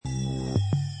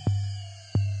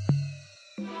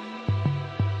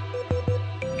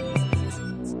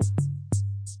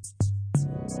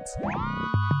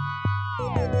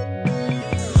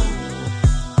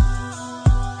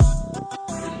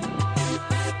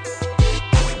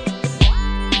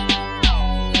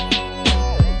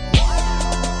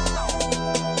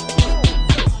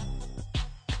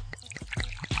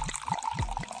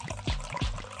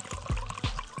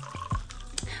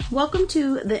Welcome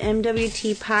to the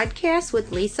MWT podcast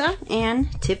with Lisa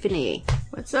and Tiffany.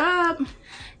 What's up?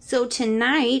 So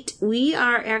tonight we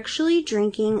are actually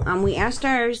drinking, we asked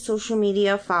our social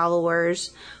media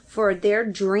followers for their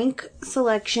drink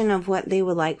selection of what they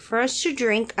would like for us to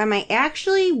drink. I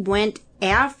actually went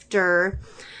after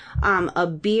a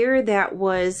beer that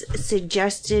was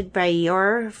suggested by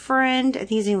your friend. I think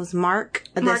his name was Mark.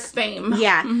 Mark Fame.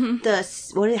 Yeah.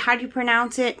 Mm-hmm. How do you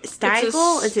pronounce it?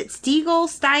 Stiegel? Is it Stiegel?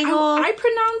 Stiegel? I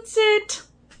pronounce it.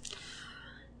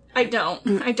 I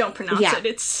don't pronounce it.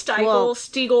 It's Stiegel,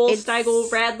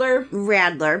 Radler.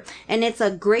 Radler. And it's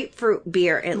a grapefruit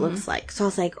beer, it looks like. So I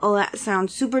was like, oh, that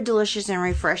sounds super delicious and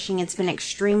refreshing. It's been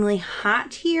extremely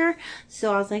hot here.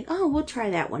 So I was like, oh, we'll try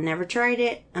that one. Never tried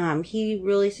it. He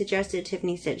really suggested,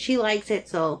 Tiffany said she likes it,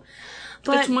 so...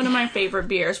 But it's one of my favorite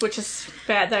beers, which is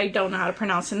bad that I don't know how to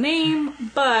pronounce the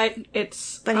name, but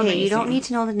it's amazing. Hey, you don't need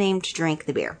to know the name to drink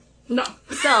the beer. No.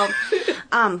 So,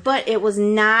 but it was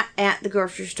not at the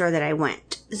grocery store that I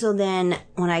went. So then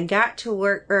when I got to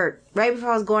work, or right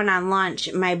before I was going on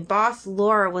lunch, my boss,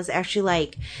 Laura, was actually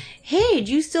like, hey,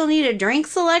 do you still need a drink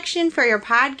selection for your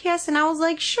podcast? And I was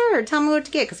like, sure, tell me what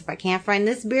to get. Because if I can't find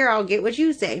this beer, I'll get what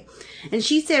you say. And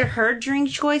she said her drink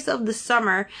choice of the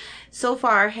summer so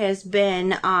far has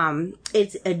been,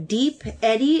 it's a Deep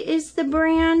Eddy is the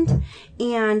brand,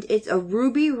 and it's a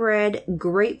ruby red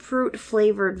grapefruit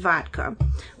flavored vodka,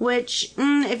 which,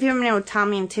 if you know,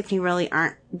 Tommy and Tiffany really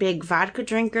aren't big vodka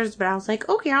drinkers, but I was like,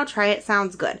 okay, I'll try it.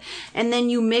 Sounds good. And then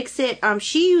you mix it.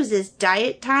 She uses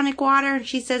diet tonic water, and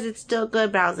she says it's still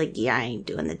good, but I was like, yeah, I ain't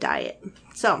doing the diet.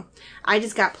 So I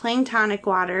just got plain tonic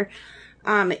water.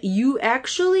 You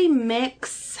actually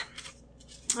mix...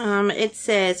 it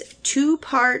says 2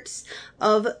 parts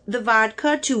of the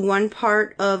vodka to 1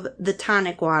 part of the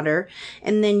tonic water,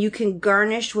 and then you can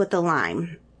garnish with a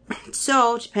lime.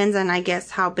 So, it depends on, I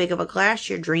guess, how big of a glass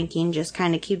you're drinking. Just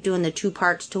kind of keep doing the 2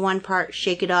 parts to 1 part,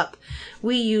 shake it up.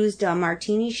 We used a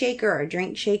martini shaker or a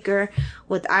drink shaker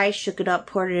with ice, shook it up,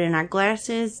 poured it in our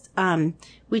glasses.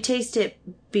 We taste it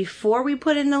before we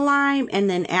put in the lime, and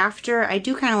then after. I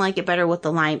do kind of like it better with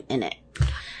the lime in it.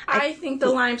 I think the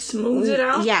lime smooths it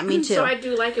out. Yeah, me too. So I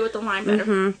do like it with the lime better.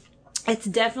 Mm-hmm. It's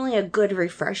definitely a good,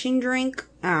 refreshing drink.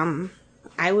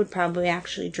 I would probably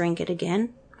actually drink it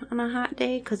again on a hot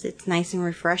day because it's nice and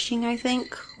refreshing, I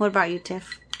think. What about you,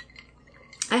 Tiff?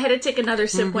 I had to take another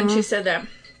sip when she said that.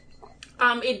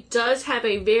 It does have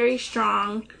a very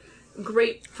strong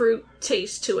grapefruit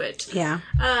taste to it. Yeah.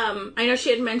 I know she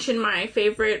had mentioned my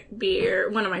favorite beer,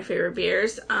 one of my favorite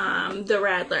beers, the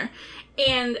Radler.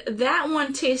 And that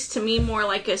one tastes to me more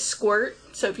like a squirt.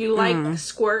 So if you like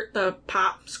squirt, the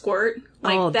pop squirt.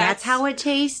 Like that's how it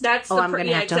tastes? I'm going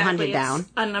to have to hunt it down.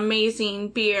 It's an amazing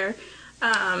beer.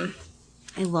 I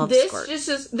love squirt. This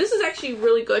is actually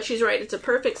really good. She's right. It's a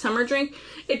perfect summer drink.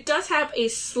 It does have a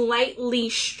slightly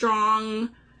strong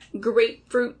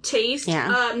grapefruit taste.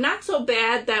 Yeah. Not so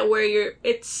bad that where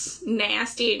it's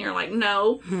nasty and you're like,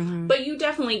 no. Mm-hmm. But you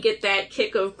definitely get that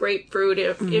kick of grapefruit.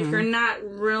 If you're not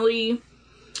really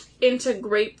into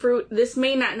grapefruit, this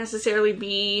may not necessarily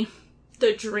be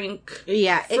the drink.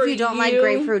 Yeah, if you don't like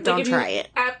grapefruit, don't try it.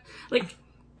 I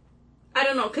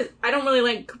don't know, because I don't really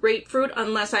like grapefruit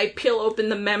unless I peel open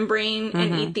the membrane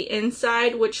and eat the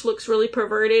inside, which looks really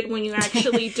perverted when you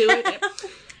actually do it.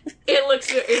 It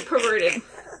looks perverted.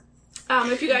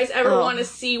 If you guys ever want to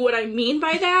see what I mean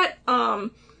by that,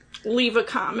 leave a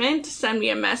comment, send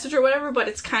me a message or whatever, but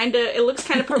it looks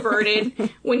kind of perverted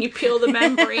when you peel the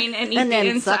membrane and eat and then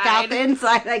the inside. Suck out the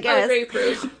inside, I guess.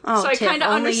 Grapefruit. Oh, so I kind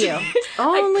of understand.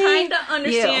 I kind of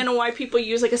understand why people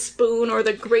use like a spoon or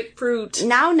the grapefruit.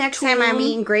 Now, next time I'm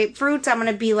eating grapefruits, I'm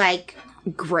gonna be like,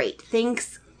 great,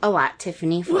 thanks a lot,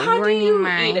 Tiffany, for bringing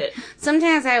mine. Eat it?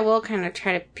 Sometimes I will kind of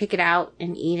try to pick it out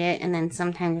and eat it, and then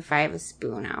sometimes if I have a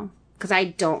spoon, because I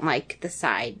don't like the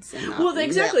sides. And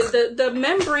exactly. The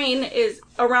membrane is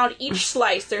around each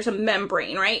slice. There's a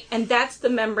membrane, right? And that's the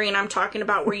membrane I'm talking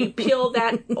about, where you peel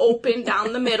that open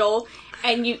down the middle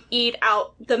and you eat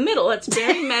out the middle. It's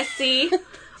very messy,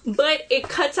 but it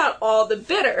cuts out all the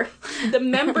bitter. The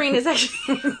membrane is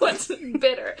actually what's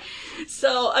bitter.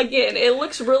 So again, it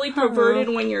looks really perverted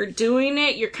when you're doing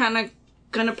it. You're kind of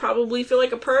gonna probably feel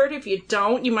like a pervert. If you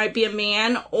don't, you might be a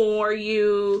man, or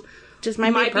you just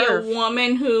might be a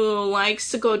woman who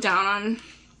likes to go down on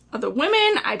other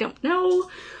women. I don't know.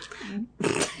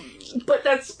 But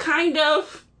that's kind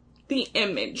of the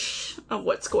image of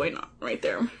what's going on right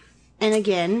there. And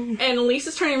again... And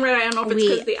Lisa's turning red. I don't know if it's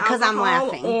because of the alcohol I'm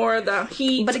laughing. Or the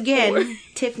heat. But again,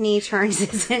 Tiffany turns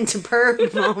this into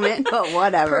perv moment, but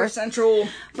whatever. Perv central.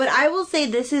 But I will say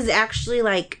this is actually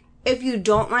like if you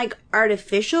don't like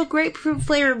artificial grapefruit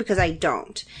flavor, because I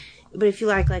don't, but if you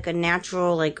like a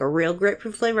natural, like a real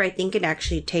grapefruit flavor, I think it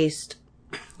actually tastes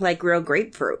like real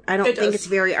grapefruit. I don't think it's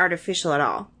very artificial at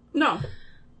all. No,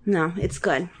 it's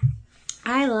good.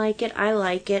 I like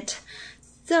it.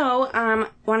 So,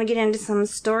 want to get into some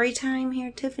story time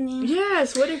here, Tiffany?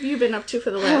 Yes. What have you been up to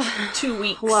for the last 2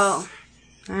 weeks? Well,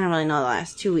 I don't really know the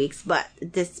last 2 weeks, but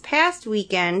this past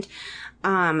weekend,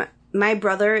 my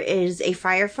brother is a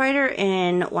firefighter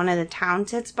in one of the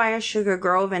towns that's by a Sugar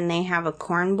Grove, and they have a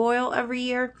corn boil every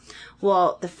year.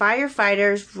 Well, the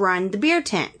firefighters run the beer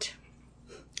tent.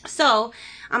 So,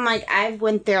 I'm like, I've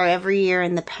went there every year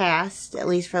in the past, at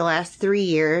least for the last 3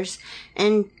 years,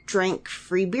 and drank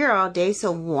free beer all day,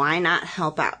 so why not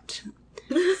help out?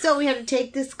 So we had to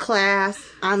take this class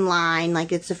online.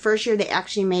 Like, it's the first year they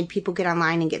actually made people get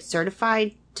online and get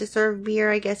certified to serve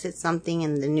beer. I guess it's something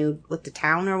in the new, with the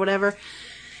town or whatever.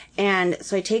 And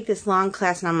so I take this long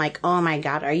class, and I'm like, oh my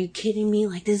God, are you kidding me?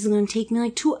 Like, this is going to take me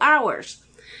like 2 hours.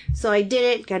 So I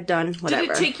did it, got done, whatever.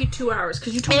 Did it take you 2 hours?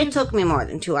 Because you told me it took me more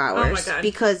than 2 hours. Oh my God.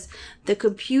 Because the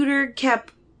computer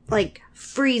kept, like,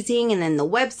 freezing, and then the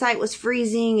website was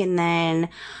freezing, and then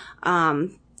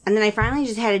I finally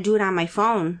just had to do it on my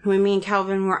phone when me and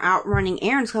Calvin were out running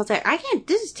errands. Because I was like,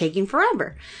 this is taking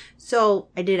forever. So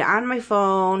I did it on my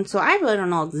phone. So I really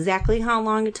don't know exactly how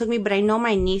long it took me, but I know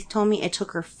my niece told me it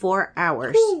took her 4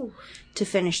 hours to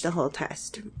finish the whole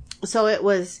test. So it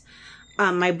was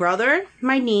my brother,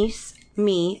 my niece,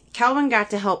 me. Calvin got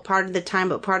to help part of the time,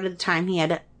 but part of the time he had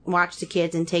to watch the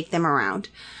kids and take them around.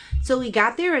 So we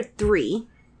got there at 3.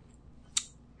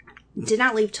 Did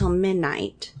not leave till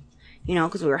midnight,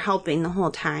 because we were helping the whole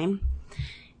time.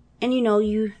 And,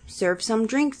 you serve some,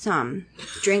 drink some.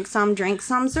 Drink some, drink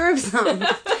some, serve some.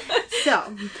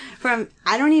 So,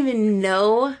 I don't even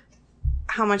know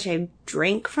how much I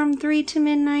drank from 3 to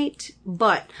midnight.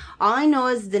 But all I know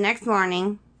is the next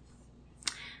morning,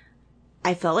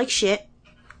 I felt like shit.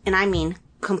 And I mean,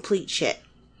 complete shit.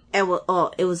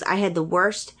 I had the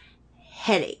worst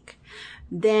headache.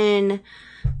 Then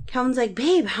Calvin's like,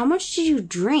 babe, how much did you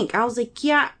drink? I was like,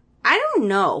 yeah, I don't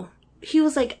know. He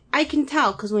was like, I can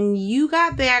tell, because when you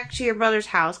got back to your brother's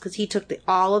house, because he took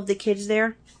all of the kids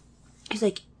there, he's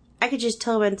like, I could just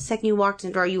tell by the second you walked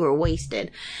in the door you were wasted.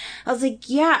 I was like,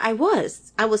 yeah, I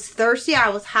was. I was thirsty. I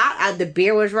was hot. The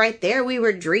beer was right there. We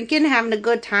were drinking, having a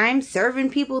good time,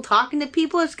 serving people, talking to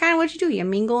people. It's kind of what you do. You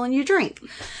mingle and you drink.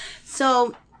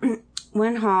 So,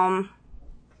 went home.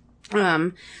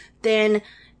 Then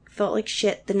felt like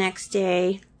shit the next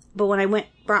day. But when I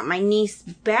brought my niece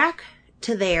back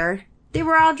to there, they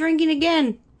were all drinking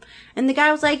again. And the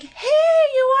guy was like,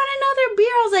 hey, you want another beer?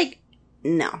 I was like,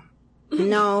 no,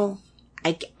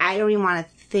 I don't even want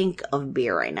to think of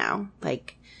beer right now.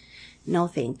 Like, no,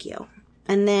 thank you.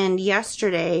 And then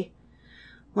yesterday,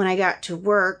 when I got to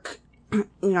work, I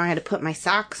had to put my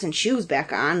socks and shoes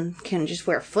back on. Can just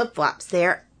wear flip-flops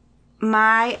there.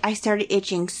 I started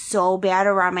itching so bad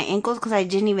around my ankles because I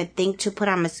didn't even think to put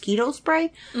on mosquito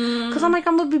spray. Because I'm like,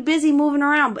 I'm going to be busy moving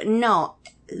around. But no,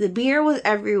 the beer was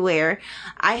everywhere.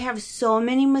 I have so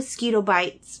many mosquito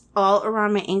bites all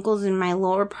around my ankles and my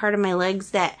lower part of my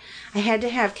legs that I had to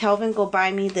have Calvin go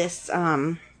buy me this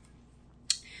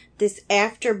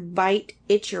after bite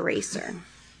itch eraser.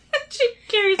 She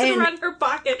carries it around her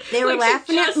pocket. They were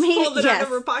laughing at me. Pulled it out of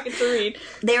her pocket to read.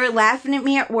 They were laughing at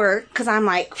me at work because I'm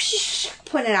like,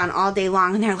 putting it on all day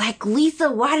long. And they're like, Lisa,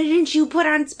 why didn't you put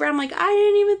on spray? I'm like, I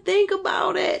didn't even think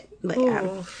about it. But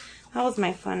yeah, that was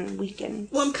my fun weekend.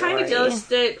 Well, I'm kind of jealous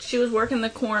that she was working the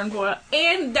corn boil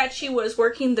and that she was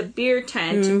working the beer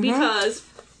tent because,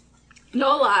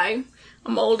 no lie,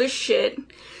 I'm old as shit.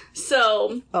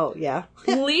 So, oh yeah,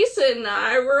 Lisa and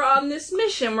I were on this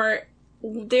mission where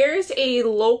there's a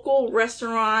local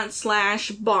restaurant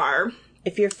 / bar.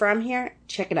 If you're from here,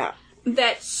 check it out.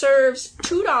 That serves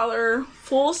 $2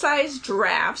 full-size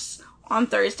drafts on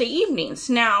Thursday evenings.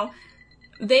 Now,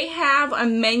 they have a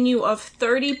menu of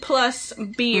 30-plus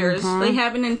beers. They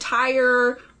have an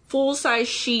entire full-size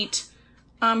sheet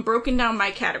broken down by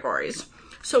categories.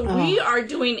 So we are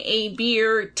doing a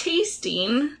beer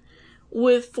tasting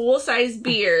with full-size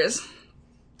beers.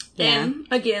 Yeah. And,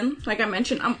 again, like I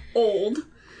mentioned, I'm old.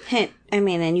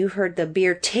 And you heard the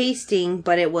beer tasting,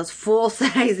 but it was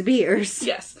full-size beers.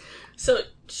 Yes. So,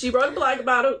 she wrote a blog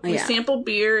about it. We sampled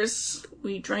beers.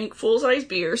 We drank full-size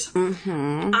beers.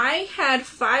 I had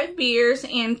 5 beers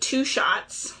and 2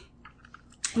 shots.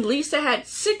 Lisa had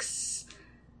 6.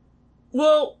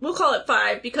 Well, we'll call it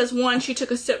 5 because one she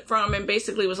took a sip from and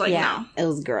basically was like, no. It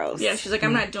was gross. Yeah, she's like,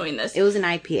 I'm not doing this. It was an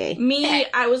IPA. Me,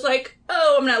 I was like,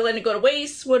 I'm not letting it go to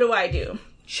waste. What do?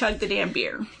 Chug the damn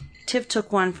beer. Tiff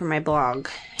took one for my blog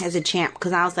as a champ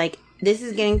because I was like, this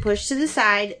is getting pushed to the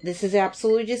side. This is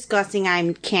absolutely disgusting.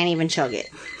 I can't even chug it.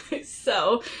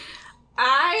 So,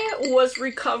 I was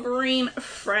recovering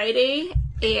Friday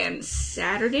and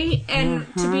Saturday, and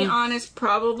to be honest,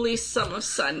 probably some of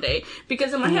Sunday.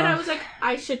 Because in my head, I was like,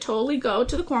 I should totally go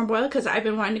to the corn boil because I've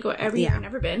been wanting to go every year. I've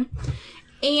never been.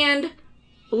 And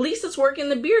Lisa's working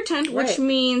the beer tent, which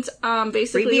means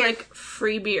basically like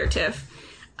free beer, Tiff.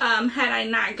 Had I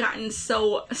not gotten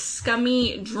so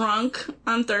scummy drunk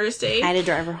on Thursday. I had to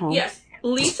drive her home. Yes.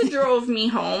 Lisa drove me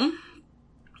home.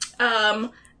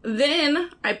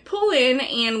 Then I pull in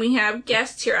and we have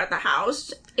guests here at the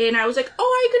house. And I was like, oh,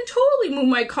 I can totally move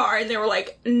my car. And they were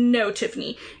like, no,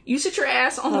 Tiffany, you sit your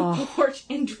ass on the porch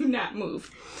and do not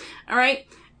move. All right.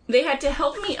 They had to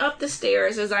help me up the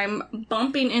stairs as I'm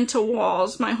bumping into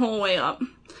walls my whole way up.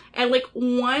 At like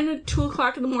 1, 2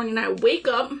 o'clock in the morning, I wake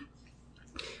up,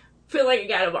 feel like I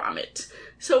gotta vomit.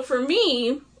 So for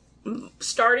me,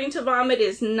 starting to vomit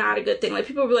is not a good thing. Like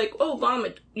people will be like, oh,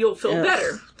 vomit, you'll feel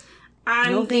better.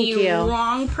 I'm the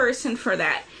wrong person for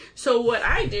that. So what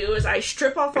I do is I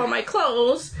strip off all my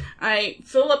clothes, I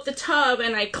fill up the tub,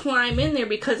 and I climb in there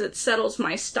because it settles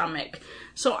my stomach.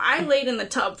 So I laid in the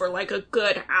tub for like a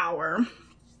good hour.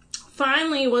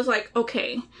 Finally was like,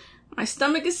 okay, my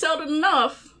stomach is settled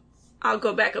enough, I'll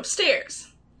go back upstairs.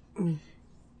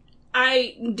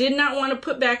 I did not want to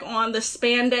put back on the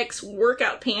spandex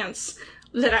workout pants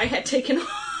that I had taken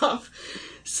off.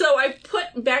 So I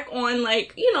put back on,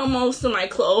 like, you know, most of my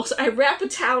clothes. I wrap a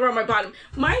towel around my bottom.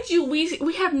 Mind you,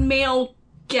 we have male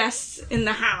guests in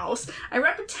the house. I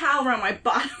wrap a towel around my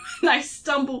bottom and I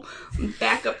stumble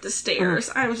back up the stairs.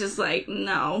 I was just like,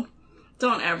 no,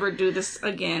 don't ever do this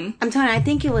again. I'm telling you, I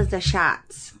think it was the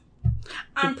shots.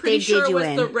 I'm pretty sure it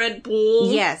was the Red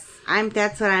Bull. Yes,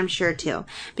 that's what I'm sure too.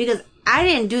 Because I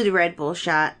didn't do the Red Bull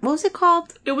shot. What was it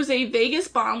called? It was a Vegas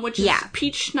bomb, which is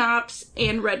peach schnapps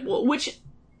and Red Bull, which...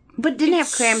 But didn't it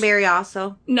have cranberry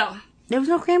also? No. There was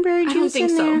no cranberry juice I don't think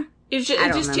in so. there? It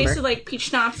just tasted like peach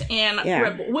schnapps and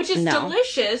Red Bull, which is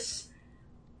delicious,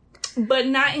 but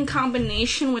not in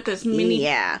combination with as many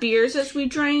beers as we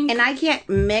drank. And I can't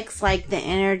mix, like, the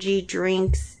energy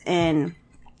drinks and...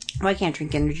 Well, I can't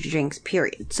drink energy drinks,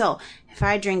 period. So, if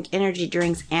I drink energy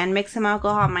drinks and mix some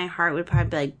alcohol, my heart would probably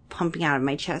be, like, pumping out of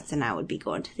my chest and I would be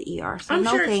going to the ER. So, I'm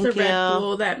no sure thank it's the you. Red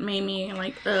Bull that made me,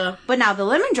 like, But now, the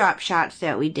lemon drop shots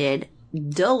that we did,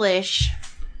 delish.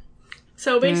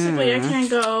 So, basically, I can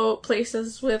go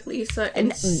places with Lisa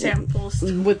and samples.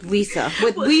 With Lisa.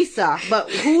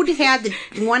 But who had the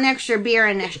one extra beer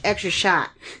and extra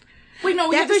shot? Wait, no,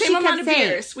 we had the same amount of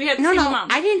beers. We had the same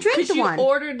amount. I didn't drink the one. Because you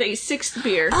ordered a 6th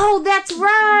beer. Oh, that's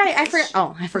right. I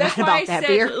forgot about that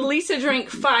beer. Lisa drank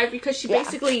 5 because she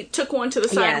basically took one to the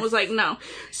side and was like, no.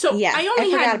 So I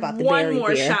only had one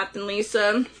more shot than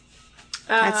Lisa.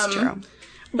 That's true.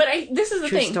 But this is the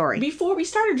thing. Story. Before we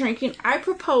started drinking, I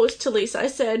proposed to Lisa. I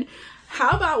said, how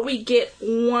about we get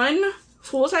one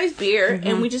full-size beer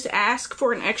and we just ask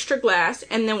for an extra glass,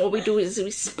 and then what we do is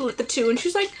we split the two. And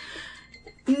she's like,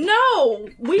 no,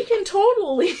 we can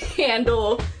totally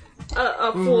handle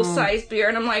a full-size beer.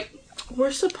 And I'm like,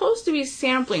 we're supposed to be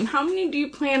sampling. How many do you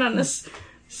plan on this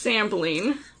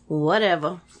sampling?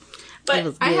 Whatever.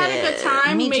 But I had a good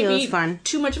time. Me too, Maybe it was fun.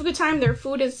 Too much of a good time. Their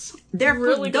food is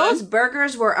really good. Those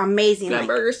burgers were amazing. Good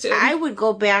burgers too. I would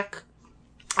go back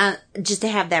just to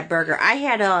have that burger. I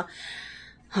had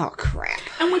oh crap.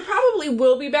 And we probably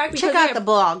will be back. Check out the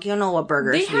blog. You'll know what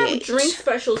burgers they have drink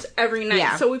specials every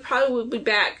night. So we probably will be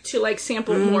back to like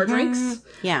sample more drinks.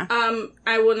 Yeah.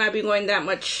 I will not be going that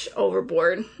much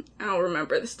overboard. I'll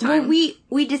remember this time. Well,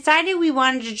 we decided we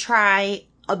wanted to try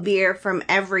a beer from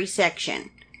every section.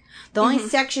 The only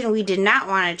section we did not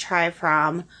want to try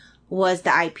from was the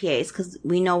IPAs, because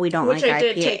we know we don't like IPAs. Which I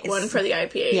did take one for the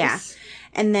IPAs. Yeah.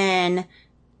 And then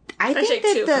I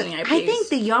think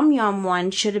the Yum Yum one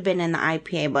should have been in the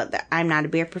IPA, but I'm not a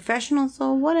beer professional,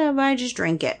 so whatever, I just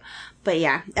drink it. But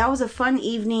yeah, that was a fun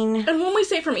evening. And when we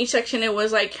say from each section, it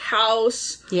was like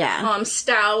house,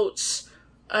 stouts,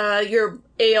 your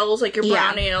ales, like your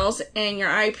brown ales, and your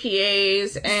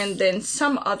IPAs, and then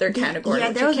some other category.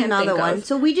 Yeah, there was another one.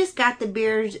 So we just got the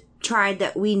beers tried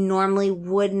that we normally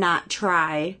would not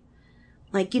try.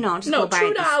 Like, just go buy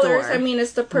at the store. $2, I mean,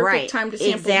 it's the perfect time to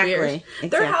sample beers.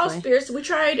 They're house beers. We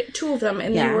tried 2 of them,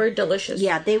 and they were delicious.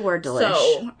 Yeah, they were delicious.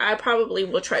 So, I probably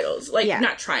will try those. Like,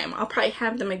 not try them. I'll probably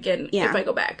have them again if I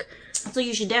go back. So,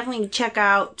 you should definitely check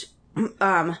out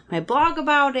my blog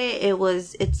about it.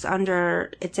 It's at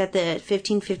the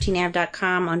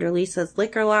 1515av.com under Lisa's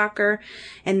Liquor Locker.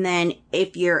 And then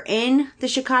if you're in the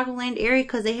Chicagoland area,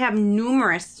 because they have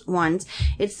numerous ones,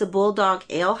 it's the Bulldog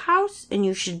Ale House, and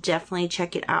you should definitely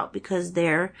check it out because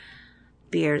their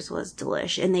beers was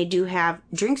delish. And they do have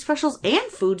drink specials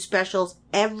and food specials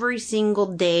every single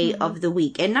day of the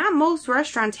week. And not most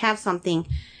restaurants have something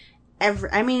and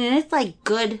it's like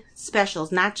good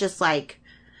specials, not just like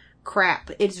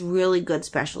crap. It's really good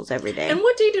specials every day. And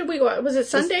what day did we go out? Was it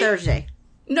Sunday? It was Thursday.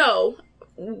 No.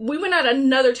 We went out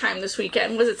another time this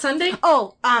weekend. Was it Sunday?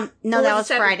 Oh, no, that was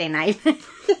Friday night.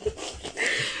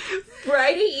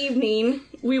 Friday evening,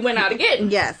 we went out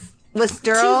again. Yes. With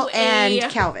Sterl and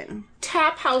Calvin.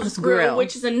 Tap House Grill,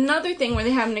 which is another thing where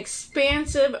they have an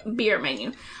expansive beer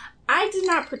menu. I did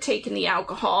not partake in the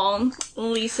alcohol.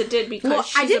 Lisa did because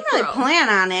she's I didn't really plan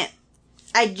on it.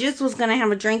 I just was going to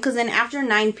have a drink because then after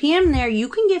 9 p.m. there, you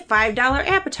can get $5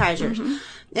 appetizers. Mm-hmm.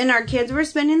 And our kids were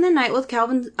spending the night with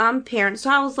Calvin's parents. So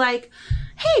I was like,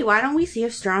 hey, why don't we see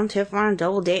if Sterl and Tiff want a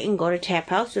double date and go to Tap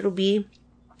House? It'll be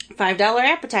 $5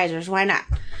 appetizers. Why not?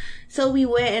 So we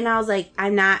went and I was like,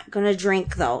 I'm not going to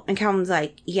drink though. And Calvin's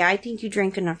like, yeah, I think you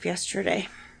drank enough yesterday.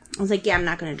 I was like, yeah, I'm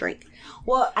not going to drink.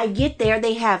 Well, I get there,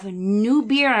 they have new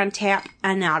beer on tap,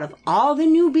 and out of all the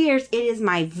new beers, it is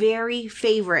my very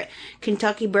favorite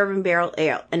Kentucky Bourbon Barrel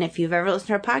Ale. And if you've ever listened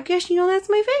to our podcast, you know that's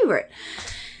my favorite.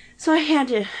 So I had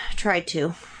to try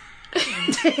two.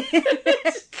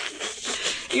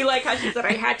 You like how she said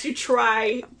I had to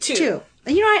try two.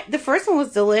 You know, the first one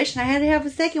was delish, and I had to have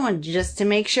a second one just to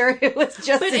make sure it was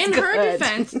just But in her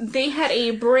defense, they had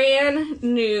a brand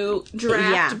new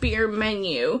draft beer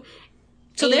menu.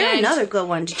 So they're another good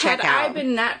one to check out. Had I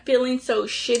been not feeling so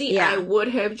shitty, I would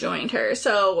have joined her.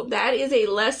 So that is a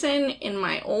lesson in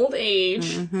my old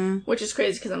age, which is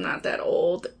crazy because I'm not that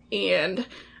old. And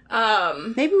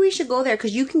maybe we should go there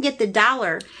because you can get the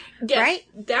 $1, right?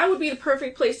 That would be the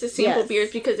perfect place to sample beers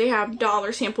because they have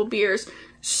 $1 sample beers.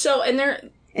 So they're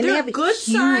they have a good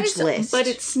huge size, list. but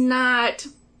it's not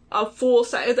a full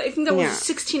size. I think that was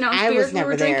a 16-ounce beer we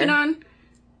were drinking on.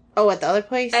 Oh, at the other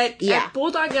place? At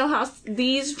Bulldog Ale House,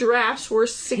 these drafts were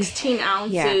 16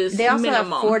 ounces They also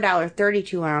minimum. have $4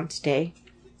 32-ounce day.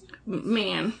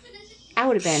 Man. I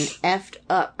would have been effed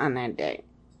up on that day.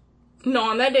 No,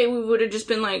 on that day we would have just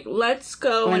been like, let's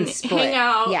go and hang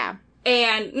out. Yeah.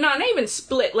 And, no, not even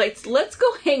split. Like, let's go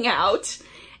hang out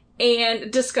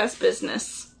and discuss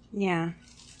business. Yeah.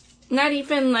 Not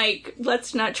even, like,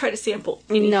 let's not try to sample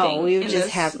anything. No, we would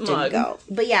just have to go.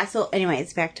 But yeah, so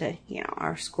anyways, back to,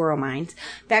 our squirrel minds.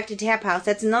 Back to Tap House.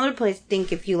 That's another place to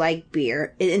think if you like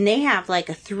beer. And they have, like,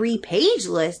 a 3-page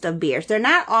list of beers. They're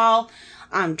not all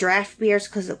draft beers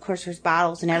because, of course, there's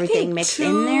bottles and everything mixed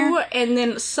in there. And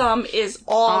then some is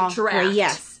all draft.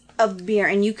 Yes, of beer.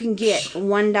 And you can get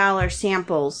 $1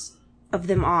 samples of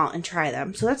them all and try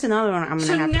them. So that's another one I'm going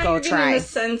to have to go try. So now you're getting a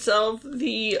sense of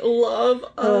the love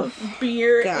of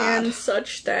beer and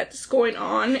such that's going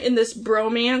on in this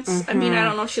bromance. Mm-hmm. I mean, I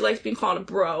don't know if she likes being called a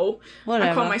bro. Whatever.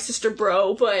 I call my sister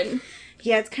bro, but...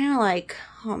 Yeah, it's kind of like,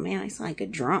 oh man, I sound like a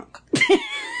drunk.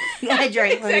 I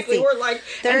drank, exactly. We're like,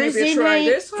 Thursday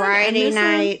night, Friday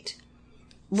night.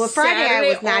 Well, Friday I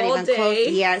was not even close.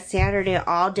 Yeah, Saturday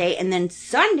all day. And then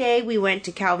Sunday we went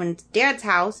to Calvin's dad's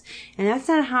house. And that's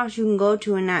not a house you can go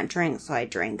to and not drink. So I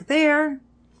drank there.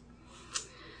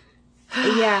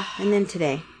 Yeah, and then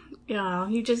today. Yeah,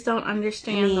 you just don't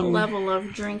understand the level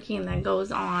of drinking that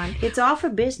goes on. It's all for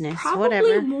business. Probably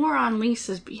whatever. More on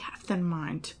Lisa's behalf than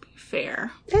mine, to be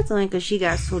fair. That's only because she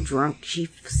got so drunk she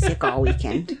was sick all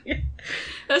weekend.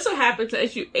 That's what happens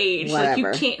as you age.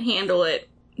 Whatever. Like, you can't handle it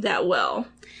that well.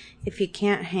 If you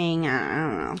can't hang on, I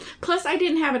don't know. Plus, I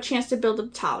didn't have a chance to build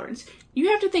up tolerance. You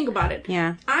have to think about it.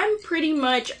 Yeah. I'm pretty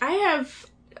much, I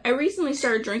recently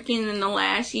started drinking in the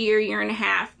last year and a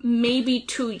half, maybe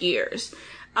 2 years.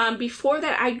 Before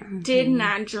that, I did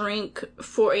not drink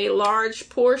for a large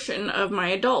portion of my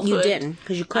adulthood. You didn't,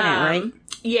 because you couldn't, right?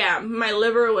 Yeah, my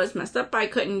liver was messed up. I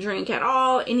couldn't drink at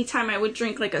all. Anytime I would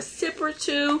drink like a sip or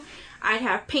two, I'd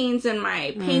have pains in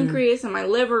my pancreas and my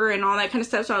liver and all that kind of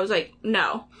stuff. So I was like,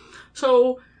 no.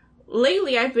 So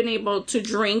lately I've been able to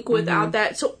drink without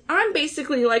that. So I'm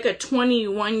basically like a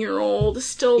 21-year-old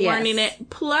still learning it.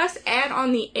 Plus add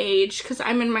on the age because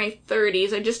I'm in my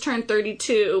 30s. I just turned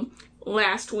 32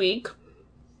 last week.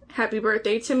 Happy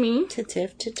birthday to me. To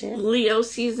Tiff. Leo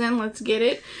season. Let's get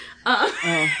it.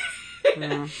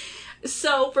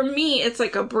 So for me, it's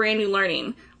like a brand new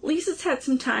learning. Lisa's had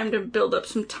some time to build up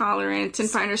some tolerance and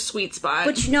find her sweet spot.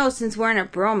 But since we're in a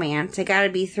bromance, I gotta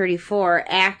be 34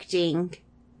 acting...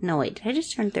 No, wait, did I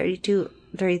just turn 32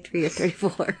 33 or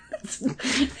 34.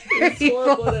 It's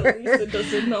horrible that Lisa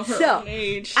doesn't know her own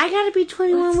age. I gotta be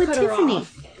 21 with Let's cut her Tiffany.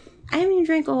 off. I haven't even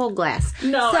drank a whole glass.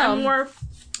 No, so, I'm more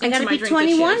I gotta be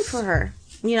 21 for her.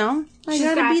 You know? I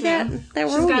gotta be that She's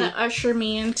roadie. gotta usher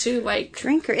me into, like...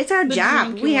 Drinker. It's our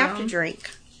job. We have to drink.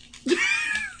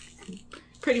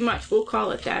 Pretty much. We'll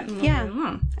call it that. And Yeah. move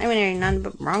on. I mean, there's none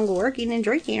but wrong with working and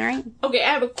drinking, right? Okay,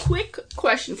 I have a quick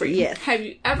question for you. Yes. Have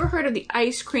you ever heard of the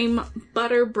ice cream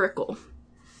butter brickle?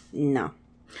 No.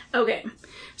 Okay.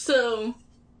 So,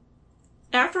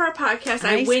 after our podcast,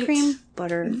 I Ice went cream,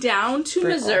 butter. down to brickle.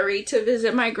 Missouri to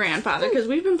visit my grandfather because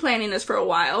we've been planning this for a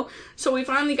while. So we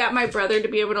finally got my brother to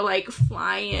be able to like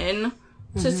fly in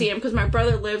to see him because my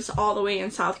brother lives all the way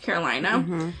in South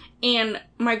Carolina. And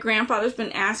my grandfather's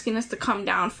been asking us to come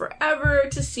down forever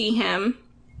to see him.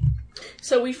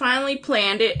 So we finally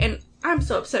planned it, and I'm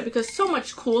so upset because so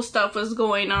much cool stuff was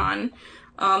going on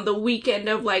the weekend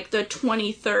of like the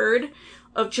 23rd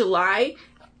of July.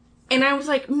 And I was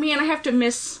like, man, I have to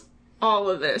miss all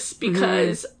of this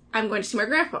because I'm going to see my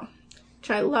grandpa. Which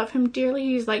I love him dearly.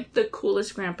 He's like the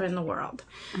coolest grandpa in the world.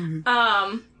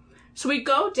 So we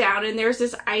go down and there's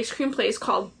this ice cream place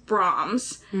called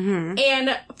Brahms.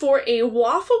 And for a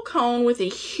waffle cone with a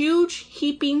huge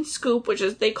heaping scoop, which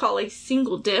is they call a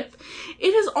single dip,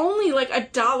 it is only like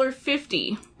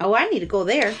 $1.50. Oh, I need to go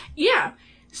there. Yeah.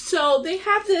 So they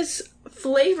have this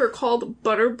flavor called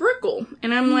butter brickle.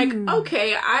 And I'm like,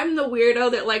 okay, I'm the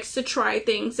weirdo that likes to try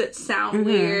things that sound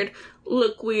weird,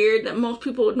 look weird, that most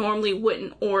people normally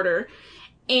wouldn't order.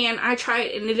 And I tried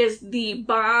it, and it is the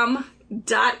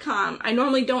bomb.com. I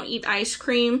normally don't eat ice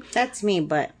cream. That's me,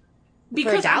 but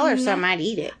Because for $1 or something, I'd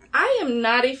eat it. I am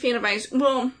not a fan of ice.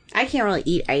 Well, I can't really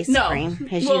eat ice cream,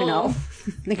 as Well, you know.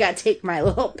 I gotta take my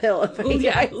little pill if I eat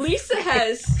yeah, ice. Lisa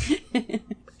has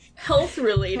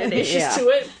health-related issues Yeah. to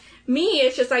it. Me,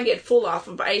 it's just I get full off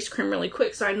of ice cream really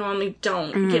quick, so I normally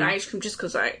don't get ice cream just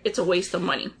because it's a waste of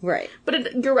money. Right.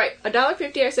 But you're right,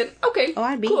 $1.50. I said, okay, Oh,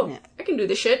 I'd be cool. eating it. I can do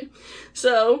this shit.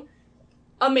 So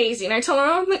amazing. I told her,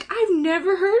 I'm like, I've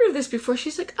never heard of this before.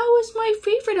 She's like, oh, it's my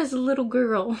favorite as a little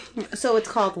girl. So it's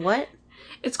called what?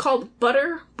 It's called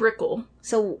butter brickle.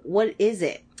 So what is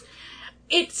it?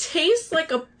 It tastes like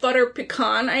a butter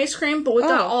pecan ice cream, but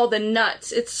without all the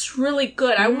nuts. It's really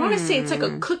good. I want to say it's like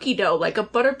a cookie dough, like a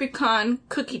butter pecan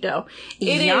cookie dough.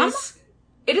 Yum.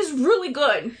 It is really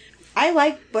good. I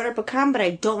like butter pecan, but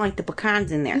I don't like the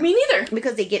pecans in there. Me neither.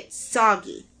 Because they get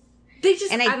soggy. They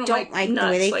just, And I don't like the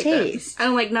nuts way they like taste. that. I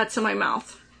don't like nuts in my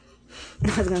mouth.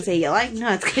 I was gonna say, you like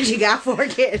nuts because you got 4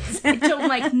 kids. I don't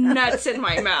like nuts in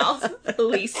my mouth,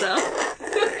 Lisa.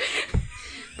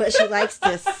 But she likes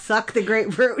to suck the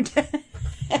grapefruit. Which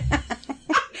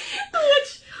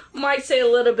might say a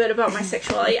little bit about my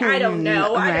sexuality. I don't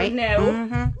know. I don't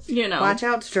know. You know. Watch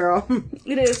out, Stroll.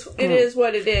 It is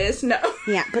what it is. No.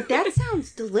 Yeah, but that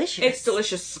sounds delicious. It's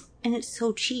delicious. And it's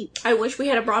so cheap. I wish we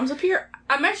had a Brahms up here.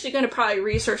 I'm actually going to probably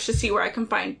research to see where I can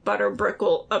find butter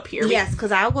brickle up here. Yes,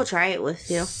 because I'll go try it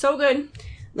with you. So good.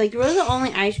 Like, really the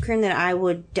only ice cream that I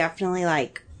would definitely,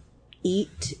 like,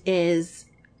 eat is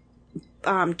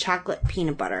chocolate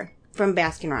peanut butter from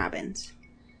Baskin Robbins.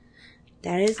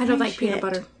 That is I don't my like peanut shit.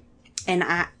 butter. And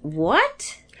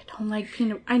what? I don't like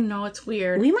peanut. I know it's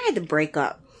weird. We might have to break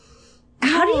up.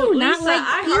 How do you not Lisa, like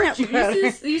I peanut heart you.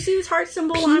 butter? You see this heart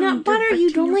symbol on Peanut butter? your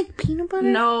You don't vagina? like peanut butter?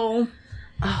 No.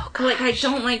 Oh, God. Like, I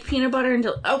don't like peanut butter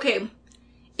until... Okay.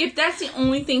 If that's the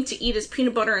only thing to eat is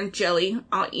peanut butter and jelly,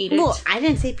 I'll eat it. Well, I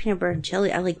didn't say peanut butter and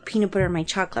jelly. I like peanut butter in my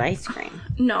chocolate ice cream.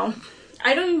 No.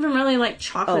 I don't even really like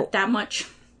chocolate that much.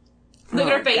 Look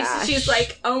at her face. Gosh. She's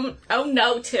like, oh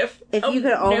no, Tiff. If you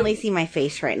could only see my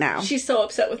face right now. She's so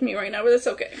upset with me right now, but that's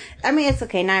okay. I mean, it's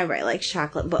okay. Not everybody likes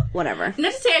chocolate, but whatever.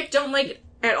 Not to say I don't like it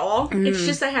at all. It's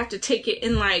just I have to take it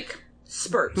in, like,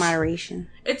 spurts. Moderation.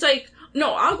 It's like,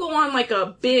 no, I'll go on, like,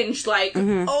 a binge, like,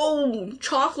 oh,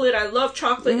 chocolate, I love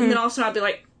chocolate, and then all of a sudden I'll be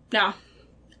like, no,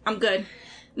 I'm good.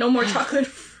 No more chocolate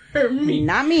for me.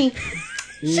 Not me.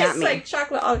 She's Not me. like,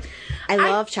 chocolate. I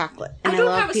love chocolate. And I don't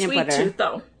love have a peanut sweet butter. tooth,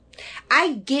 though.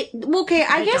 I get... Okay,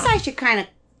 I guess don't. I should kind of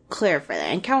clarify that.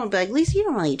 And Cal would be like, Lisa, you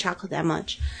don't really eat chocolate that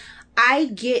much. I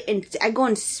go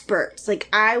in spurts. Like,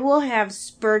 I will have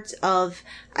spurts of,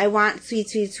 I want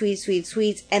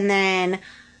sweets, and then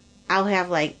I'll have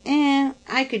like,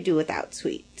 I could do without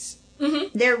sweets.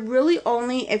 Mm-hmm. They're really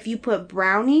only if you put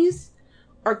brownies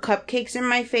or cupcakes in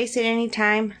my face at any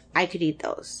time, I could eat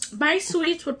those. My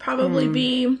sweets would probably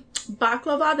be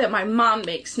baklava that my mom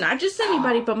makes. Not just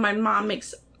anybody, but my mom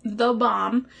makes the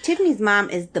bomb. Tiffany's mom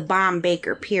is the bomb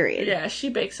baker, period. Yeah, she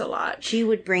bakes a lot. She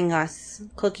would bring us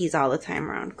cookies all the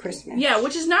time around Christmas. Yeah,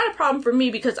 which is not a problem for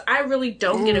me because I really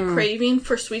don't get a craving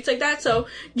for sweets like that. So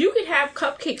you could have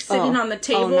cupcakes sitting on the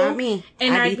table. not me.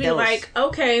 And I'd be those. Like,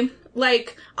 okay,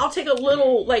 like, I'll take a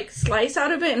little, like, slice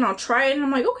out of it and I'll try it. And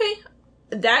I'm like, okay,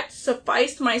 that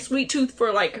sufficed my sweet tooth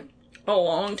for, like, a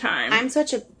long time. I'm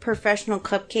such a professional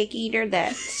cupcake eater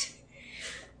that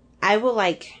I will,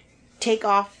 like, take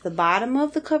off the bottom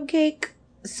of the cupcake,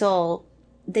 so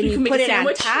then you put it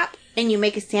on top, and you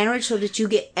make a sandwich so that you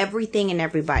get everything in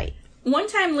every bite. One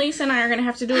time, Lisa and I are going to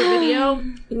have to do a video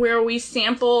where we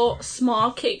sample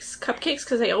small cupcakes,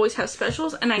 because they always have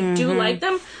specials, and I do like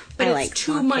them, but it's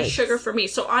too much sugar for me.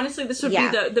 So honestly, this would be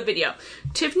the video.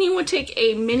 Tiffany would take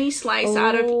a mini slice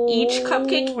out of each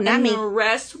cupcake, and the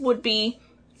rest would be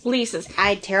Lisa's.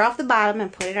 I'd tear off the bottom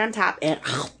and put it on top, and...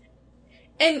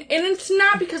 And it's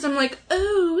not because I'm like,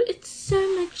 oh, it's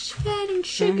so much fat and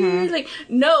sugar. Like,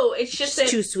 no, it's just that...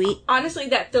 too sweet. Honestly,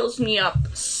 that fills me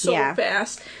up so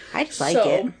fast. I just like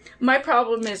it. My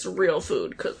problem is real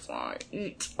food, because I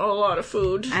eat a lot of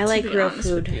food. I like real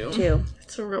food, too.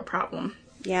 It's a real problem.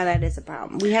 Yeah, that is a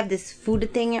problem. We have this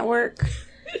food thing at work.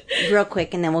 Real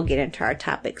quick, and then we'll get into our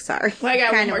topic. Sorry. Well, I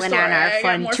got one more story. On our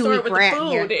fun 2-week rant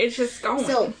here. It's just going.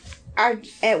 So,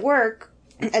 at work...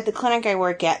 At the clinic I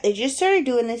work at, they just started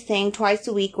doing this thing twice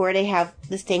a week where they have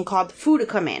this thing called food to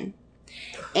come in.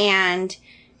 And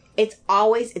it's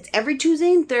every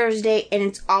Tuesday and Thursday, and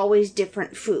it's always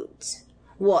different foods.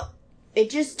 Well, it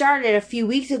just started a few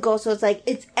weeks ago, so it's like,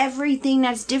 it's everything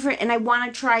that's different, and I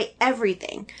want to try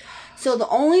everything. So the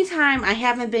only time I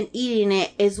haven't been eating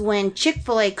it is when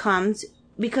Chick-fil-A comes,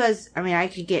 because, I mean, I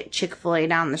could get Chick-fil-A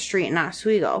down the street in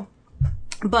Oswego.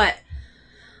 But...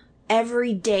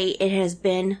 every day it has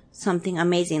been something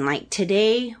amazing. Like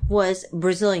today was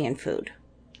Brazilian food.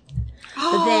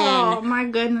 Oh, my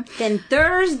goodness. Then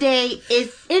Thursday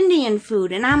is Indian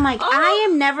food. And I'm like, I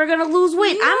am never going to lose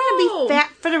weight. No. I'm going to be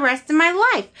fat for the rest of my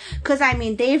life. Because, I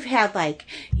mean, they've had like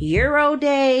Euro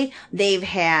Day. They've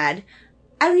had,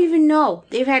 I don't even know.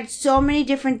 They've had so many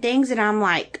different things. And I'm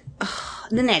like, ugh.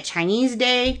 Then they had Chinese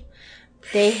Day.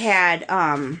 They had,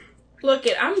 Look,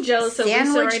 I'm jealous of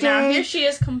Lisa right now. Here she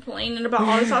is complaining about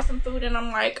all this awesome food, and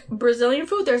I'm like, Brazilian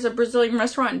food? There's a Brazilian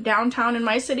restaurant downtown in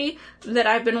my city that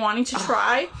I've been wanting to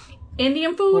try.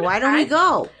 Indian food? Well, why don't we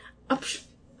go?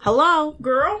 Hello?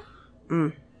 Girl?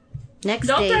 Next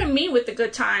Don't date. threaten me with a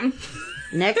good time.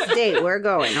 Next date, we're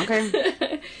going,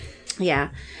 okay?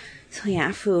 Yeah. So,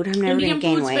 yeah, food. I'm never going to gain weight.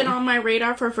 Indian food's been on my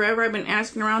radar for forever. I've been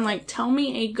asking around, like, tell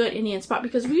me a good Indian spot.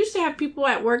 Because we used to have people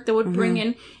at work that would bring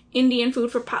in Indian food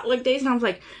for potluck days, and I was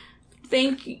like,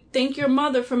 thank your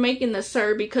mother for making this,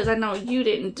 sir, because I know you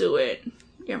didn't do it.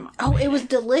 Your mom. Oh, it was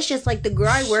delicious. Like, the girl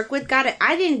I work with got it.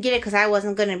 I didn't get it because I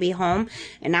wasn't going to be home,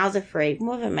 and I was afraid.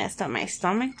 What if it messed up my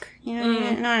stomach? You know,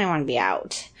 no, I didn't want to be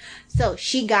out. So,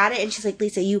 she got it, and she's like,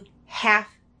 Lisa, you have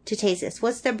to taste this.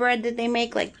 What's the bread that they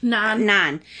make? Like,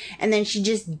 naan. And then she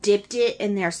just dipped it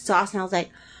in their sauce, and I was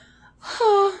like,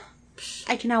 oh,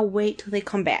 I cannot wait till they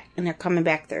come back, and they're coming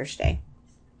back Thursday.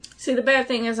 See, the bad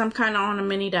thing is I'm kind of on a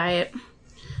mini diet.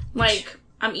 Like,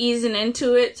 I'm easing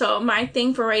into it. So my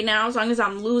thing for right now, as long as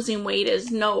I'm losing weight,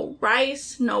 is no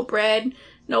rice, no bread,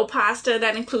 no pasta.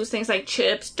 That includes things like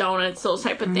chips, donuts, those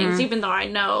type of things. Even though I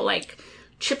know, like,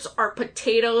 chips are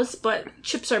potatoes, but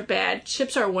chips are bad.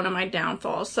 Chips are one of my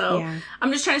downfalls. So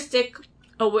I'm just trying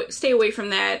to stay away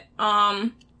from that.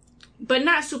 But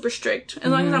not super strict. As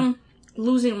long as I'm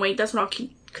losing weight, that's what I'll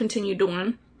continue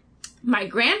doing. My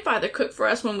grandfather cooked for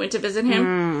us when we went to visit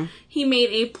him. He made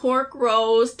a pork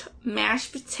roast,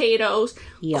 mashed potatoes,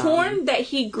 corn that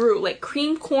he grew, like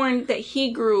cream corn that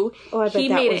he grew. Oh, I bet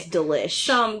that was delish.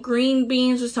 Some green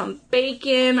beans with some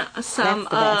bacon, some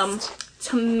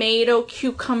tomato,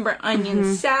 cucumber,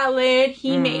 onion salad.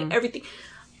 He made everything.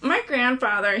 My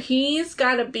grandfather, he's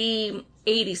got to be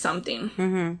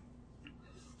 80-something.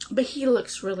 But he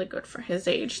looks really good for his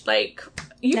age. Like,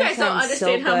 you guys don't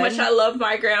understand how much I love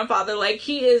my grandfather. Like,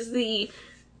 he is the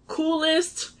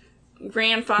coolest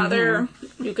grandfather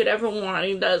you could ever want.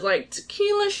 He does, like,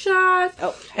 tequila shots.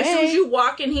 Oh, hey. As soon as you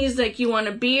walk in, he's like, you want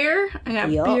a beer? I got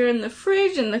beer in the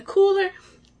fridge and the cooler.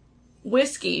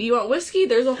 Whiskey. You want whiskey?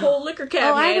 There's a whole liquor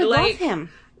cabinet. Oh, I would love him.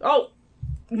 Oh,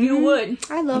 you would.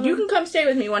 I love him. You can come stay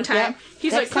with me one time. Yep.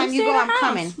 He's Next like, come time stay you go, at I'm house.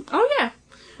 coming. Oh, yeah.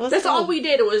 That's all we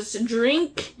did. It was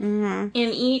drink and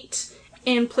eat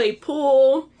and play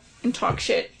pool and talk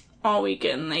shit all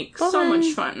weekend. Like, so much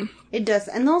fun. It does.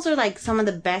 And those are, like, some of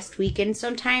the best weekends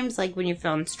sometimes. Like, when you're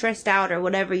feeling stressed out or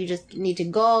whatever, you just need to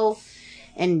go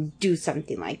and do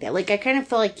something like that. Like, I kind of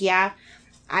feel like,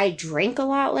 I drank a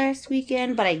lot last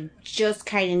weekend, but I just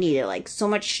kind of need it. Like, so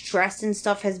much stress and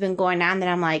stuff has been going on that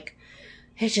I'm like,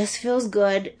 it just feels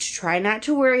good to try not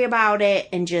to worry about it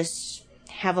and just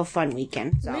have a fun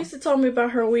weekend. So. Lisa told me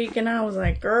about her week, and I was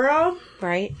like, girl.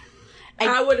 Right?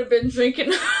 I would have been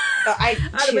drinking. I'd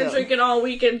have been drinking all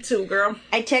weekend, too, girl.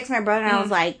 I text my brother, and I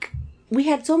was like, we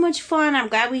had so much fun. I'm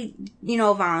glad we,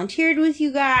 volunteered with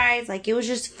you guys. Like, it was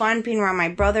just fun being around my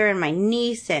brother and my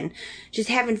niece and just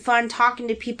having fun talking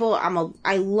to people.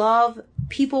 I love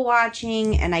people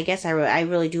watching, and I guess I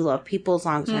really do love people as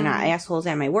long as they're not assholes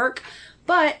at my work.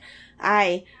 But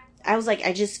I was like,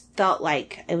 I just felt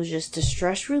like it was just a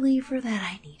stress reliever that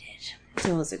I needed.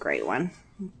 So it was a great one.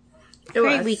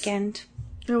 Great weekend.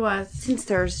 It was. Since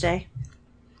Thursday.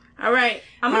 All right.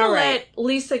 I'm going to let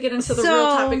Lisa get into the real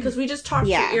topic because we just talked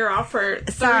your ear off for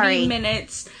 30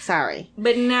 minutes. Sorry.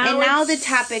 But now the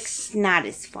topic's not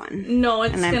as fun. No,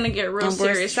 it's going to get real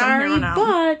serious from here on out.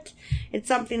 But it's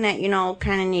something that,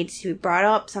 kind of needs to be brought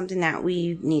up, something that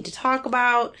we need to talk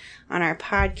about on our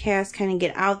podcast, kind of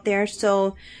get out there.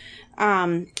 So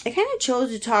I kind of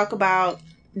chose to talk about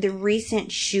the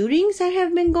recent shootings that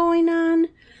have been going on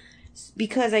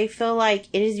because I feel like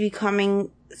it is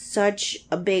becoming such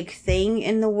a big thing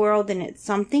in the world, and it's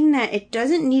something that it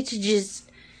doesn't need to just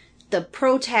the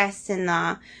protests and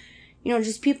the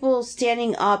just people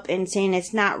standing up and saying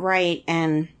it's not right,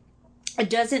 and it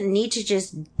doesn't need to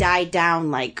just die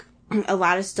down. Like a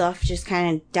lot of stuff just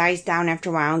kind of dies down after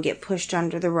a while and get pushed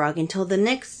under the rug until the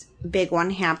next big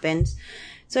one happens.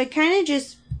 So I kind of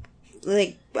just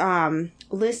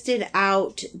listed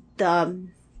out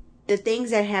the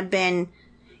things that have been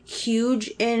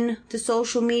huge in the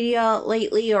social media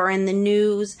lately or in the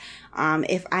news.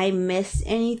 If I miss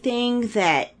anything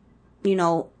that,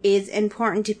 is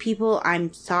important to people,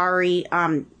 I'm sorry.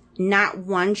 Not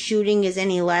one shooting is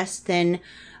any less than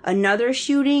another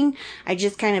shooting. I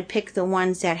just kind of picked the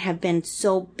ones that have been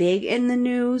so big in the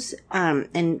news,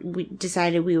 and we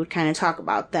decided we would kind of talk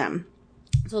about them.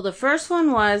 So the first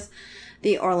one was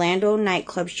the Orlando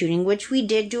nightclub shooting, which we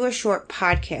did do a short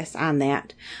podcast on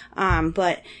that.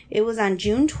 But it was on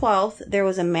June 12th. There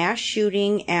was a mass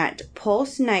shooting at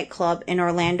Pulse nightclub in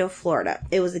Orlando, Florida.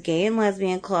 It was a gay and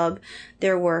lesbian club.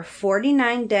 There were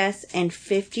 49 deaths and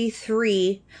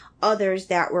 53 others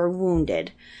that were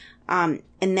wounded.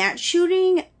 In that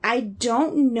shooting, I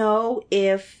don't know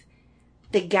if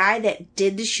the guy that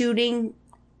did the shooting,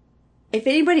 if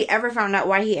anybody ever found out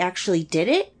why he actually did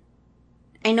it.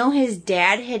 I know his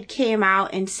dad had came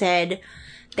out and said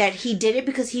that he did it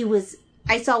because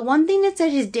I saw one thing that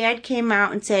said his dad came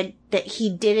out and said that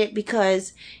he did it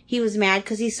because he was mad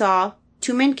because he saw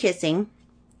two men kissing.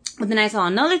 But then I saw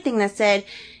another thing that said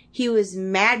he was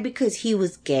mad because he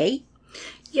was gay.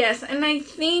 Yes, and I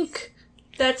think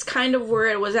that's kind of where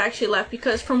it was actually left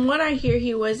because from what I hear,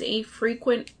 he was a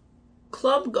frequent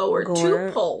club goer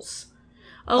to Pulse.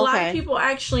 A lot of people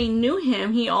actually knew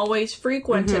him. He always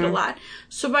frequented a lot.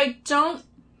 So I don't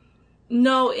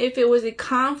know if it was a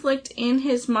conflict in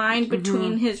his mind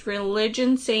between his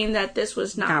religion saying that this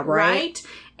was not right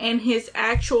and his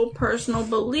actual personal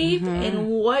belief and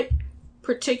what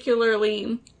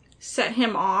particularly set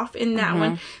him off in that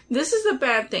one. This is a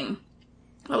bad thing.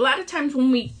 A lot of times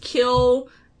when we kill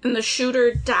and the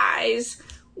shooter dies,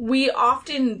 we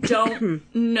often don't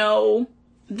know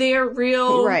their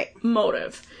real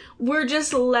motive. We're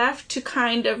just left to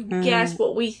kind of guess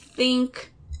what we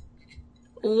think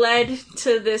led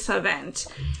to this event.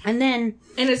 And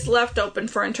it's left open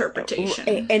for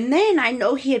interpretation. And then I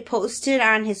know he had posted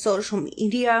on his social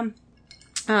media,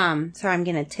 sorry, I'm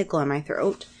getting a tickle in my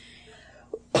throat.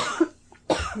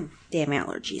 Damn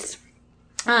allergies.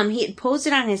 He had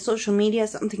posted on his social media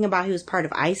something about he was part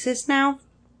of ISIS now.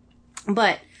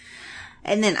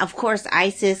 And then, of course,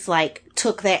 ISIS,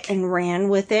 took that and ran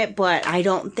with it, but I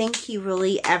don't think he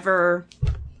really ever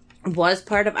was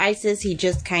part of ISIS. He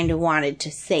just kind of wanted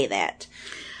to say that.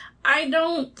 I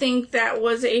don't think that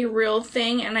was a real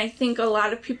thing, and I think a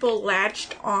lot of people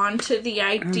latched on to the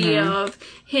idea of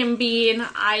him being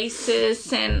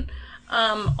ISIS and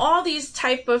all these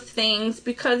type of things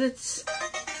because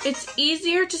it's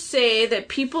easier to say that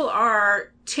people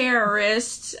are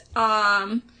terrorists,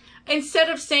 instead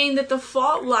of saying that the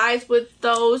fault lies with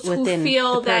those who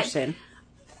feel that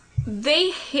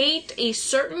they hate a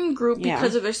certain group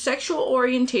because of their sexual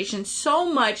orientation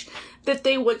so much that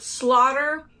they would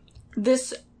slaughter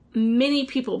this many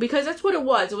people. Because that's what it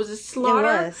was. It was a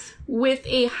slaughter with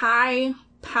a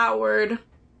high-powered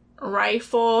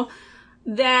rifle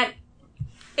that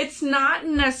it's not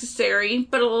necessary,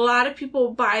 but a lot of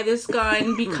people buy this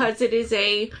gun because it is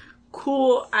a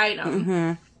cool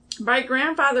item. My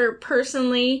grandfather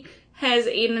personally has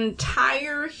an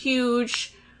entire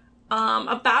huge,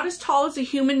 about as tall as a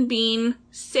human being,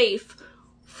 safe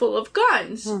full of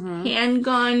guns.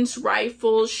 Handguns,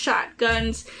 rifles,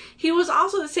 shotguns. He was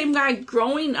also the same guy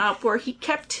growing up where he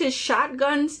kept his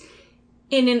shotguns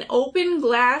in an open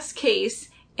glass case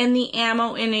and the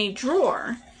ammo in a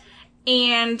drawer.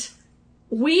 And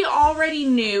we already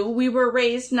knew, we were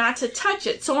raised not to touch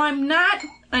it. So I'm not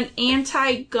an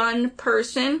anti-gun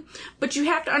person, but you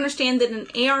have to understand that an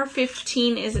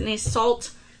AR-15 is an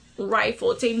assault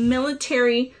rifle. It's a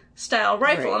military-style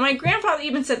rifle. Right. And my grandfather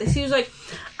even said this. He was like,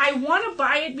 I want to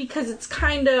buy it because it's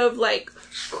kind of, like,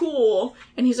 cool.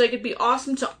 And he's like, it'd be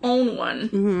awesome to own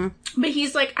one. But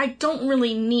he's like, I don't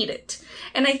really need it.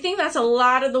 And I think that's a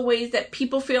lot of the ways that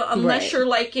people feel, unless you're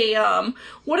like a,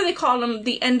 what do they call them?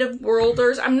 The end of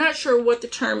worlders. I'm not sure what the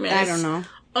term is. I don't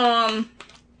know.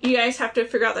 You guys have to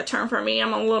figure out the term for me.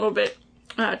 I'm a little bit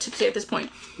tipsy at this point.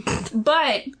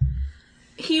 But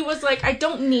he was like, I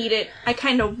don't need it. I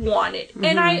kind of want it.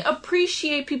 And I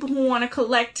appreciate people who want to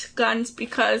collect guns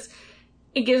because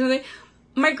it gives them...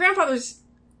 My grandfather's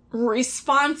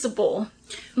responsible.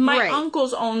 My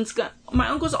uncle's own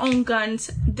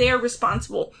guns, they're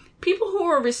responsible. People who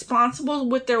are responsible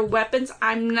with their weapons,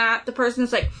 I'm not the person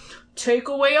who's like, take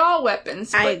away all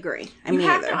weapons. I agree. You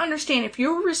have to understand, if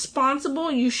you're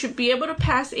responsible, you should be able to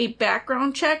pass a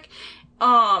background check.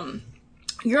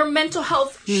 Your mental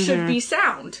health should be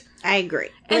sound. I agree.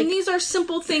 And these are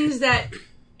simple things that,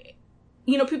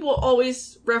 people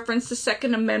always reference the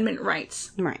Second Amendment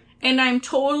rights. Right. And I'm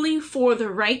totally for the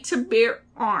right to bear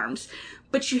arms.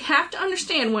 But you have to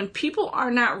understand, when people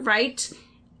are not right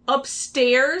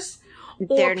upstairs,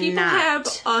 or people have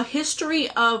a history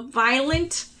of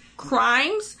violent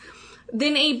crimes,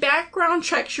 then a background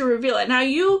check should reveal it. Now,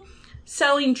 you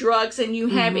selling drugs and you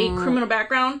have a criminal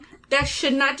background, that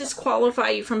should not disqualify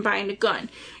you from buying a gun.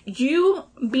 You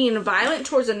being violent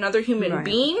towards another human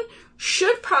being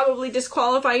should probably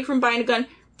disqualify you from buying a gun,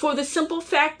 for the simple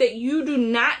fact that you do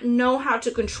not know how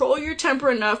to control your temper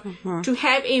enough to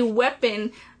have a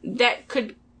weapon that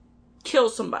could kill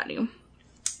somebody.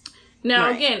 Now,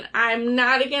 again, I'm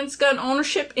not against gun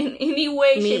ownership in any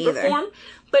way, shape, or form,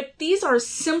 but these are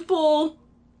simple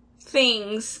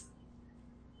things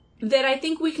that I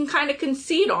think we can kind of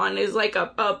concede on is like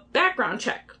a background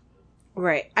check.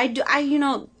 Right.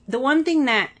 The one thing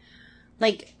that,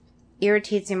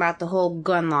 irritates me about the whole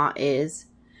gun law is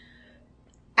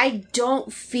I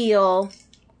don't feel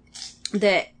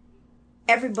that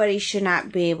everybody should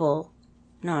not be able...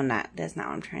 No, that's not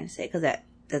what I'm trying to say, because that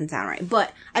doesn't sound right.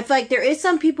 But I feel like there is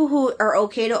some people who are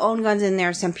okay to own guns, and there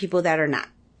are some people that are not.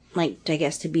 I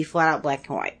guess, to be flat out black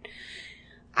and white.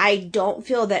 I don't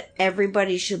feel that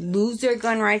everybody should lose their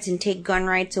gun rights and take gun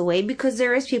rights away, because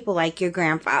there is people like your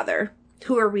grandfather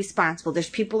who are responsible. There's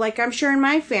people like I'm sure in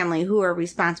my family who are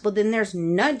responsible. Then there's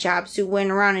nut jobs who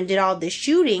went around and did all the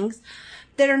shootings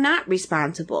that are not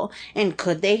responsible. And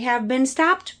could they have been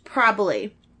stopped?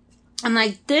 Probably.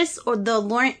 And this, or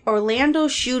the Orlando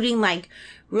shooting,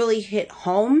 really hit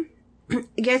home. I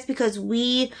guess because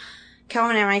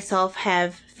Calvin and myself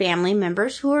have family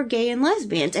members who are gay and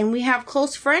lesbians, and we have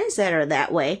close friends that are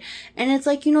that way. And it's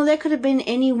that could have been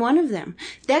any one of them.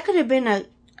 That could have been a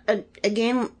gay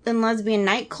and lesbian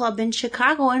nightclub in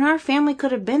Chicago, and our family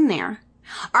could have been there.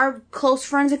 Our close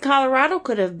friends in Colorado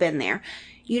could have been there.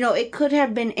 It could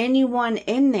have been anyone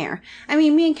in there. I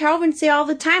mean, me and Calvin say all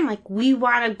the time, we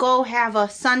want to go have a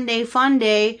Sunday fun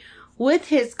day with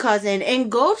his cousin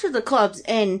and go to the clubs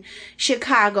in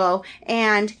Chicago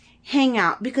and hang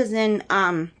out. Because then,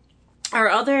 our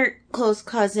other close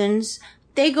cousins,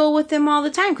 they go with them all the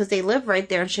time because they live right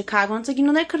there in Chicago. And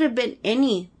it's that could have been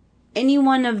any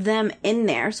one of them in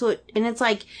there. So,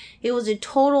 it was a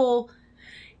total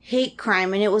hate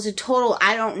crime, and it was a total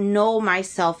I don't know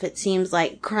myself, it seems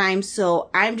like, crime,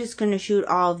 so I'm just gonna shoot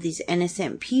all of these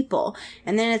innocent people.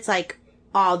 And then it's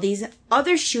all these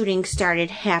other shootings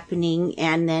started happening,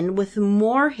 and then with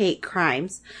more hate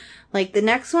crimes. The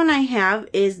next one I have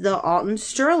is the Alton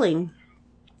Sterling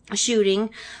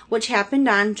shooting, which happened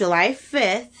on July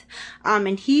 5th,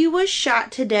 and he was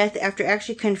shot to death after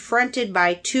actually confronted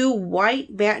by two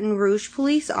white Baton Rouge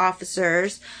police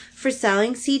officers for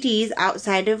selling CDs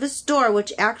outside of a store,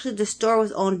 which actually the store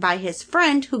was owned by his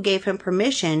friend who gave him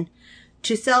permission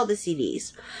to sell the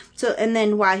CDs. So, and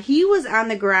then while he was on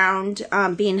the ground,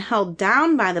 being held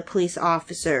down by the police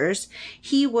officers,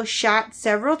 he was shot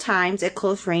several times at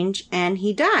close range and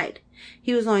he died.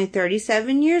 He was only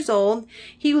 37 years old.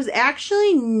 He was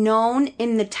actually known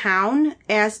in the town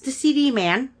as the CD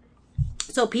man.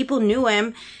 So people knew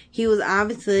him. he was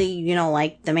obviously, you know,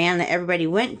 like the man that everybody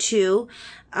went to.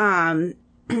 And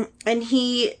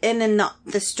then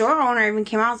the store owner even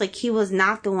came out and was like, he was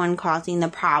not the one causing the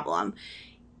problem.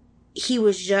 He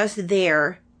was just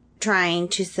there trying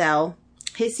to sell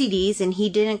his CDs, and he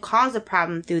didn't cause a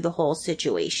problem through the whole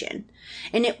situation.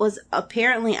 And it was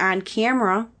apparently on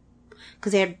camera,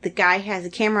 because the guy has a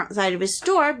camera outside of his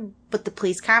store, but the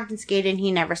police confiscated and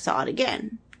he never saw it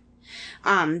again.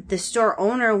 The store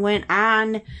owner went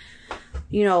on,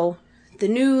 you know, the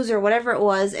news or whatever it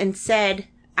was and said,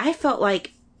 I felt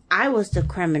like I was the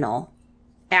criminal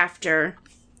after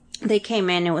they came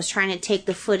in and was trying to take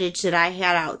the footage that I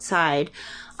had outside.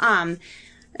 And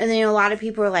then a lot of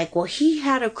people are like, well, he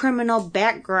had a criminal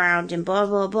background and blah,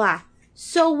 blah, blah.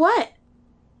 So what?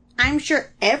 I'm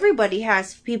sure everybody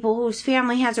has people whose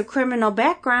family has a criminal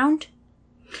background.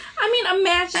 I mean,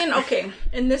 imagine, okay,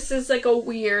 and this is like a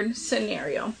weird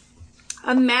scenario.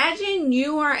 Imagine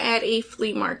you are at a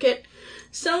flea market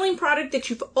selling product that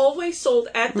you've always sold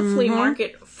at the flea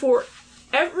market for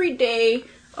every day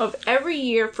of every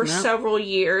year for several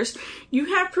years.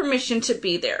 You have permission to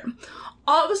be there.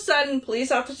 All of a sudden,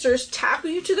 police officers tackle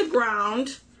you to the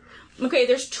ground. Okay,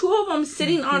 there's two of them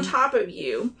sitting on top of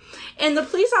you. And the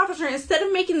police officer, instead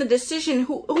of making the decision,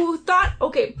 who thought,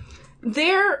 okay,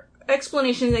 their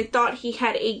explanation, they thought he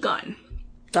had a gun.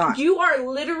 You are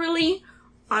literally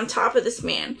on top of this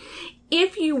man.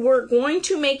 If you were going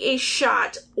to make a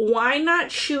shot, why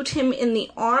not shoot him in the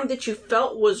arm that you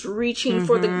felt was reaching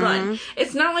for the gun?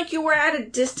 It's not like you were at a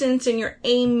distance and your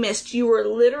aim missed. You were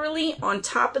literally on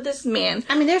top of this man.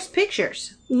 I mean, there's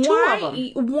pictures. Two of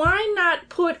them. Why not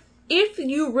put, if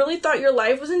you really thought your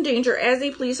life was in danger as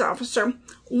a police officer,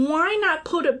 why not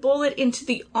put a bullet into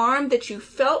the arm that you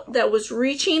felt that was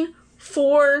reaching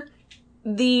for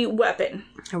the weapon?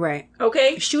 Right.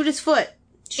 Okay? Shoot his foot.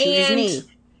 Shoot his knee.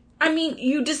 I mean,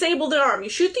 you disable the arm. You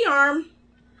shoot the arm.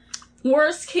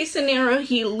 Worst case scenario,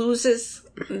 he loses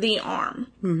the arm.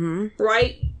 Mm-hmm.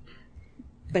 Right?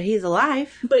 But he's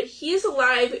alive. But he's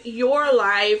alive. You're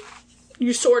alive.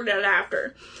 You sorted it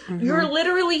after. Mm-hmm. You're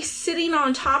literally sitting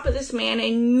on top of this man,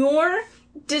 and your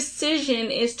decision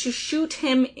is to shoot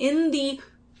him in the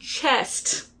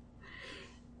chest.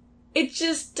 It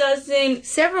just doesn't...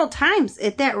 Several times.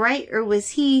 Is that right? Or was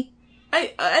he...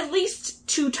 At least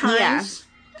 2 times. Yeah.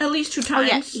 At least 2 times.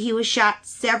 Oh, yeah. He was shot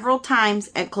several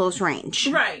times at close range.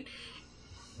 Right.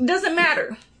 Doesn't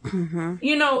matter. Mm-hmm.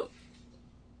 You know,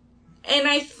 and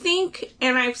I think,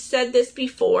 and I've said this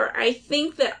before, I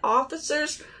think that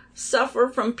officers suffer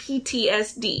from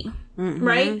PTSD. Mm-hmm.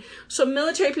 Right? So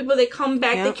military people, they come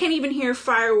back, they can't even hear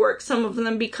fireworks, some of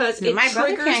them, because my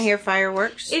brother can't hear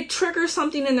fireworks. It triggers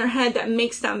something in their head that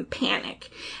makes them panic.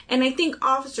 And I think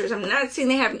officers, I'm not saying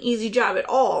they have an easy job at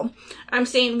all. I'm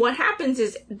saying what happens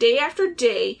is day after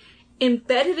day,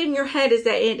 embedded in your head is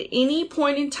that at any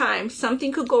point in time,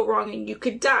 something could go wrong and you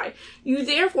could die. You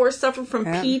therefore suffer from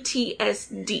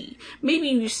PTSD. Maybe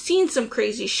you've seen some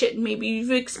crazy shit. Maybe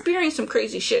you've experienced some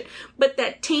crazy shit. But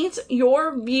that taints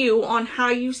your view on how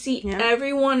you see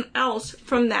everyone else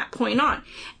from that point on.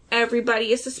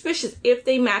 Everybody is suspicious if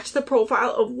they match the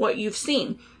profile of what you've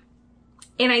seen.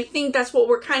 And I think that's what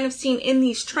we're kind of seeing in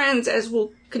these trends as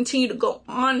we'll continue to go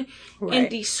on and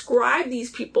describe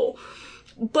these people.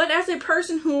 But as a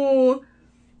person who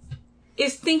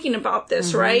is thinking about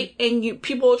this, right, and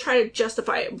people will try to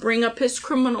justify it, bring up his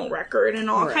criminal record and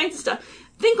all kinds of stuff,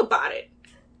 think about it.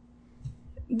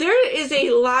 There is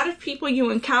a lot of people you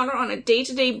encounter on a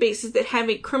day-to-day basis that have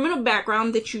a criminal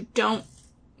background that you don't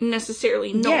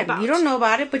necessarily know about. Yeah, you don't know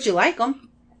about it, but you like them.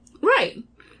 Right.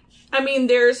 I mean,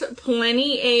 there's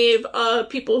plenty of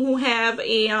people who have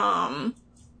a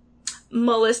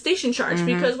molestation charge,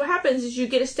 because what happens is you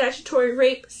get a statutory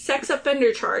rape sex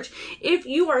offender charge if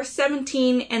you are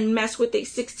 17 and mess with a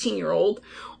 16-year-old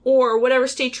or whatever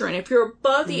state you're in. If you're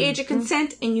above the age of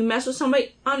consent and you mess with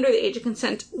somebody under the age of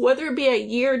consent, whether it be a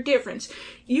year difference,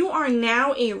 you are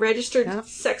now a registered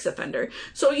sex offender.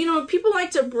 So, you know, people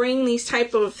like to bring these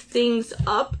type of things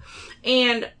up,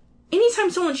 and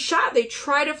anytime someone's shot, they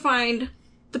try to find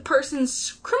the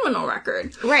person's criminal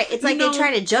record. Right. It's like they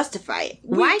try to justify it.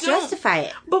 Why justify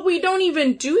it? But we don't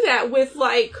even do that with,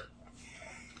 like,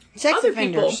 sex other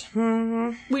offenders. People.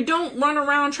 Mm-hmm. We don't run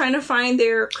around trying to find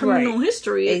their criminal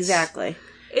history. Exactly.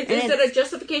 Is that a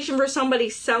justification for somebody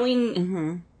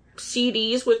selling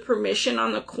CDs with permission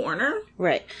on the corner?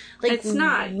 Right. Like, it's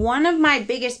not. One of my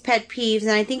biggest pet peeves,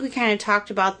 and I think we kind of talked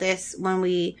about this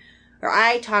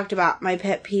I talked about my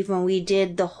pet peeve when we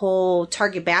did the whole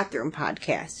Target bathroom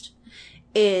podcast,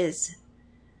 is,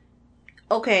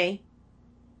 okay,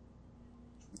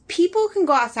 people can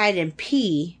go outside and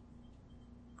pee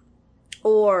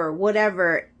or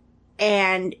whatever,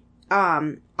 and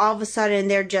all of a sudden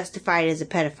they're justified as a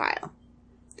pedophile.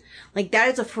 Like, that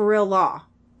is a for real law.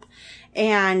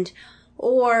 And,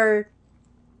 or,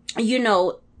 you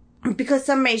know, because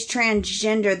somebody's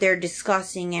transgender, they're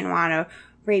disgusting and want to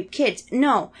rape kids.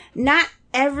 No, not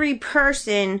every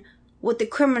person with a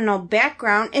criminal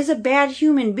background is a bad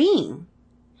human being.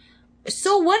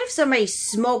 So what if somebody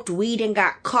smoked weed and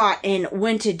got caught and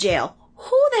went to jail?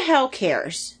 Who the hell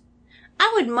cares?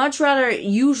 I would much rather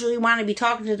usually want to be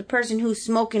talking to the person who's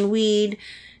smoking weed,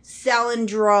 selling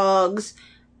drugs,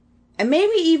 and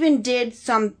maybe even did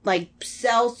some, like,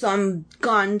 sell some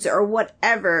guns or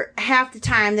whatever, half the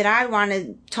time that I want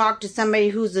to talk to somebody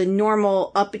who's a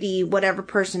normal, uppity, whatever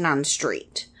person on the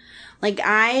street. Like,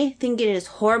 I think it is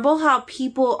horrible how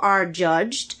people are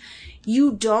judged.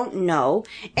 You don't know,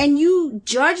 and you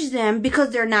judge them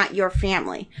because they're not your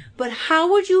family. But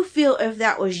how would you feel if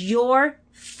that was your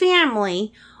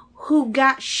family who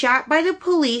got shot by the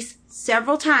police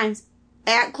several times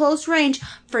at close range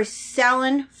for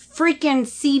selling freaking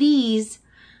CDs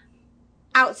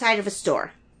outside of a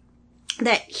store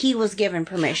that he was given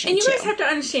permission to? And you guys have to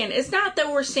understand, it's not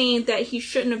that we're saying that he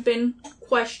shouldn't have been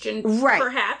questioned, right,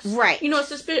 perhaps. Right. You know,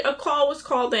 a call was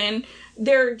called in.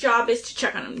 Their job is to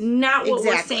check on him. Not what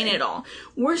we're saying at all.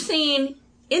 We're saying,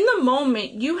 in the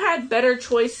moment, you had better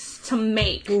choice to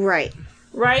make. Right.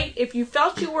 Right? If you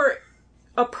felt you were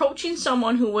approaching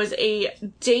someone who was a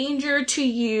danger to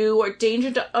you or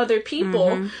danger to other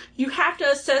people, you have to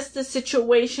assess the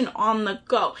situation on the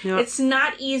go. Yep. It's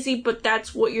not easy, but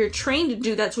that's what you're trained to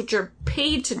do. That's what you're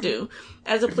paid to do.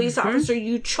 As a police officer,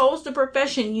 you chose the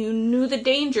profession. You knew the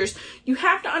dangers. You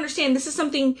have to understand this is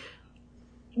something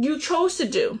you chose to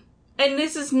do. And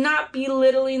this is not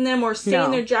belittling them or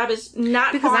saying their job is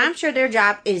not because hard. I'm sure their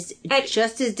job is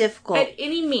just as difficult. At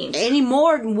any means.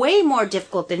 Way more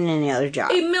difficult than any other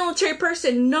job. A military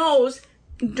person knows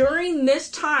during this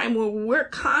time when we're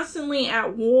constantly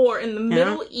at war in the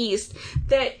Middle East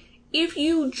that if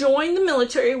you join the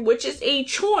military, which is a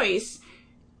choice,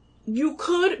 you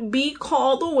could be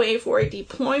called away for a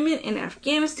deployment in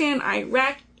Afghanistan,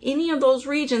 Iraq, any of those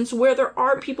regions where there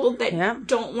are people that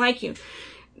don't like you.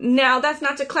 Now, that's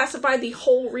not to classify the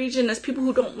whole region as people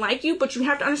who don't like you, but you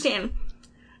have to understand,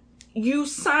 you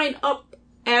sign up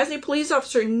as a police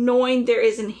officer knowing there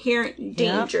is inherent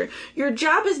danger. Your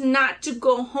job is not to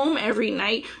go home every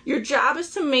night. Your job is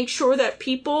to make sure that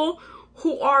people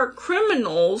who are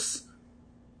criminals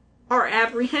are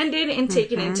apprehended and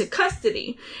taken into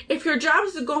custody. If your job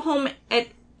is to go home at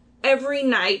every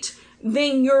night,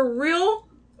 then your real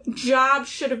job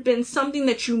should have been something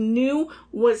that you knew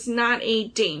was not a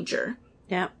danger.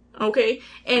 Yep. Okay?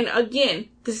 And again,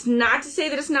 this is not to say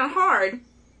that it's not hard,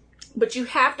 but you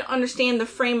have to understand the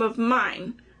frame of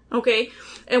mind. Okay?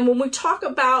 And when we talk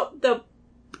about the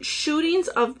shootings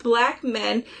of black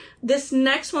men, this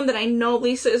next one that I know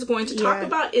Lisa is going to talk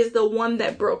about is the one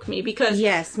that broke me, because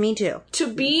yes, me too.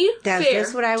 To be fair,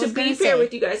 that's what I was to be fair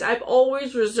with you guys, I've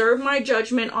always reserved my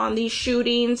judgment on these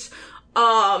shootings.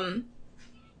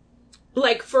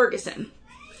 Like Ferguson.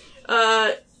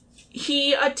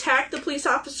 He attacked the police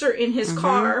officer in his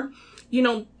car. You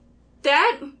know,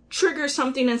 that triggers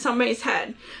something in somebody's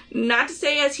head. Not to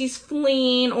say as he's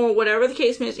fleeing or whatever the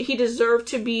case is, he deserved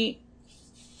to be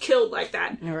killed like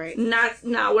that. All right. Not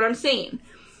what I'm saying.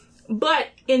 But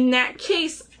in that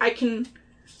case, I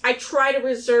try to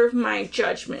reserve my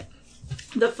judgment.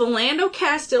 The Philando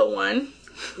Castile one,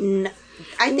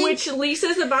 which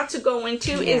Lisa's about to go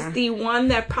into, is the one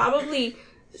that probably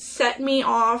set me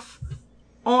off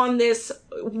on this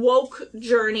woke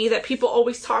journey that people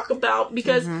always talk about,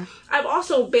 because I've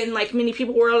also been like many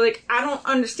people where like, I don't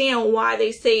understand why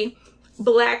they say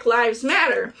Black Lives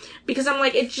Matter, because I'm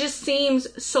like, it just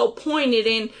seems so pointed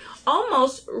and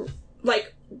almost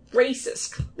like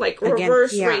racist, like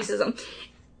reverse racism.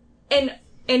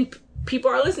 And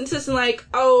people are listening to this and like,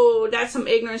 oh, that's some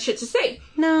ignorant shit to say.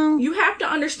 No. You have to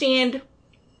understand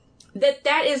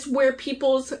that is where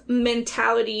people's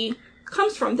mentality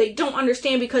comes from. They don't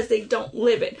understand because they don't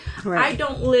live it. Right. I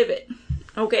don't live it.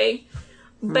 Okay?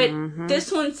 But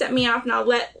this one set me off, and I'll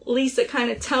let Lisa kind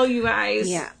of tell you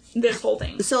guys this whole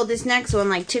thing. So this next one,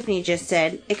 like Tiffany just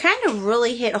said, it kind of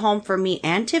really hit home for me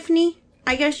and Tiffany,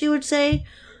 I guess you would say.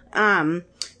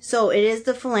 So it is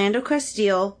the Philando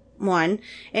Castile one,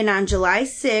 and on July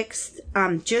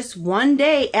 6th, just one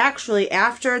day actually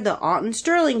after the Alton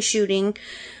Sterling shooting,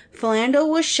 Philando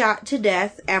was shot to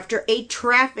death after a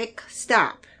traffic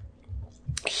stop.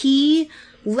 He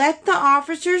let the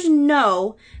officers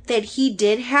know that he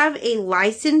did have a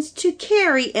license to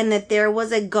carry and that there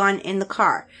was a gun in the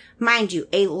car. Mind you,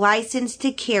 a license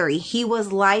to carry. He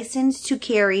was licensed to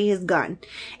carry his gun.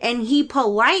 And he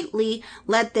politely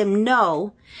let them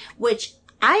know, which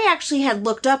I actually had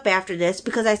looked up after this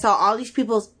because I saw all these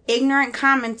people's ignorant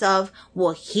comments of,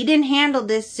 well, he didn't handle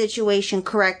this situation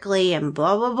correctly and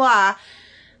blah, blah, blah.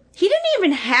 He didn't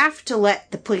even have to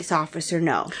let the police officer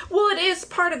know. Well, it is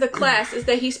part of the class is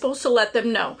that he's supposed to let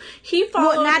them know. He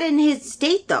followed... Well, not in his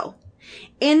state, though.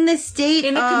 In the state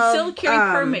in a concealed carry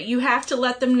permit, you have to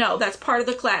let them know. That's part of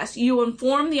the class. You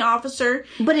inform the officer.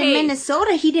 But in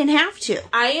Minnesota, he didn't have to.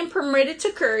 I am permitted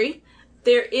to carry.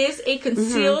 There is a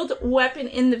concealed weapon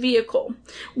in the vehicle.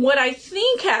 What I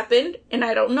think happened, and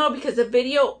I don't know because the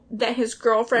video that his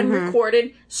girlfriend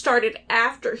recorded started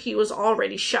after he was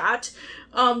already shot.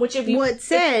 Which if you... Well, it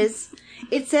says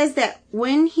that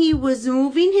when he was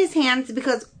moving his hands,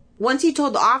 because once he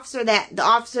told the officer that, the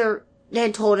officer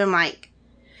had told him, like,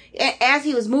 as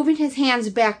he was moving his hands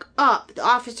back up, the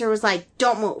officer was like,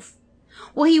 don't move.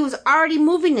 Well, he was already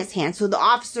moving his hands, so the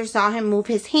officer saw him move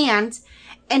his hands,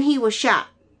 and he was shot.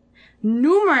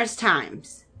 Numerous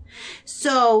times.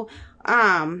 So,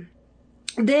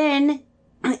 then,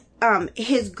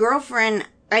 his girlfriend,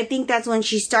 I think that's when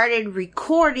she started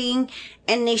recording,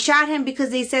 and they shot him because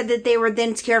they said that they were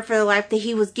then scared for their life that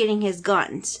he was getting his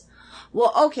guns.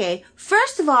 Well, okay,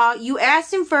 first of all, you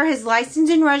asked him for his license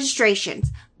and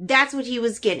registrations. That's what he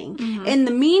was getting. In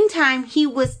the meantime, he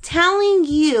was telling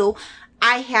you,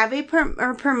 I have a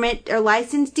permit or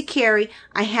license to carry.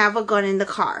 I have a gun in the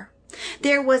car.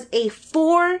 There was a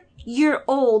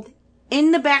 4-year-old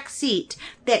in the back seat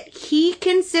that he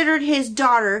considered his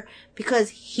daughter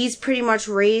because he's pretty much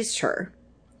raised her.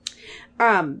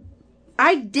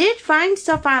 I did find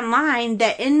stuff online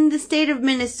that in the state of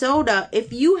Minnesota,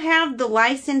 if you have the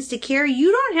license to carry,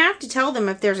 you don't have to tell them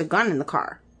if there's a gun in the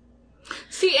car.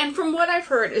 See, and from what I've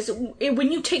heard is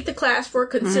when you take the class for a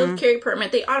concealed carry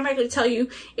permit, they automatically tell you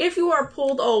if you are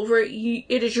pulled over, it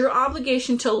is your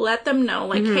obligation to let them know,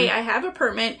 like, hey, I have a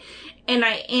permit and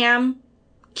I am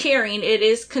carrying. It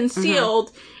is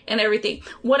concealed and everything.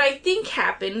 What I think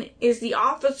happened is the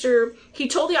officer, he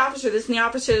told the officer this, and the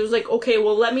officer was like, okay,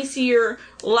 well, let me see your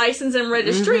license and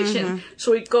registration.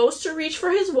 So he goes to reach for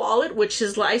his wallet, which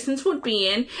his license would be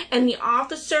in, and the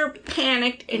officer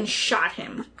panicked and shot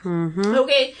him.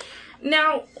 Okay,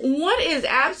 now, what is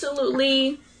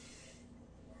absolutely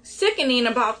sickening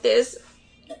about this,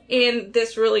 and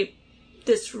this really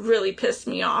pissed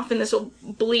me off, and this will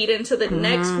bleed into the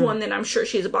next one that I'm sure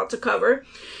she's about to cover,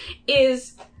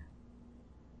 is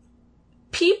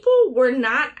people were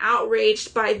not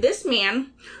outraged by this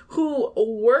man who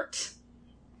worked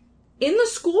in the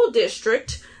school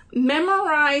district,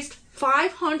 memorized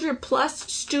 500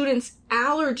 plus students'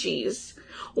 allergies,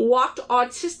 walked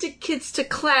autistic kids to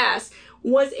class,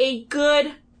 was a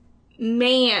good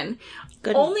man.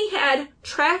 Only had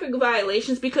traffic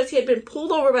violations because he had been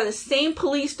pulled over by the same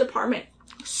police department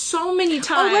so many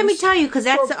times. Oh, let me tell you, because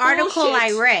that's the article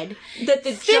I read. That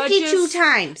the 52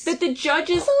 times. That the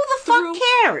judges... Who the fuck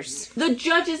cares? The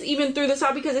judges even threw this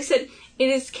out because they said it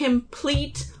is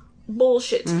complete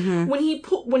bullshit.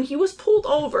 When he was pulled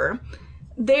over,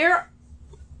 there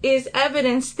is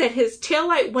evidence that his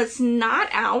taillight was not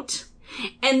out,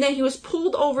 and that he was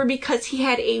pulled over because he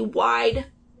had a wide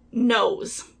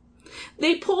nose.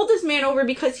 They pulled this man over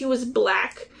because he was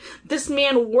black. This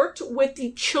man worked with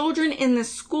the children in the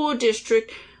school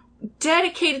district,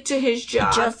 dedicated to his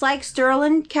job. Just like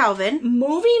Sterling Calvin.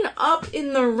 Moving up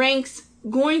in the ranks,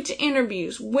 going to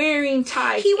interviews, wearing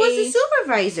ties. He was a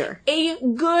supervisor. A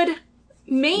good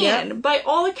man, by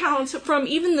all accounts, from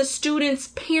even the students'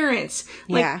 parents.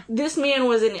 Like, this man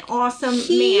was an awesome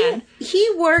man.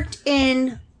 He worked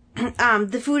in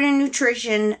the food and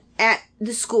nutrition at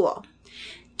the school.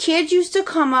 Kids used to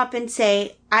come up and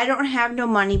say, I don't have no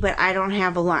money, but I don't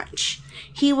have a lunch.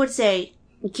 He would say,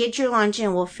 get your lunch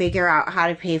and we'll figure out how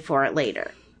to pay for it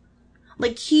later.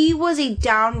 Like, he was a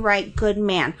downright good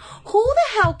man. Who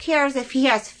the hell cares if he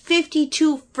has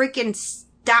 52 freaking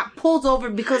pulls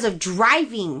over because of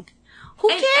driving? Who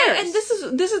cares? And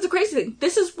this is the crazy thing.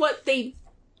 This is what they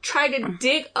try to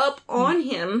dig up on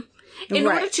him in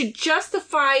order to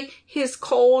justify his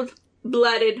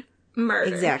cold-blooded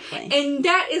murder. Exactly. And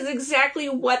that is exactly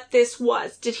what this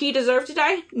was. Did he deserve to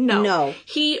die? No. No.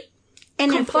 He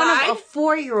and complied. In front of a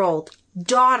 4-year-old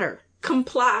daughter.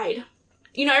 Complied.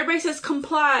 You know, everybody says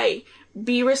comply,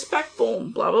 be respectful,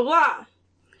 blah, blah, blah.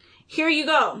 Here you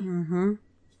go.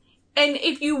 And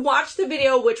if you watch the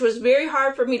video, which was very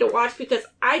hard for me to watch because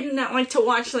I do not like to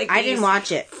watch, like, I didn't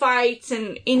watch it. Fights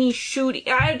and any shooting.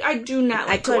 I do not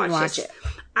like to watch it.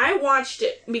 I watched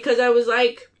it because I was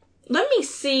like, let me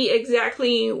see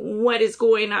exactly what is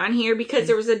going on here, because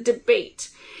there was a debate.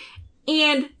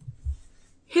 And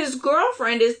his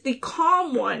girlfriend is the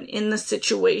calm one in the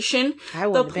situation.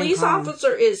 The police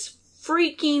officer is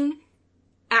freaking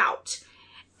out.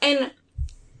 And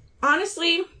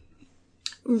honestly,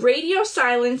 radio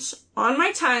silence on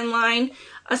my timeline,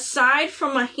 aside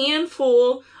from a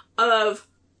handful of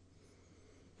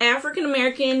African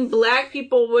American, black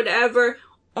people, whatever,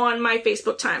 on my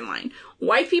Facebook timeline.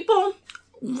 White people,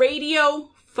 radio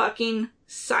fucking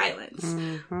silence.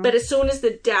 Mm-hmm. But as soon as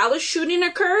the Dallas shooting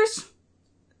occurs,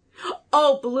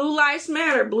 oh, Blue Lives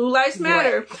Matter, Blue Lives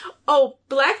Matter. Right. Oh,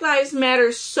 Black Lives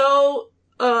Matter so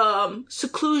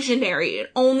seclusionary.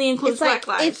 It only includes Black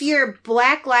lives. If you're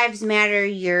Black Lives Matter,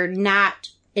 you're not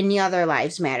any other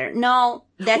lives matter. No,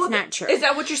 that's not true. Is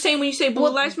that what you're saying when you say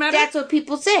Blue Lives Matter? That's what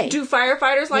people say. Do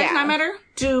firefighters' lives not matter?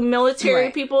 Do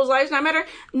military people's lives not matter?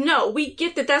 No, we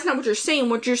get that that's not what you're saying.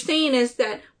 What you're saying is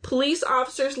that police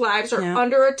officers' lives are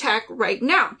under attack right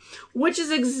now, which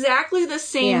is exactly the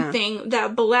same thing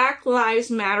that Black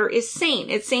Lives Matter is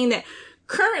saying. It's saying that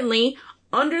currently,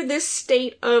 under this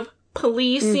state of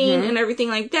policing and everything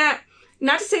like that,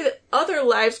 not to say that other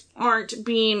lives aren't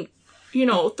being,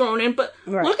 thrown in, but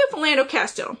look at Philando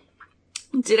Castile.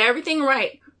 Did everything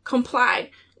right, complied,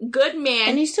 good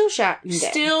man. And he still shot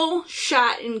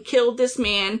and killed this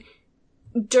man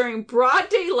during broad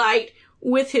daylight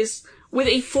with a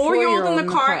 4-year-old in the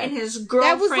car and his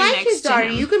girlfriend next to him. That was like his daughter.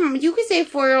 You could say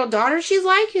 4-year-old daughter. She's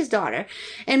like his daughter.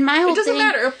 And my whole It doesn't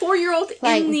matter. A 4-year-old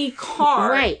in the car.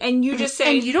 Right. And you just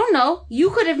say... And you don't know. You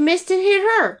could have missed and hit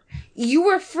her. You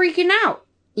were freaking out.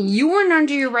 You weren't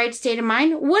under your right state of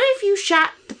mind. What if you shot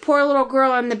the poor little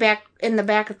girl in the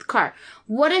back of the car?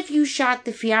 What if you shot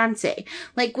the fiance?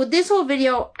 Like, with this whole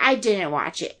video, I didn't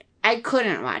watch it. I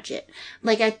couldn't watch it.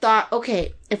 Like, I thought,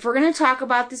 okay, if we're going to talk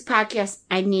about this podcast,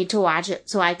 I need to watch it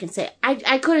so I can say,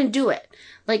 I couldn't do it.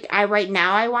 Like, right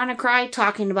now I want to cry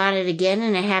talking about it again,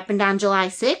 and it happened on July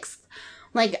 6th.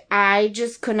 Like, I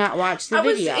just could not watch the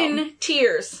video. I was in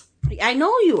tears. I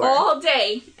know you were. All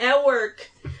day at work.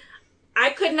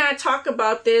 I could not talk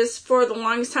about this for the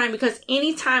longest time because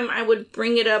anytime I would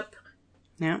bring it up,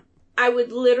 I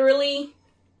would literally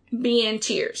be in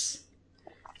tears.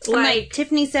 Like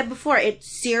Tiffany said before, it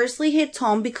seriously hits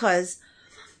home because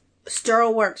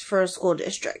Sterl works for a school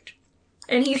district.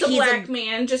 And he's a black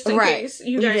man, just in case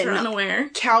you guys are unaware.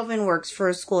 Calvin works for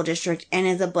a school district and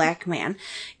is a black man.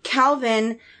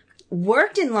 Calvin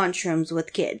worked in lunchrooms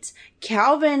with kids.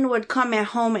 Calvin would come at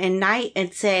home at night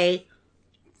and say,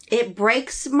 it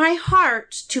breaks my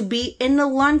heart to be in the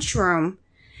lunchroom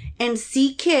and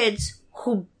see kids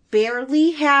who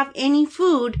barely have any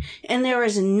food and there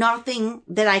is nothing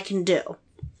that I can do.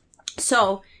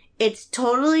 So it's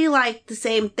totally like the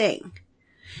same thing.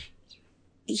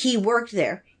 He worked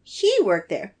there.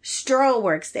 Sterl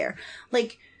works there.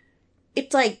 Like,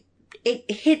 it's like,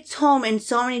 it hits home in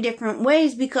so many different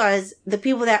ways because the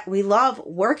people that we love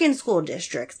work in school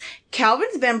districts.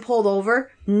 Calvin's been pulled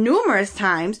over numerous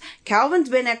times. Calvin's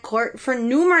been at court for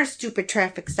numerous stupid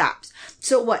traffic stops.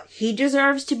 So what? He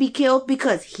deserves to be killed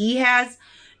because he has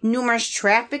numerous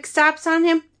traffic stops on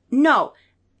him? No,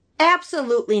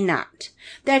 absolutely not.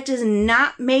 That does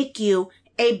not make you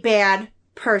a bad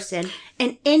person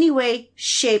in any way,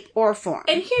 shape, or form.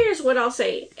 And here's what I'll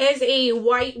say. As a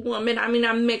white woman, I mean,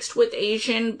 I'm mixed with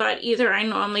Asian, but either I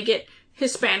normally get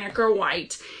Hispanic or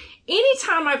white.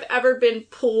 Anytime I've ever been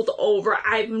pulled over,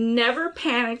 I've never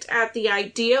panicked at the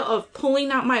idea of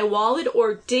pulling out my wallet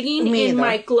or digging in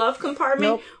my glove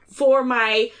compartment for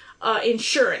my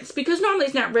insurance. Because normally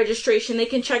it's not registration. They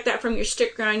can check that from your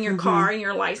sticker on your car and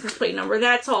your license plate number.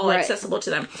 That's all accessible to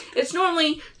them. It's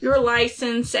normally your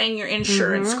license and your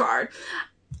insurance card.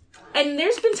 And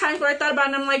there's been times where I thought about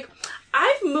it and I'm like,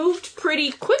 I've moved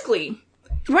pretty quickly.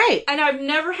 Right. And I've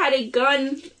never had a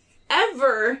gun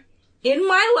ever in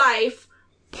my life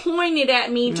pointed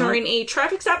at me during a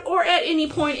traffic stop or at any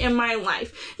point in my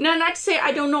life. Now, not to say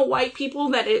I don't know white people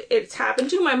that it's happened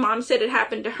to. My mom said it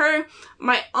happened to her.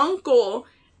 My uncle,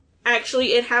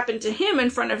 actually, it happened to him in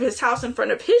front of his house, in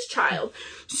front of his child.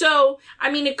 So,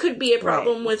 I mean, it could be a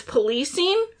problem with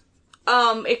policing.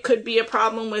 It could be a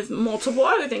problem with multiple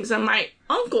other things. And my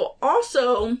uncle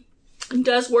also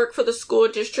does work for the school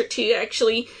district. He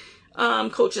actually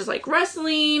coaches like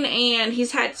wrestling, and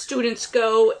he's had students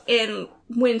go and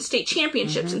win state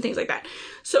championships and things like that.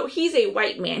 So he's a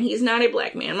white man. He's not a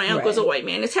black man. My uncle's a white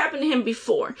man. It's happened to him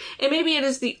before. And maybe it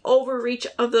is the overreach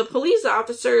of the police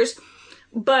officers,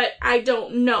 but I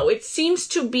don't know. It seems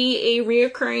to be a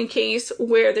reoccurring case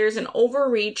where there's an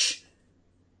overreach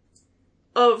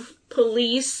of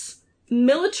police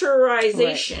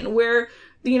militarization where,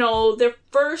 you know, their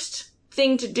first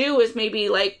thing to do is maybe,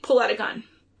 like, pull out a gun.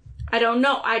 I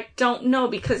don't know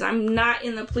because I'm not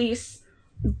in the police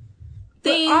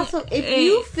thing. But also, if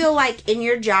you feel like in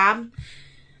your job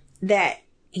that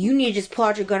you need to just pull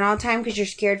out your gun all the time because you're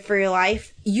scared for your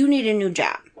life, you need a new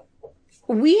job.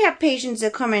 We have patients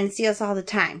that come in and see us all the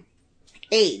time.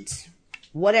 AIDS,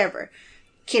 whatever.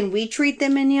 Can we treat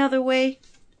them any other way?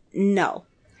 No.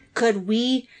 Could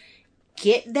we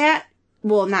get that?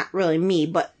 Well, not really me,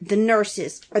 but the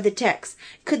nurses or the techs.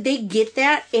 Could they get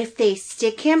that if they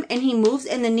stick him and he moves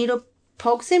and the needle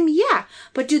pokes him? Yeah.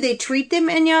 But do they treat them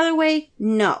any other way?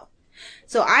 No.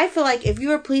 So I feel like if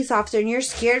you're a police officer and you're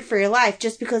scared for your life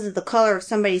just because of the color of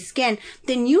somebody's skin,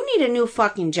 then you need a new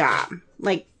fucking job.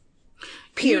 Like,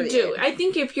 period. You do. I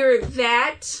think if you're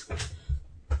that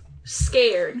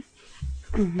scared,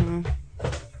 and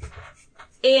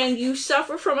you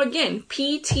suffer from, again,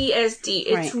 PTSD,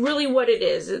 it's really what it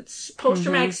is. It's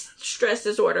post-traumatic stress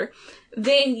disorder.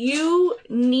 Then you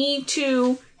need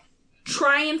to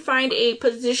try and find a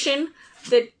position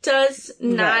that does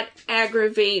not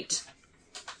aggravate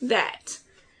that.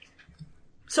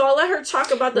 So I'll let her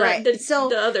talk about the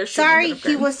other shit. Sorry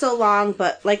he was so long,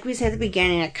 but like we said at the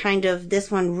beginning, this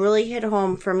one really hit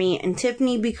home for me and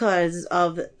Tiffany because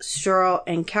of Sterl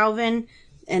and Calvin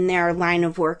and their line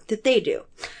of work that they do.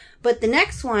 But the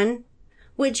next one,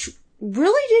 which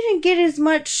really didn't get as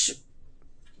much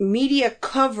media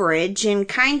coverage and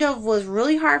kind of was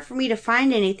really hard for me to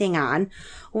find anything on,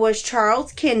 was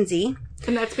Charles Kinsey.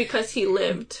 And that's because he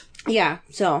lived. Yeah,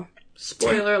 so.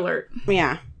 Spoiler alert.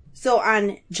 Yeah. So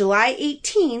on July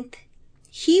 18th,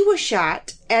 he was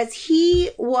shot as he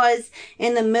was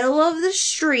in the middle of the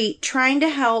street trying to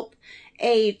help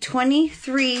a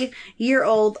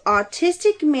 23-year-old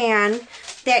autistic man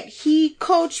that he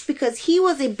coached because he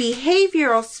was a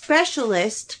behavioral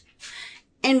specialist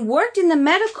and worked in the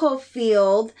medical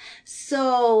field.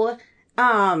 So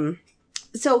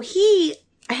he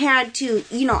had to,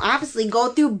 obviously go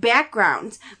through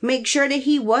backgrounds, make sure that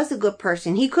he was a good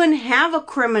person. He couldn't have a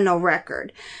criminal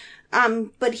record.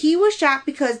 But he was shot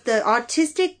because the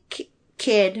autistic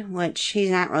kid, which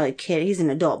he's not really a kid, he's an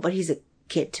adult, but he's a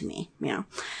kid to me,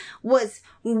 was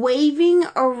waving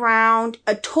around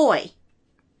a toy.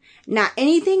 Not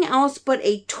anything else but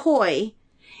a toy.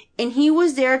 And he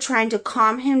was there trying to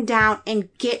calm him down and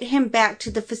get him back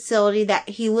to the facility that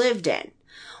he lived in.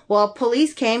 Well,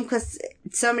 police came because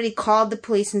somebody called the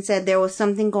police and said there was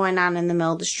something going on in the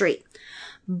middle of the street.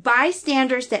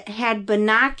 Bystanders that had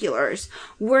binoculars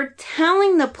were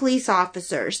telling the police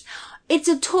officers, it's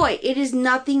a toy. It is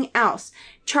nothing else.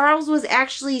 Charles was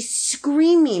actually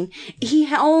screaming, he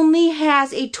only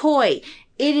has a toy.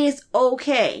 It is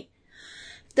okay.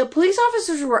 The police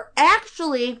officers were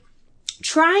actually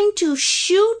trying to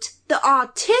shoot the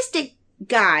autistic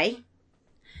guy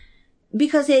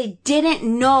because they didn't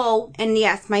know, and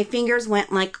yes, my fingers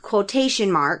went like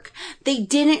quotation mark, they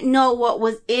didn't know what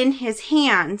was in his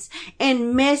hands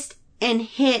and missed and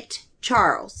hit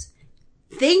Charles.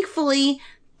 Thankfully,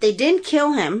 they didn't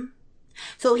kill him,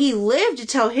 so he lived to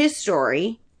tell his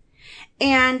story.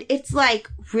 And it's like,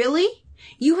 really?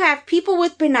 You have people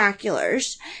with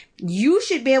binoculars. You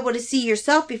should be able to see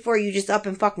yourself before you just up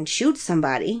and fucking shoot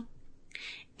somebody.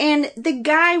 And the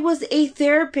guy was a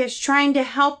therapist trying to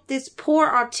help this poor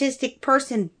autistic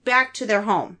person back to their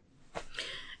home.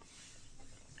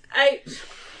 I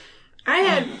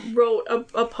had wrote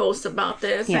a post about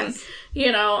this, and,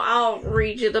 I'll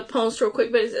read you the post real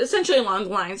quick, but it's essentially along the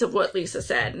lines of what Lisa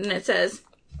said, and it says,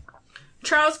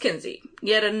 Charles Kinsey,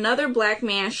 yet another black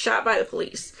man shot by the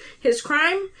police. His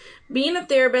crime, being a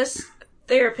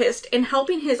therapist and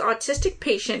helping his autistic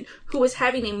patient who was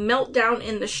having a meltdown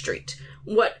in the street.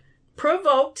 What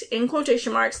provoked, in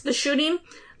quotation marks, the shooting,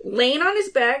 laying on his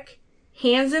back,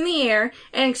 hands in the air,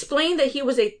 and explained that he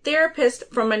was a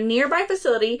therapist from a nearby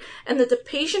facility and that the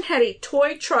patient had a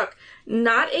toy truck,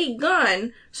 not a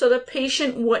gun, so the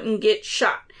patient wouldn't get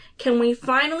shot. Can we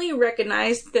finally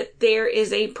recognize that there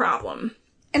is a problem?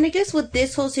 And I guess with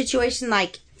this whole situation,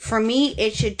 like, for me,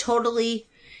 it should totally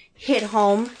hit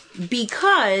home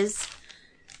because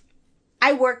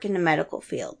I work in the medical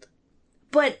field.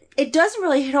 But it doesn't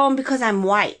really hit home because I'm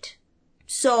white.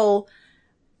 So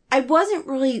I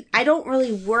don't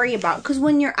really worry about, because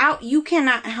when you're out, you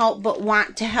cannot help but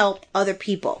want to help other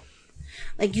people.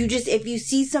 Like, if you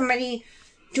see somebody,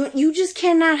 you just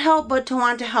cannot help but to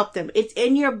want to help them. It's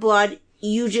in your blood.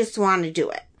 You just want to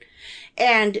do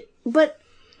it. But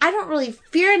I don't really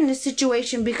fear in this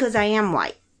situation because I am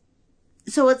white.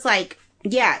 So it's like,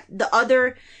 yeah, the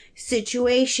other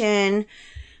situation,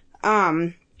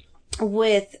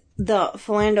 with the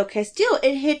Philando Castile,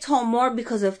 it hits home more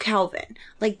because of Calvin.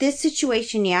 Like, this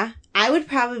situation, yeah, I would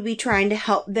probably be trying to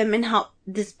help them and help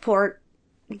this poor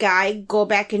guy go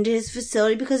back into his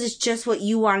facility because it's just what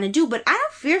you want to do. But I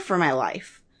don't fear for my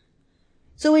life.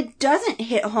 So it doesn't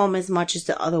hit home as much as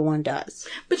the other one does.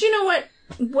 But you know what?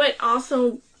 What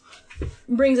also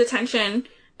brings attention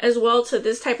as well to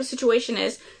this type of situation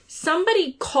is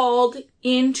somebody called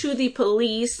into the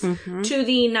police, to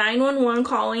the 911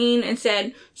 calling and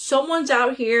said, someone's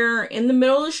out here in the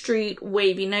middle of the street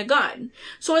waving a gun.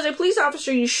 So as a police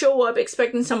officer, you show up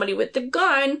expecting somebody with the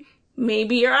gun.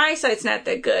 Maybe your eyesight's not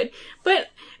that good. But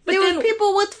there were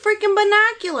people with freaking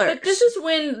binoculars. But this is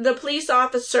when the police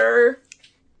officer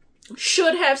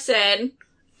should have said,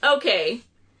 okay,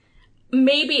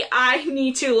 maybe I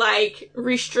need to, like,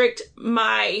 restrict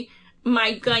my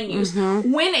gun use.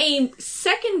 When a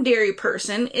secondary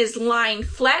person is lying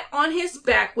flat on his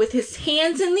back with his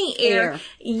hands in the air,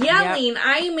 yelling,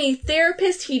 I am a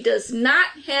therapist, he does not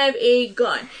have a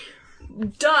gun.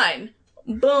 Done.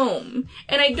 Boom.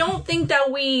 And I don't think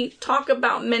that we talk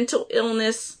about mental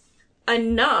illness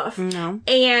enough. No.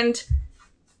 And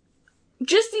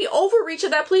just the overreach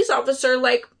of that police officer,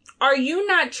 like, are you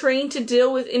not trained to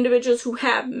deal with individuals who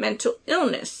have mental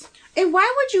illness? And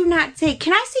why would you not say,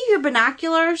 can I see your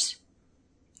binoculars?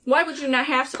 Why would you not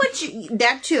have some?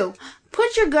 That too.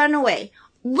 Put your gun away.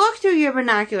 Look through your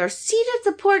binoculars. See that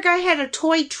the poor guy had a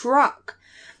toy truck.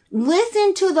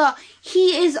 Listen to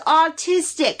he is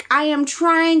autistic. I am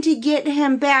trying to get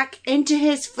him back into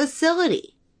his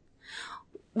facility.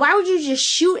 Why would you just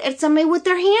shoot at somebody with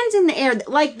their hands in the air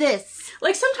like this?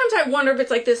 Like, sometimes I wonder if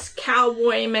it's like this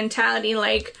cowboy mentality,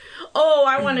 like, oh,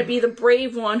 I want to be the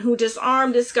brave one who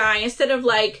disarmed this guy, instead of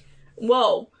like,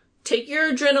 whoa, take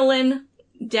your adrenaline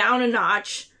down a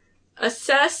notch,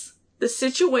 assess the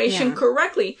situation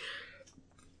correctly.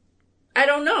 I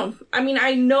don't know. I mean,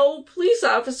 I know police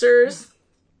officers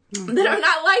that are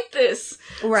not like this.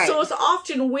 Right. So it's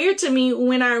often weird to me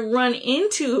when I run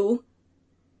into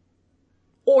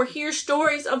or hear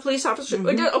stories of police officers.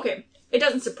 Okay, it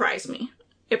doesn't surprise me.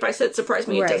 If I said surprise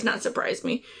me, it does not surprise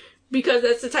me. Because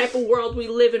that's the type of world we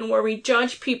live in where we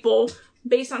judge people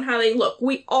based on how they look.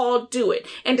 We all do it.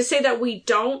 And to say that we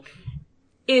don't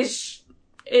is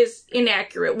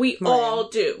inaccurate. We all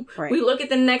do. Right. We look at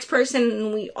the next person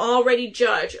and we already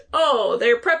judge. Oh,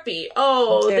 they're preppy.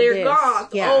 Oh, they're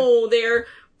goth. Yeah. Oh, they're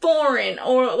foreign.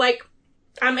 Or, like,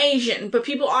 I'm Asian. But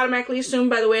people automatically assume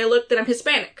by the way I look that I'm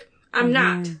Hispanic. I'm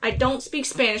not. I don't speak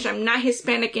Spanish. I'm not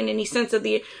Hispanic in any sense of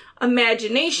the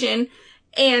imagination.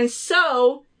 And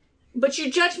so, but you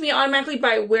judge me automatically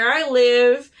by where I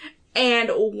live and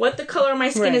what the color of my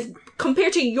skin is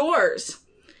compared to yours.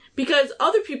 Because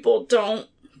other people don't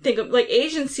think of, like,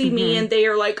 Asians see me and they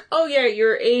are like, oh yeah,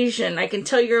 you're Asian. I can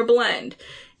tell you're a blend.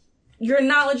 Your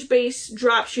knowledge base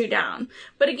drops you down.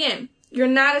 But again, you're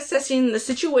not assessing the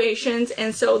situations,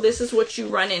 and so this is what you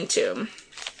run into.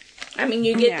 I mean,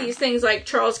 you get these things like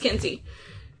Charles Kinsey.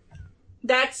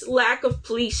 That's lack of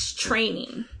police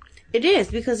training. It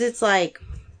is, because it's like,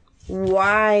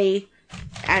 why?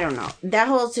 I don't know. That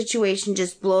whole situation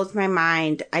just blows my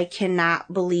mind. I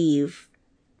cannot believe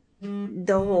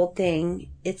the whole thing.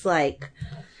 It's like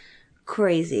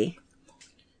crazy.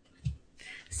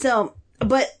 So,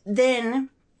 but then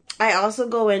I also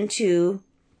go into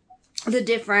the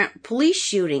different police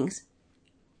shootings.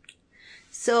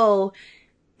 So,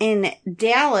 in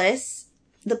Dallas,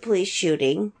 the police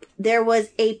shooting, there was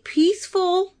a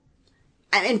peaceful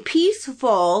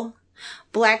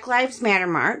Black Lives Matter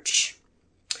march.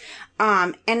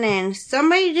 And then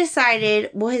somebody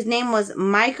decided, well, his name was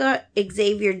Micah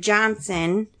Xavier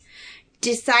Johnson,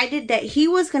 decided that he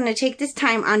was going to take this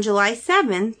time on July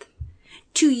 7th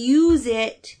to use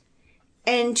it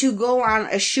and to go on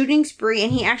a shooting spree,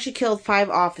 and he actually killed 5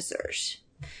 officers.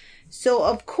 So,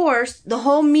 of course, the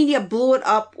whole media blew it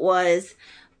up was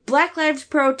Black Lives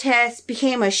protest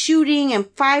became a shooting and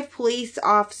 5 police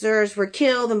officers were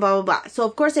killed and blah, blah, blah. So,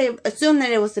 of course, they assumed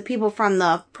that it was the people from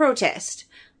the protest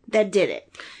that did it.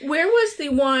 Where was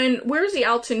the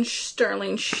Alton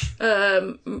Sterling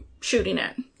shooting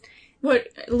at? What,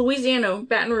 Louisiana,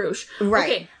 Baton Rouge. Right.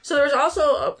 Okay, so there was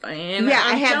also, I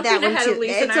have that one too.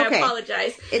 Lisa, it's okay. I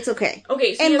apologize. It's okay.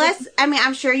 Okay, so unless,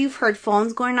 I'm sure you've heard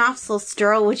phones going off, so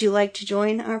Sterl, would you like to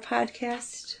join our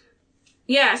podcast?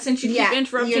 Yeah, since you keep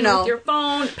interrupting with your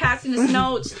phone, passing us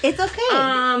notes. It's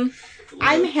okay.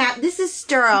 I'm happy. This is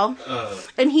Sterl,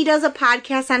 and he does a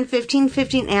podcast on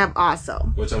 1515 app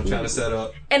also. Which I'm trying to set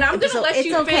up. And I'm going to let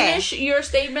you finish your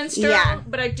statement, Sterl,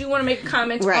 but I do want to make a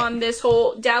comment on this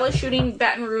whole Dallas shooting,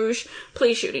 Baton Rouge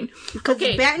police shooting. Because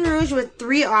Baton Rouge was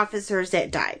 3 officers that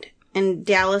died. and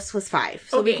Dallas was 5.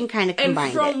 So we can kind of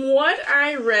combine it. And from what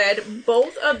I read,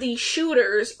 both of the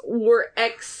shooters were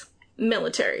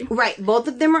ex-military. Right. Both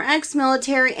of them were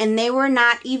ex-military, and they were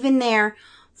not even there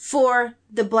for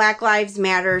the Black Lives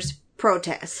Matters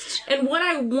protest. And what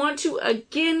I want to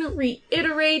again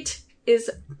reiterate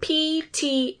is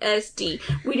PTSD.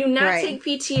 We do not take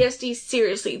PTSD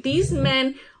seriously. These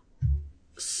men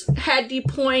had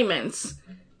deployments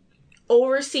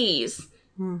overseas.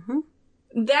 Mm-hmm.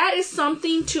 That is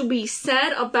something to be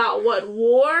said about what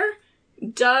war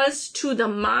does to the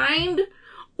mind,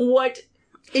 what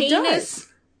heinous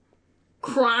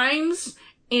crimes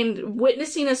and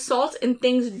witnessing assaults and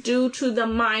things do to the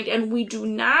mind. And we do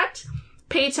not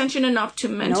pay attention enough to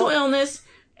mental illness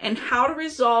and how to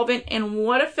resolve it and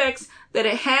what effects that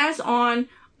it has on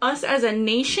us as a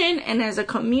nation and as a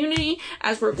community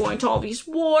as we're going to all these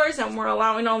wars and we're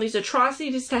allowing all these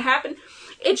atrocities to happen.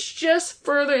 It's just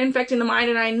further infecting the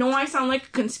mind. And I know I sound like a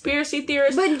conspiracy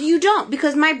theorist. But you don't,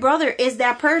 because my brother is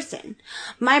that person.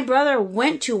 My brother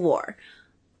went to war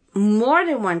more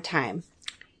than one time.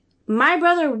 My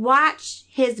brother watched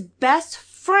his best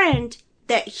friend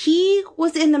that he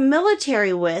was in the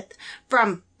military with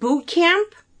from boot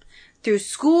camp, through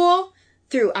school,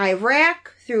 through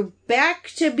Iraq, through back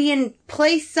to being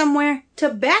placed somewhere, to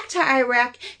back to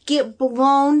Iraq, get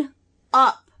blown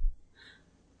up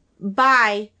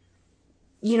by,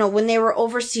 when they were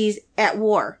overseas at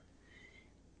war.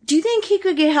 Do you think he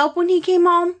could get help when he came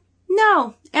home?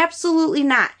 No, absolutely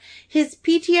not. His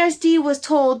PTSD was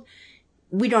told,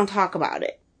 we don't talk about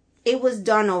it. It was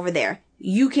done over there.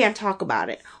 You can't talk about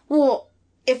it. Well,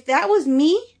 if that was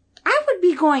me, I would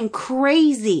be going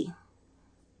crazy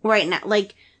right now.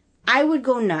 Like, I would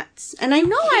go nuts. And I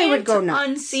know I would go nuts.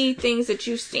 Unsee things that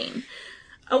you've seen.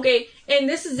 Okay, and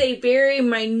this is a very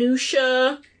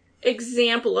minutia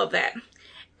example of that.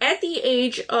 At the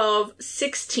age of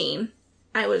 16,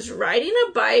 I was riding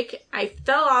a bike. I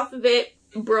fell off of it,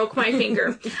 broke my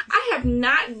finger. I have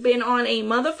not been on a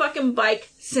motherfucking bike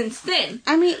since then.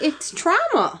 I mean, it's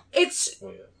trauma. It's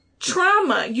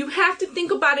trauma. You have to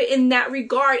think about it in that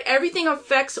regard. Everything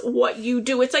affects what you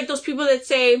do. It's like those people that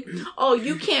say, oh,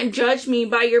 you can't judge me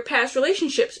by your past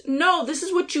relationships. No, this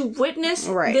is what you've witnessed.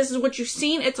 Right. This is what you've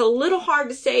seen. It's a little hard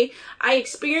to say, I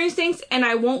experienced things and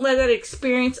I won't let that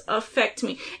experience affect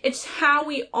me. It's how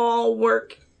we all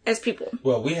work as people.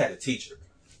 Well, we had a teacher.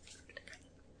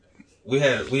 We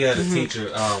had a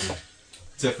teacher,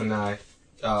 Tiff and I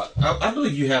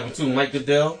believe you have him too, Mike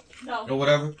Goodell? No. Or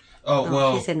whatever. Oh,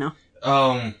 well. He said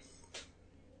no.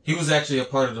 He was actually a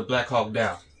part of the Black Hawk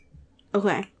Down.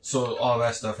 Okay. So all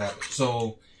that stuff happened.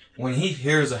 So when he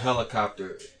hears a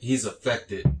helicopter, he's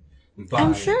affected by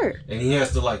I'm sure. it. And he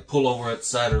has to pull over at the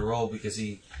side of the road because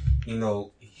he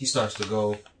starts to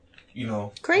go,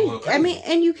 crazy. I mean,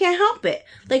 and you can't help it.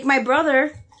 Like my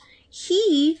brother,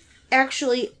 he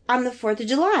actually, on the 4th of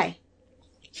July,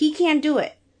 he can't do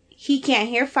it. He can't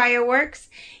hear fireworks.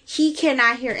 He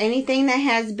cannot hear anything that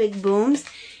has big booms.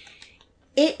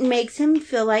 It makes him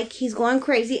feel like he's going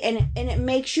crazy, and it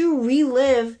makes you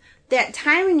relive that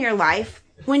time in your life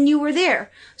when you were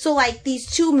there. So, these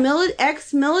two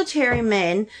ex-military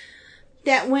men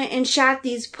that went and shot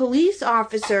these police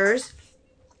officers,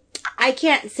 I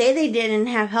can't say they didn't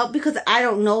have help because I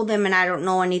don't know them and I don't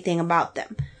know anything about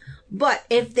them. But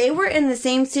if they were in the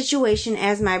same situation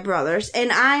as my brothers, and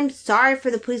I'm sorry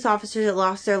for the police officers that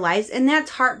lost their lives, and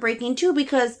that's heartbreaking too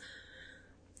because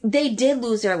they did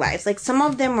lose their lives. Some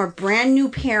of them were brand new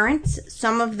parents.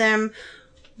 Some of them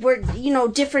were,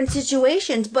 different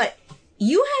situations. But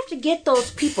you have to get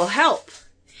those people help.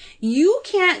 You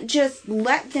can't just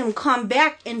let them come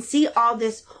back and see all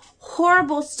this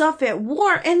horrible stuff at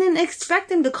war and then expect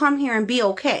them to come here and be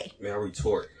okay. May I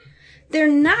retort? They're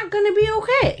not going to be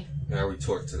okay. May I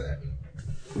retort to that?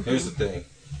 Here's the thing.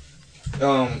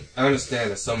 I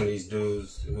understand that some of these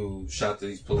dudes who shot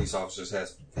these police officers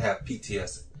have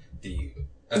PTSD.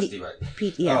 SD,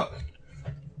 right? Yeah.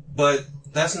 But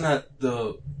that's not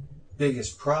the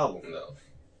biggest problem, though.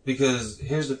 Because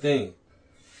here's the thing.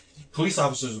 Police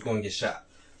officers are going to get shot.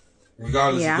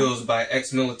 Regardless if it was by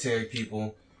ex-military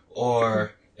people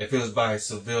or if it was by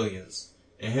civilians.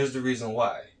 And here's the reason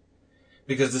why.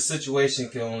 Because the situation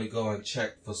can only go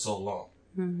unchecked for so long.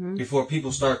 Mm-hmm. Before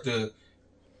people start to...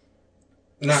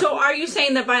 So are you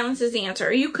saying that violence is the answer?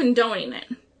 Are you condoning it?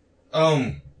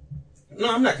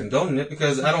 No, I'm not condoning it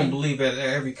because I don't believe that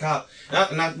every cop...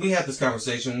 we had this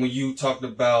conversation when you talked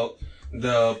about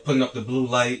putting up the blue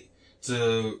light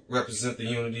to represent the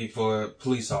unity for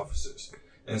police officers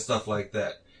and stuff like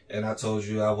that. And I told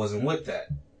you I wasn't with that.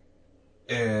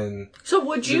 And... So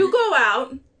would you go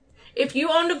out If you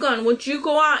owned a gun, would you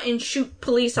go out and shoot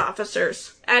police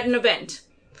officers at an event?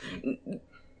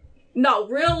 No,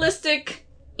 realistic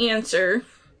answer.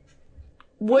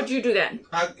 Would you do that?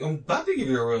 I'm about to give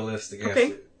you a realistic answer.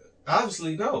 Okay.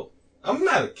 Obviously, no. I'm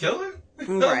not a killer.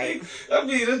 Right. I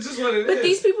mean, that's just what it is. But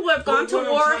these people who have gone to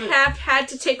war have had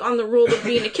to take on the role of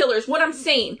being a killer. Is what I'm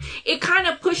saying. It kind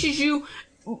of pushes you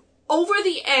over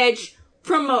the edge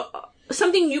from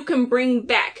something you can bring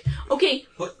back. Okay,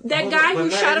 that guy who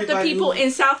shot up the people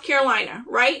in South Carolina,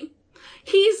 right?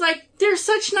 He's like, they're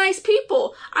such nice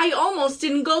people. I almost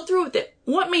didn't go through with it.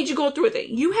 What made you go through with it?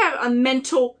 You have a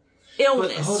mental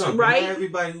illness, but hold on, right? Not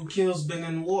everybody who kills been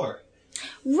in war.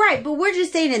 Right, but we're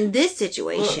just saying in this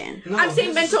situation. Look, no, I'm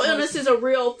saying mental illness is a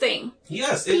real thing.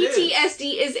 Yes, it is.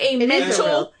 PTSD is a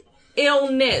mental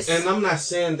illness. And I'm not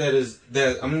saying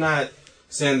I'm not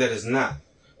saying that it's not.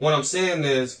 What I'm saying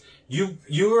is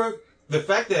you're the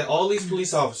fact that all these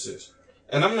police officers,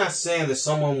 and I'm not saying that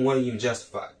someone wasn't even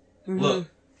justified. Mm-hmm. Look,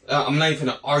 I'm not even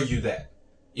going to argue that,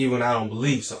 even when I don't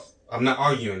believe so. I'm not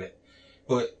arguing it.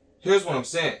 But here's what I'm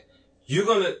saying. You're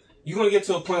gonna get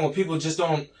to a point where people just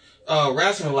don't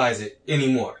rationalize it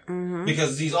anymore. Mm-hmm.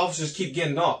 Because these officers keep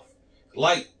getting off.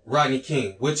 Like Rodney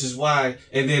King, which is why,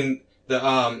 and then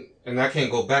and I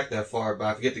can't go back that far, but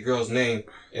I forget the girl's name,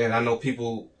 and I know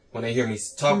people, when they hear me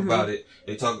talk about it,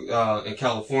 they talk, in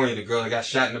California, the girl that got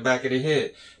shot in the back of the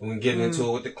head, and we getting into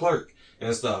it with the clerk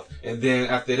and stuff. And then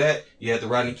after that, you had the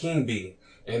Rodney King beating.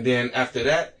 And then after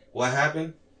that, what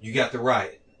happened? You got the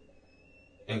riot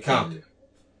in Compton.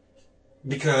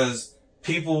 Because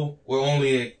people were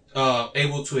only,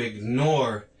 able to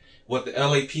ignore what the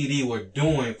LAPD were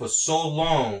doing for so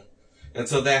long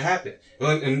until that happened.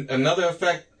 And another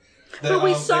effect but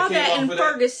we saw that in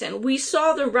Ferguson. We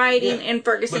saw the rioting in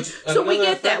Ferguson. So we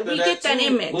get that. We get that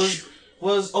image.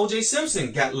 Was O.J.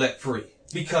 Simpson got let free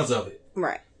because of it.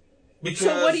 Right.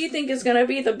 So what do you think is going to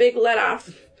be the big let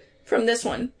off from this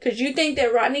one? Because you think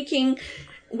that Rodney King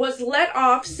was let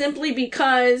off simply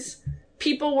because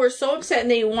people were so upset and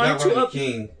they wanted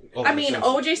to...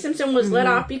 O.J. Simpson was let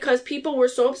off because people were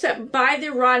so upset by the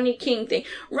Rodney King thing.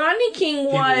 Rodney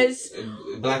King was...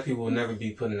 Black people will never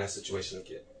be put in that situation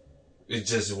again. It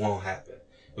just won't happen.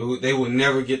 They will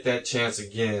never get that chance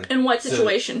again. In what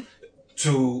situation?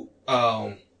 To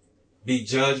be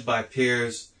judged by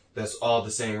peers that's all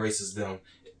the same race as them.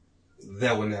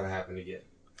 That will never happen again.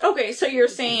 Okay, so you're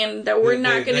saying that we're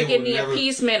not going to get any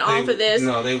appeasement off of this?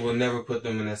 No, they will never put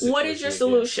them in that situation. What is your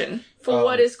solution for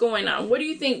what is going on? What do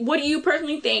you think? What do you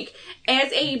personally think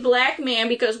as a black man?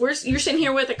 Because you're sitting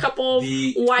here with a couple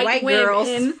white women,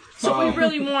 girls. So we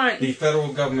really want... The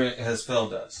federal government has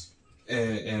failed us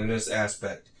in this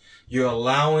aspect. You're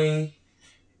allowing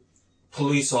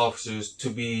police officers to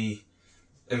be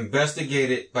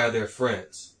investigated by their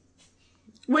friends.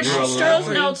 Which Sterl's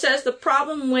note says the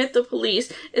problem with the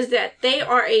police is that they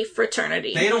are a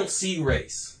fraternity. They don't see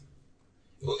race.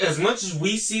 As much as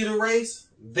we see the race,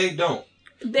 they don't.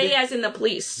 They as in the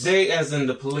police. They as in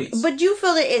the police. But do you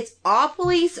feel that it's all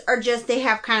police or just they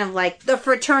have kind of like the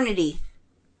fraternity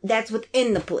that's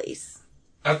within the police?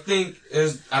 I think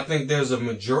there's a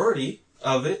majority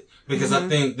of it because I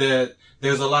think that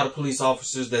there's a lot of police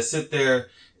officers that sit there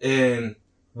and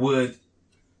would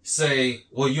say,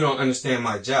 well, you don't understand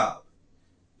my job.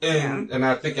 And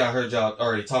I think I heard y'all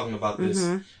already talking about this.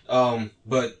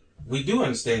 But we do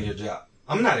understand your job.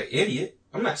 I'm not an idiot.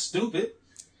 I'm not stupid.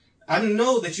 I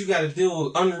know that you got to deal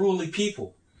with unruly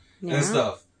people and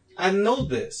stuff. I know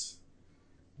this.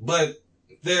 But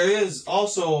there is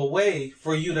also a way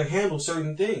for you to handle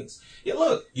certain things. Yeah,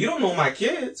 look, you don't know my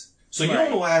kids, so you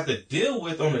don't know what I have to deal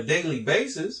with on a daily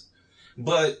basis.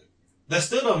 But that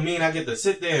still don't mean I get to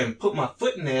sit there and put my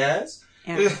foot in their ass.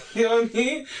 Yeah. You know what I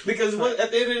mean? Because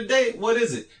at the end of the day, what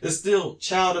is it? It's still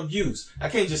child abuse. I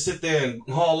can't just sit there and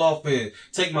haul off and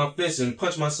take my fist and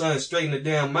punch my son straight in the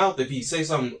damn mouth if he say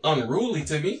something unruly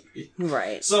to me.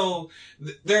 Right. So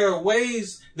there are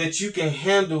ways that you can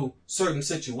handle certain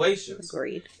situations.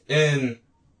 Agreed. And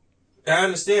I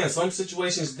understand some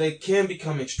situations, they can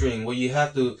become extreme where you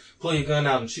have to pull your gun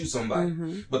out and shoot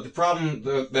somebody. But the problem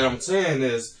that I'm saying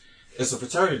is it's a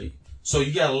fraternity. So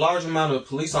you got a large amount of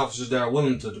police officers that are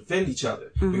willing to defend each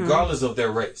other, regardless of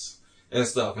their race and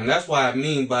stuff. And that's why I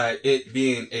mean by it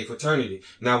being a fraternity.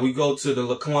 Now we go to the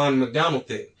Laquan McDonald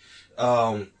thing.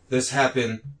 This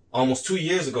happened almost 2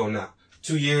 years ago now.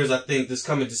 2 years, I think, this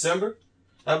coming December,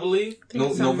 I believe.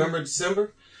 November,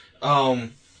 December.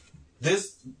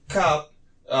 This cop,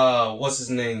 what's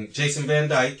his name? Jason Van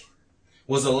Dyke,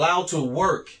 was allowed to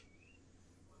work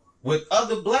with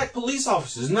other black police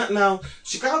officers. Now,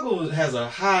 Chicago has a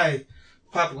high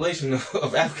population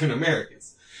of African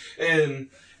Americans. And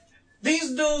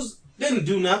these dudes didn't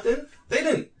do nothing. They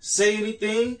didn't say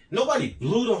anything. Nobody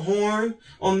blew the horn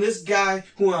on this guy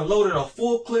who unloaded a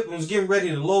full clip and was getting ready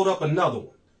to load up another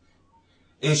one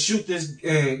and shoot this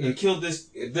and kill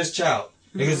this child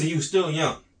because he was still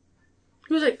young.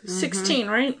 He was like 16,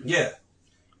 right? Yeah.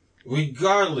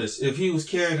 Regardless, if he was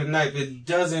carrying a knife, it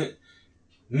doesn't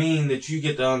mean that you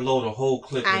get to unload a whole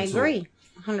clip. I agree.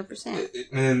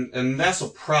 100%. And that's a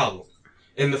problem.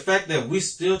 And the fact that we're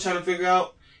still trying to figure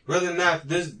out whether or not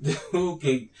this dude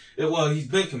can, well, he's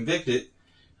been convicted,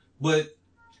 but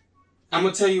I'm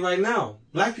going to tell you right now,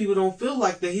 black people don't feel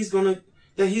like that he's going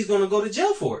to go to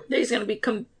jail for it. That he's going to be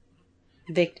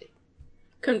convicted.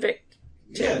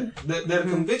 Yeah, that a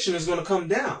conviction is going to come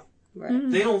down. Right.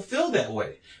 They don't feel that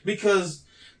way because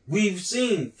we've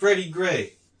seen Freddie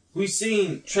Gray. We've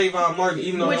seen Trayvon Martin,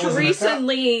 even though which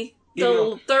recently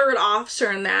the third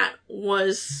officer in that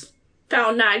was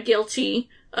found not guilty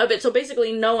of it. So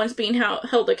basically, no one's being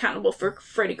held accountable for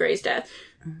Freddie Gray's death.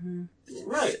 Mm-hmm.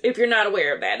 Right. If you're not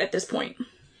aware of that at this point.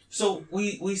 So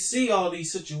we see all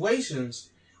these situations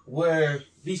where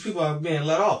these people are being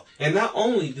let off. And not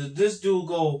only did this dude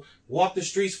go walk the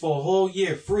streets for a whole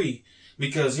year free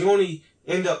because he only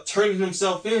ended up turning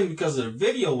himself in because the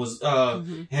video was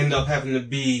end up having to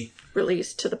be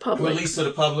released to the public.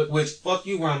 Which fuck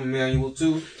you, Rahm Emanuel,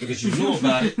 too, because you knew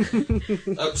about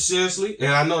it. Seriously,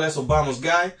 and I know that's Obama's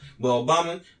guy, but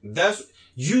Obama,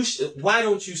 why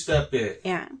don't you step in?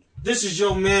 Yeah. This is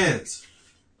your man's.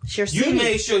 Sure. You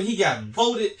made sure he got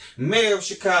voted mayor of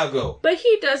Chicago. But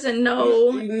he doesn't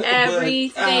know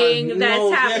everything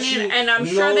that's happening, and I'm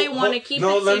sure they want to keep it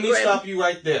secret. No, let me stop you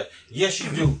right there. Yes,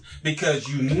 you do. Because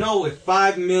you know if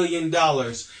 $5 million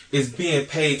is being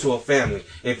paid to a family.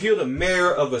 If you're the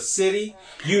mayor of a city,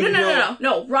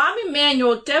 No. Rahm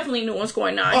Emanuel definitely knew what's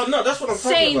going on. Oh, no, that's what I'm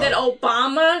talking saying about. That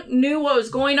Obama knew what was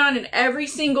going on in every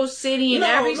single city and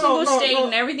every single state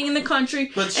and everything in the country.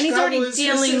 But and he's already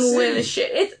dealing with the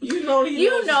shit. You know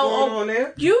what's going on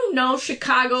there. You know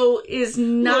Chicago is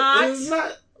not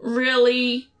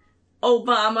really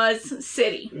Obama's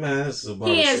city. Man, this is Obama's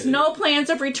He has city. no plans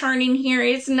of returning here.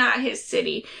 It's not his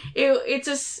city.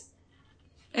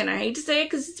 And I hate to say it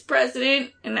because it's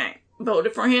president and I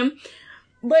voted for him,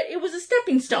 but it was a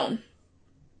stepping stone.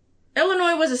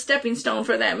 Illinois was a stepping stone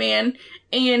for that man,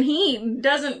 and he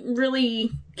doesn't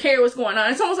really care what's going on.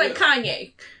 It's almost like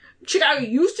Kanye. Chicago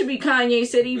used to be Kanye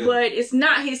City, but it's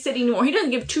not his city anymore. He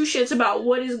doesn't give two shits about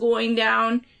what is going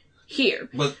down here.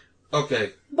 But,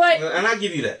 okay. And I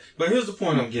give you that. But here's the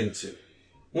point I'm getting to.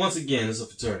 Once again, it's a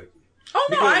fraternity. Oh,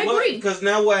 no, I agree. Because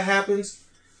now what happens,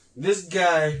 this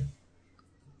guy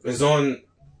is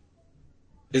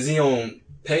he on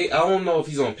pay? I don't know if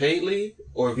he's on paid leave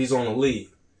or if he's on a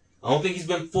leave. I don't think he's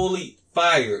been fully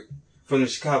fired from the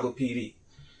Chicago PD.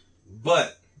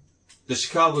 But the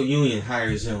Chicago Union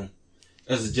hires him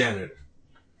as a janitor.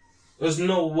 There's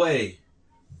no way,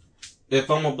 if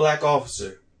I'm a black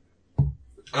officer,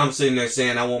 I'm sitting there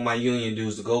saying I want my union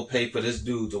dues to go pay for this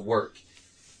dude to work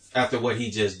after what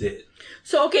he just did.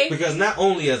 So, okay. Because not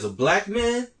only as a black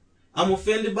man, I'm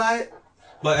offended by it,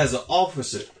 but as an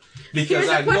officer. Because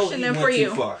I know he went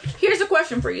too far. Here's a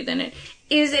question for you then.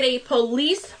 Is it a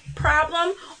police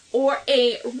problem or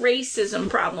a racism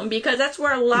problem? Because that's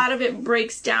where a lot of it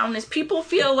breaks down, is people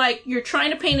feel like you're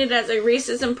trying to paint it as a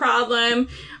racism problem.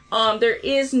 There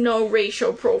is no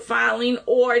racial profiling,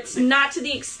 or it's not to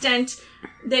the extent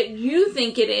that you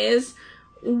think it is.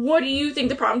 What do you think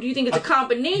the problem? Do you think it's a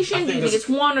combination? Do you think it's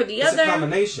one or the other? It's a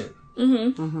combination.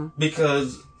 Mm-hmm.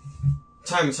 Because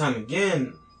time and time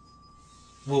again,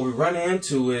 what we run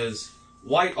into is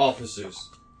white officers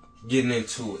getting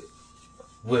into it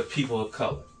with people of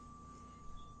color.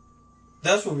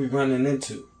 That's what we're running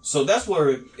into. So that's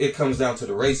where it comes down to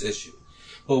the race issue.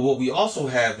 But what we also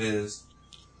have is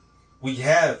we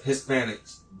have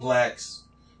Hispanics, blacks,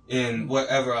 and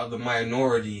whatever other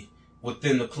minority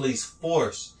within the police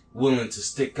force willing to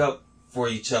stick up for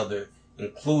each other,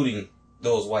 including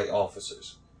those white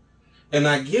officers. And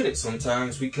I get it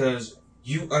sometimes because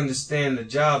you understand the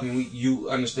job and you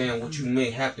understand what you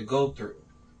may have to go through.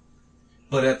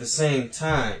 But at the same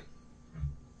time,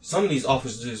 some of these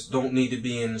officers don't need to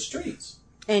be in the streets.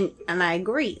 And I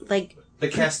agree. Like the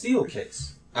Castile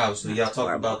case. Obviously, y'all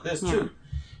talk about this too.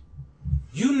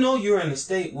 You know you're in a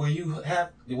state where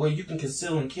you can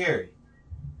conceal and carry.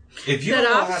 If you that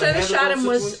officer that shot him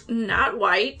was not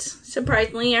white.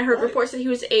 Surprisingly, I heard reports that he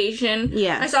was Asian.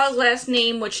 Yeah, I saw his last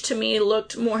name, which to me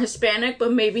looked more Hispanic,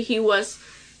 but maybe he was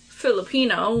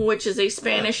Filipino, which is a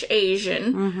Spanish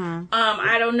Asian. Mm-hmm.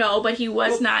 I don't know, but he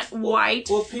was not white,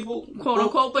 quote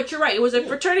unquote. But you're right, it was a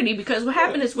fraternity, because what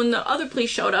happened is when the other police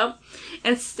showed up,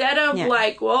 instead of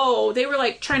whoa, they were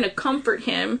like trying to comfort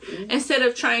him instead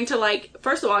of trying to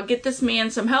first of all get this man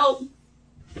some help.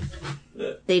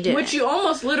 They did, which you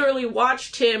almost literally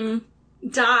watched him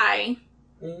die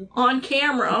on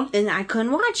camera, and I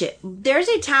couldn't watch it. There's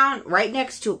a town right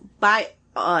next to by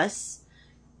us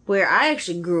where I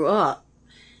actually grew up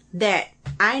that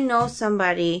I know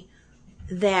somebody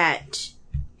that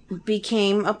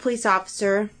became a police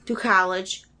officer through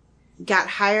college, got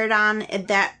hired on at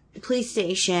that police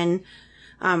station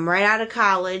right out of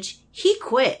college. He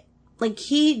quit.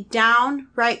 He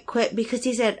downright quit because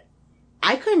he said,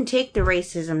 I couldn't take the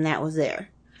racism that was there.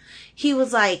 He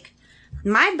was like,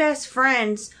 my best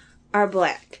friends are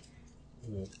black.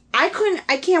 I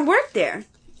can't work there.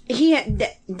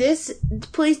 This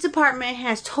police department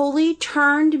has totally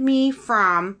turned me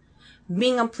from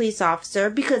being a police officer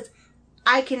because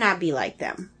I cannot be like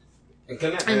them. And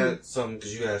can I add something?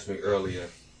 Because you asked me earlier,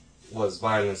 was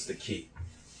violence the key?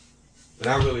 And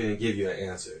I really didn't give you an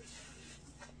answer.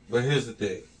 But here's the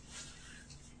thing.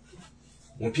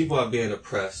 When people are being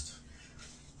oppressed,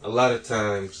 a lot of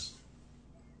times,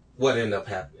 what end up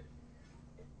happening?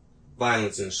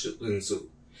 Violence ensue.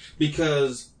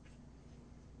 Because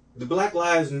the Black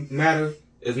Lives Matter,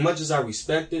 as much as I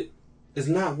respect it, is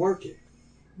not working.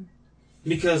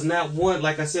 Because not one,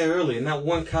 like I said earlier, not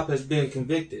one cop has been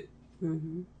convicted.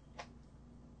 Mm-hmm.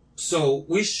 So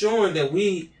we're showing that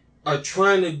we are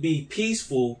trying to be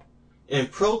peaceful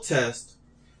and protest,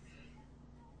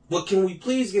 but can we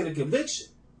please get a conviction?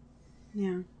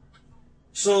 Yeah.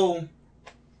 So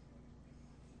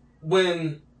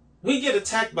when we get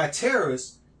attacked by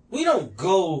terrorists, we don't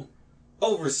go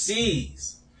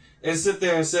overseas and sit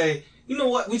there and say, you know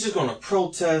what, we're just going to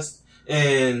protest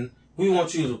and we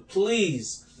want you to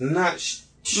please not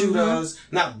shoot us,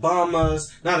 not bomb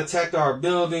us, not attack our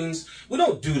buildings. We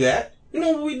don't do that. You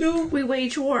know what we do? We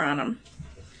wage war on them.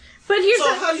 But here's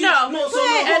you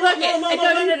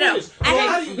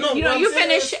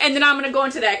finish, and then I'm going to go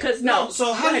into that, because and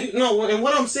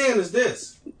what I'm saying is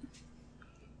this,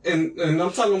 and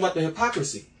I'm talking about the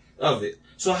hypocrisy of it.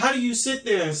 So how do you sit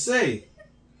there and say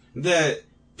that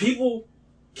people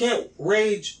can't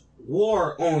wage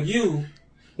war on you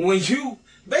when you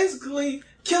basically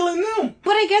killing them?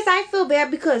 But I guess I feel bad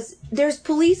because there's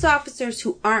police officers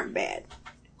who aren't bad,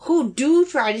 who do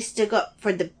try to stick up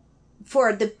for the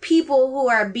people who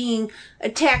are being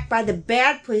attacked by the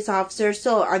bad police officers.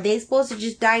 So are they supposed to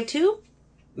just die too?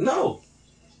 No.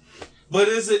 But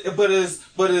is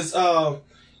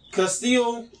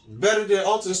Castile better than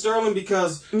Alton Sterling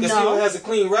because Castile has a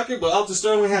clean record, but Alton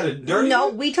Sterling had a dirty No,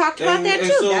 one? We talked about that too.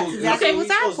 So, that's exactly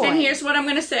what's our point. And here's what I'm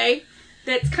going to say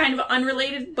that's kind of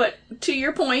unrelated, but to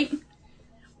your point.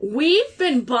 We've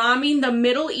been bombing the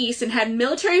Middle East and had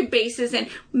military bases and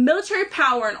military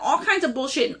power and all kinds of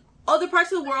bullshit in other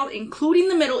parts of the world, including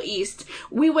the Middle East.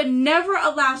 We would never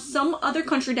allow some other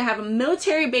country to have a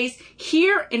military base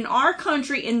here in our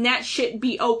country and that shit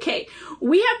be okay.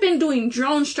 We have been doing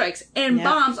drone strikes and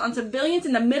bombs on civilians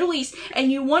in the Middle East,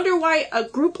 and you wonder why a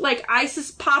group like ISIS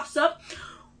pops up?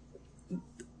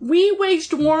 We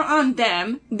waged war on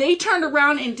them. They turned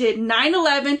around and did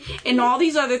 9/11 and all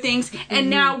these other things, and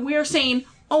now we're saying,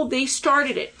 oh, they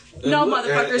started it. No,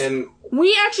 motherfuckers.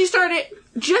 We actually started,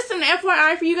 just an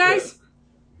FYI for you guys,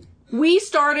 we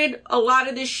started a lot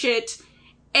of this shit,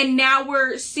 and now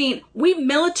we're seeing, we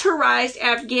militarized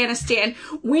Afghanistan.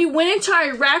 We went into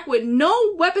Iraq with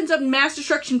no weapons of mass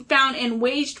destruction found and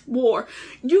waged war.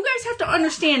 You guys have to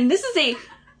understand, this is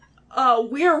a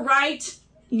we're right,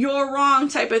 you're wrong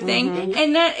type of thing.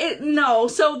 And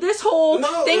so this whole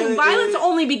thing, violence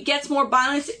only begets more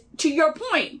violence. To your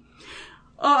point,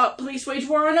 police wage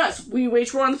war on us, we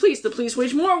wage war on the police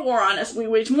wage more war on us, we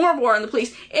wage more war on the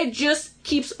police. It just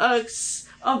keeps a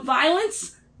cycle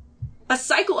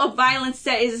of violence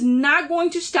that is not going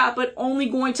to stop, but only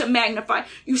going to magnify.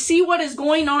 You see what is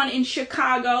going on in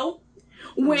Chicago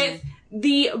with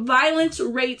the violence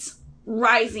rates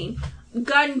rising.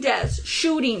 Gun deaths,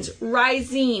 shootings,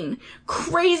 rising.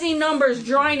 Crazy numbers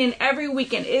drawing in every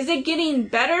weekend. Is it getting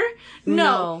better?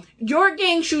 No. Your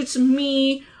gang shoots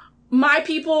me. My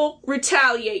people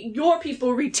retaliate. Your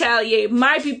people retaliate.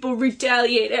 My people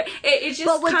retaliate. It's just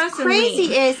but what's constantly.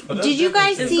 Crazy is, did you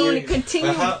guys see? It's going to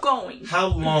continue going. How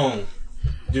long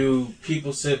do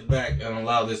people sit back and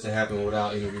allow this to happen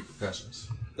without any repercussions?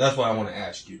 That's why I want to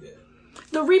ask you that.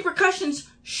 The repercussions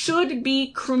should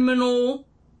be criminal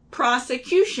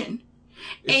prosecution.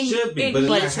 It should be,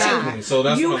 but it's not happening. So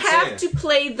that's you what I'm saying. have to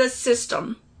play the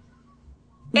system.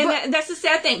 And that's the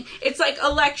sad thing. It's like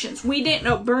elections. We didn't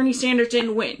know Bernie Sanders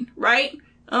didn't win, right?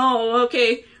 Oh,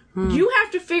 okay. You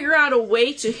have to figure out a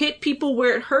way to hit people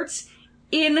where it hurts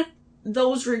in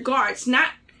those regards. Not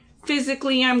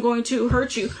physically, I'm going to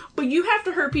hurt you, but you have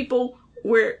to hurt people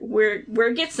where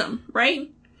it gets them,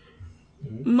 right?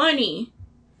 Money,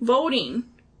 voting,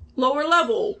 lower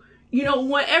level,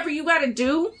 whatever you got to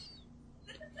do.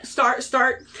 Start the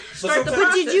process.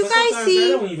 But did you guys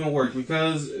see? That don't even work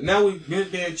because now we've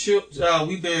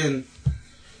been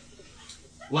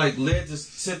like led to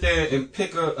sit there and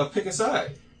pick a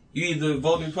side. You either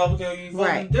vote Republican or you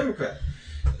vote Democrat.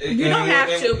 You don't have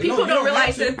to. People don't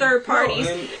realize they're third parties,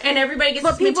 and everybody gets.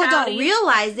 But people don't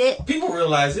realize it. People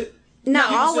realize it.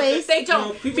 Not always. They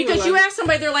don't. Because you ask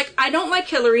somebody, they're like, I don't like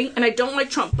Hillary and I don't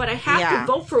like Trump, but I have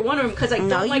to vote for one of them because I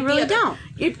don't like the other. Don't.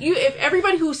 If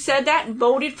everybody who said that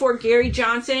voted for Gary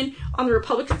Johnson on the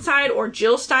Republican side or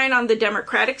Jill Stein on the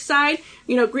Democratic side,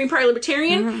 Green Party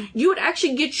Libertarian, you would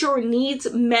actually get your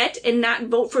needs met and not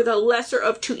vote for the lesser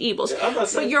of two evils.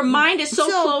 But your mind is so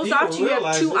closed off to you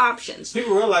have two options.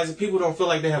 People realize that people don't feel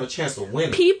like they have a chance of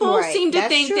winning. People seem to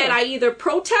think that I either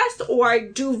protest or I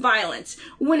do violence.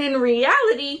 When in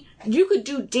reality, you could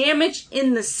do damage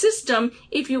in the system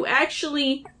if you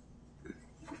actually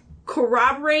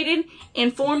corroborated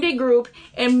and formed a group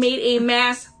and made a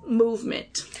mass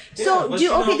movement. So,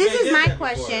 this is my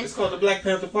question. It's called the Black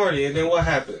Panther Party, and then what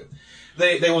happened?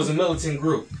 They was a militant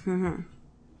group. Mm-hmm.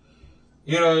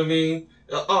 You know what I mean?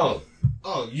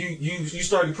 You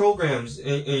started programs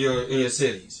in your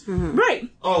cities, right?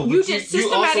 You did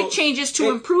systematic changes to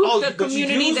improve the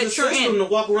community that you're in. You use the system to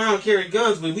walk around and carry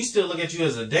guns, but we still look at you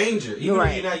as a danger, even though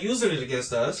you're not using it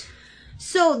against us.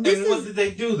 So what did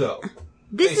they do though?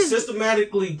 They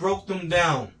systematically broke them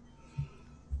down.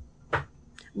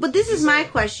 But this is my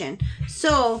question.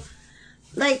 So,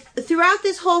 like, throughout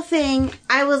this whole thing,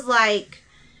 I was like,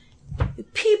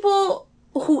 people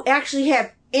who actually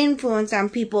have influence on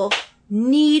people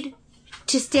need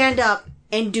to stand up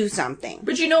and do something.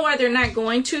 But you know why they're not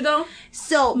going to, though?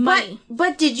 So, money.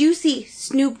 But did you see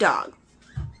Snoop Dogg?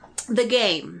 The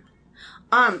Game.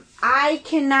 I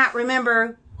cannot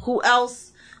remember who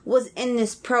else was in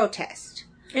this protest.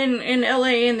 In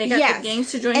LA, and they got the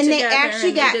gangs to join together. And they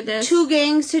actually got two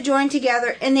gangs to join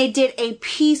together, and they did a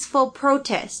peaceful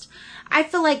protest. I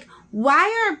feel like,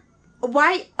 why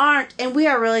aren't, and we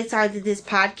are really sorry that this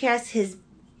podcast has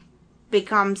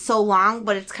become so long,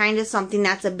 but it's kind of something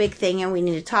that's a big thing, and we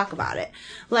need to talk about it.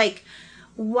 Like,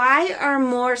 why are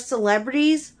more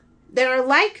celebrities that are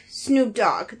like Snoop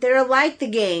Dogg, that are like The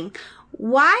Game,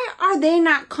 why are they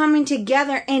not coming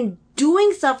together and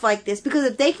doing stuff like this? Because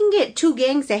if they can get two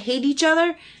gangs that hate each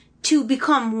other to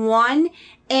become one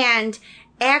and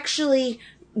actually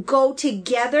go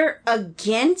together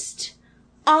against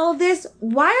all of this,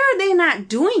 why are they not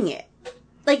doing it?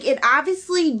 Like, it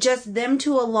obviously just them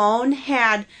two alone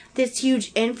had this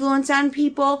huge influence on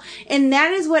people, and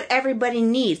that is what everybody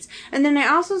needs. And then I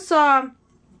also saw,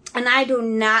 and I do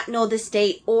not know the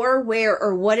state or where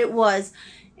or what it was,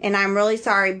 and I'm really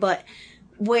sorry, but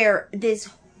where this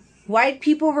white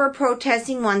people were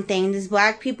protesting one thing, these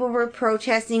black people were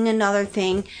protesting another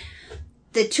thing.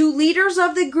 The two leaders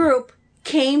of the group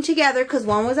came together, because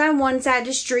one was on one side of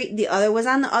the street, the other was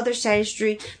on the other side of the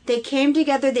street. They came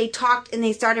together, they talked, and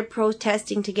they started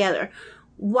protesting together.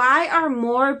 Why are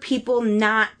more people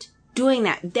not doing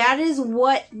that? That is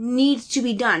what needs to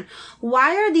be done.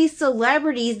 Why are these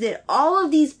celebrities that all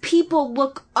of these people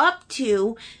look up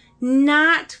to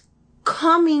not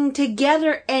coming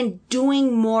together and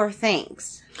doing more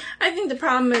things? I think the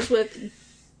problem is with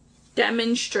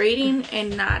demonstrating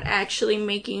and not actually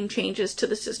making changes to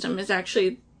the system is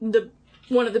actually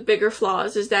one of the bigger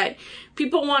flaws, is that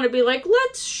people want to be like,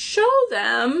 let's show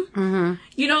them,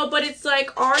 but it's like,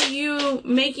 are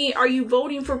you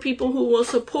voting for people who will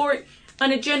support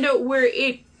an agenda where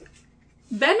it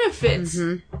benefits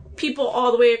people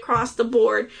all the way across the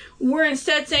board? We're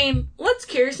instead saying, let's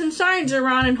carry some signs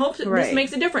around and hope that this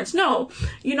makes a difference. No,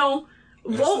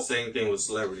 It's the same thing with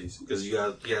celebrities, because you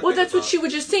got. Well, that's what she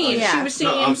was just saying. She was saying.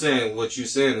 No, I'm saying what you're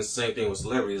saying is the same thing with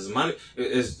celebrities. Money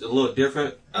is a little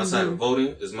different outside of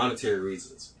voting. Is monetary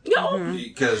reasons. No,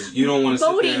 because you don't want to.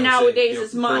 Voting nowadays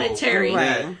is monetary.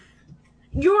 Right.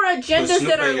 Your agendas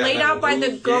that are laid out by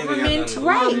the government,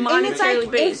 right? And it's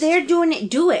like, if they're doing it,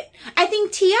 do it. I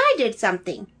think T.I. did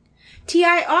something.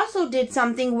 T.I. also did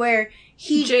something where.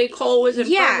 J. Cole was in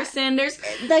Ferguson. There's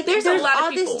a lot all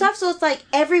of people. This stuff, so it's like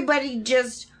everybody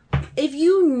just, if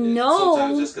you know.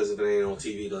 Sometimes just because it ain't on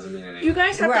TV doesn't mean it ain't. You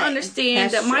guys have to understand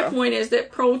that my point is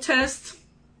that protests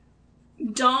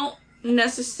don't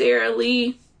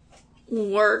necessarily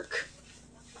work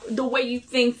the way you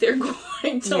think they're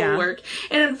going to work.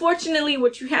 And unfortunately,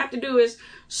 what you have to do is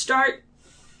start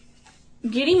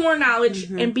getting more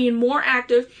knowledge and being more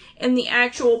active in the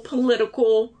actual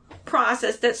political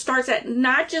process that starts at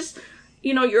not just,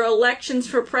 your elections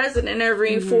for president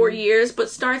every 4 years, but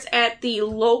starts at the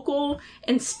local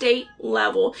and state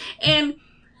level. And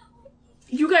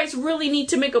you guys really need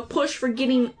to make a push for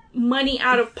getting money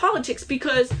out of politics,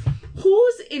 because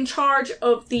who's in charge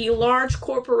of the large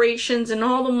corporations and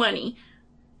all the money?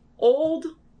 Old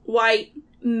white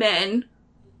men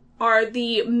are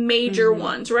the major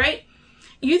ones, right?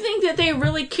 You think that they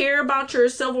really care about your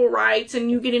civil rights and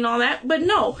you getting all that, but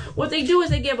no. What they do is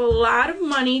they give a lot of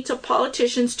money to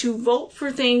politicians to vote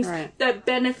for things that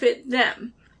benefit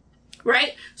them,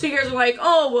 right? So you guys are like,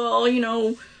 oh,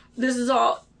 well, this is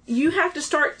all. You have to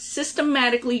start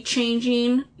systematically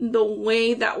changing the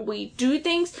way that we do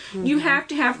things. You have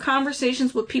to have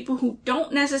conversations with people who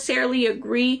don't necessarily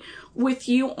agree with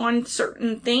you on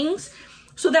certain things,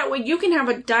 so that way you can have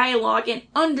a dialogue and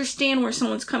understand where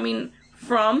someone's coming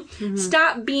from.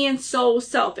 Stop being so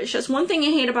selfish. That's one thing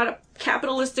I hate about a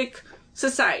capitalistic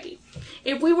society.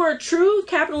 If we were a true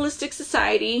capitalistic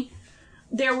society,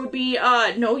 there would be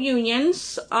no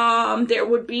unions. There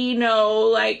would be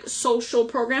no social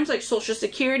programs like Social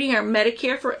Security or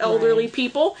Medicare for elderly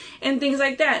people and things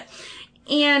like that.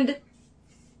 And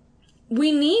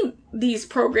we need these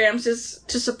programs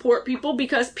to support people,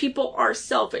 because people are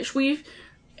selfish. We've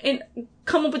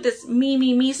come up with this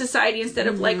me society instead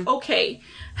of okay,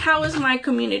 how is my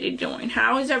community doing?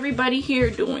 How is everybody here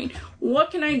doing?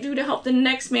 What can I do to help the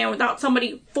next man without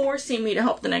somebody forcing me to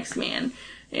help the next man?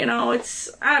 I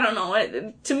don't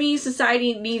know. To me,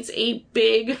 society needs a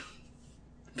big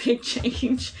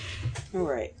change.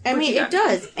 Right. I mean, it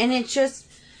does. And it's just,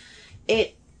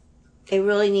 it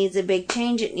really needs a big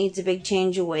change. It needs a big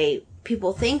change the way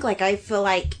people think. I feel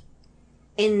like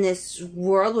in this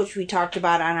world, which we talked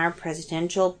about on our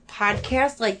presidential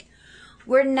podcast,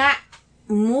 we're not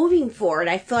moving forward.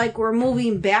 I feel like we're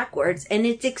moving backwards, and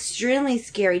it's extremely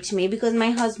scary to me, because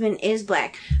my husband is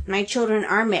black. My children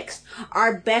are mixed.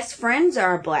 Our best friends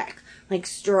are black, like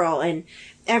Sterl and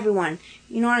everyone.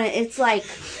 It's like...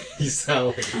 You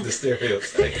sound like the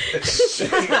stereotype. You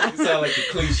sound like the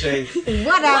cliche. Whatever.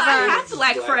 Well, I have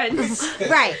black friends.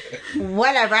 Right.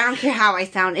 Whatever. I don't care how I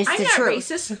sound. It's the truth. I'm not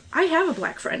racist. I have a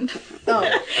black friend. Oh.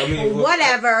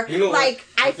 Whatever.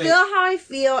 I feel how I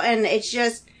feel, and it's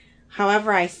just...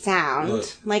 however I sound.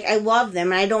 Look. I love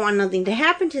them, and I don't want nothing to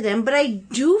happen to them, but I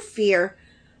do fear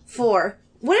for,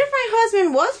 what if my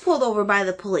husband was pulled over by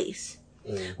the police?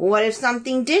 What if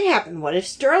something did happen? What if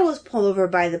Sterl was pulled over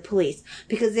by the police?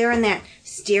 Because they're in that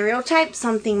stereotype,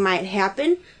 something might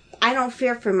happen. I don't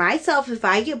fear for myself if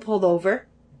I get pulled over.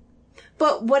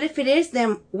 But what if it is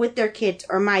them with their kids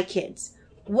or my kids?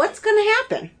 What's going to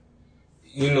happen?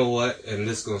 You know what? And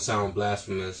this is going to sound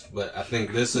blasphemous, but I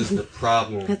think this is the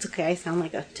problem. That's okay. I sound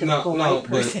like a typical white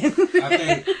person.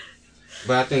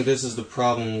 But I think this is the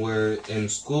problem where in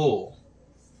school,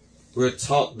 we're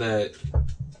taught that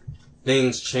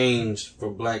things changed for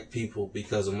black people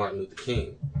because of Martin Luther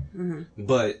King.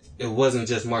 But it wasn't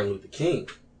just Martin Luther King.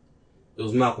 It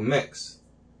was Malcolm X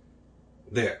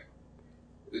there.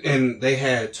 And they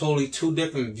had totally two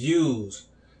different views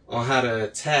on how to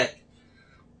attack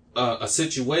a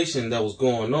situation that was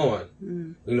going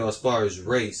on, as far as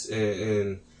race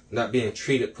and not being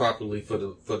treated properly for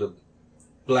the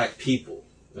black people.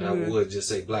 And I would just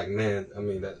say black men. I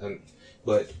mean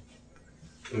but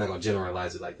I'm not gonna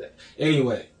generalize it like that.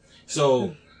 Anyway,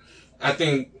 so I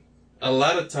think a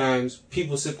lot of times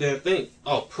people sit there and think,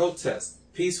 "Oh, protest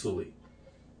peacefully,"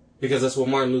 because that's what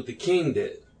Martin Luther King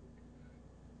did.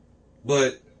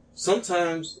 But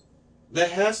sometimes there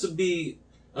has to be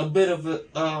a bit of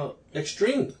a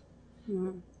extreme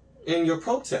in your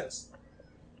protest,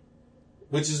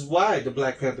 which is why the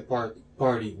Black Panther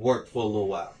Party worked for a little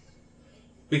while,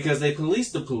 because they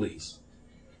policed the police.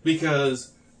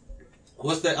 Because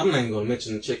what's that? I'm not even going to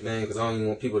mention the chick name because I don't even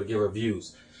want people to give her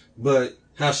views. But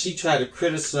how she tried to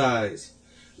criticize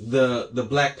the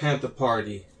Black Panther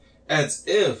Party as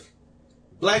if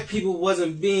black people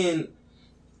wasn't being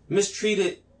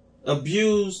mistreated,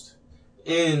 abused,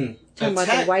 and talking about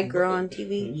the white girl on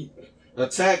TV?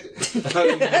 Attacked.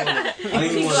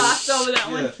 I glossed over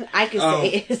that one. I can say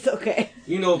it. It's okay.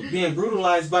 Being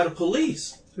brutalized by the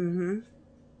police.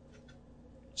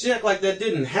 She act like that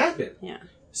didn't happen. Yeah.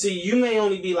 See, you may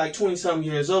only be 20-something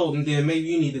years old, and then maybe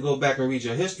you need to go back and read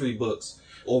your history books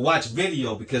or watch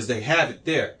video because they have it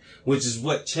there, which is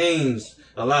what changed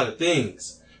a lot of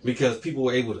things, because people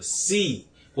were able to see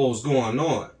what was going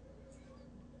on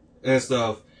and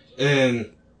stuff.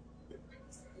 And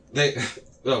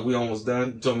we almost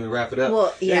done. You told me to wrap it up.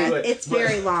 Well, yeah, anyway, it's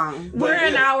very long. We're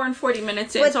an hour and 40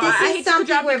 minutes in, but so this I is hate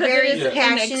something to we're very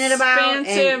passionate about.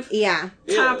 Expansive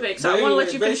topic, so I want to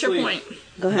let you finish your point.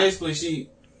 Go ahead. Basically, she,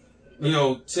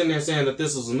 sitting there saying that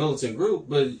this was a militant group,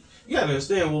 but you got to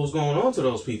understand what was going on to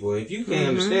those people. And if you can't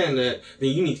understand that, then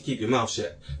you need to keep your mouth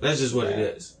shut. That's just what it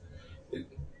is.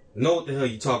 Know what the hell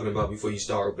you're talking about before you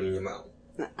start opening your mouth.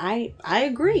 I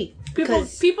agree.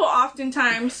 People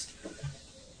oftentimes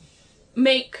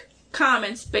make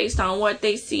comments based on what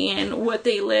they see and what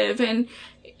they live, and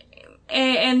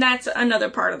that's another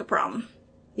part of the problem.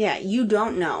 Yeah, you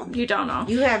don't know. You don't know.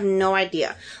 You have no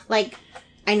idea. Like,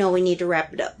 I know we need to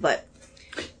wrap it up, but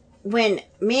when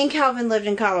me and Calvin lived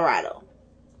in Colorado,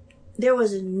 we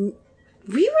really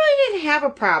didn't have a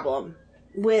problem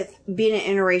with being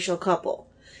an interracial couple.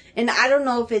 And I don't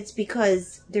know if it's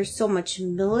because there's so much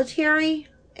military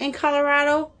in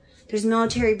Colorado. There's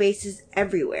military bases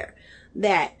everywhere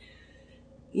that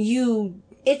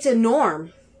it's a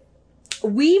norm.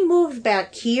 We moved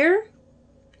back here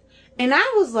and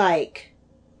I was like,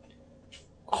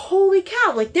 holy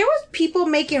cow. Like, there was people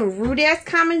making rude ass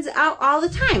comments out all the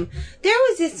time. There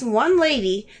was this one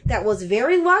lady that was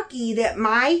very lucky that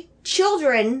my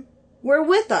children were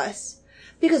with us.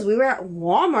 Because we were at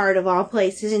Walmart of all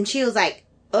places, and she was like,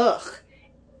 ugh.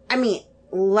 I mean,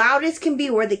 loud as can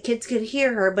be where the kids could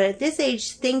hear her, but at this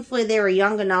age, thankfully they were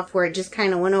young enough where it just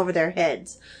kind of went over their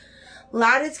heads.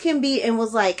 Loud as can be, and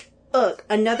was like, ugh,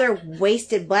 another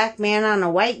wasted black man on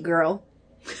a white girl.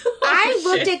 I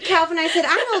looked at Calvin and I said,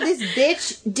 I know this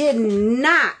bitch did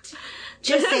not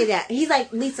just say that. He's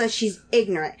like, Lisa, she's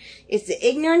ignorant. It's the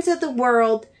ignorance of the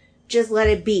world. Just let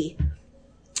it be.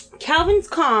 Calvin's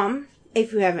calm.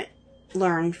 If you haven't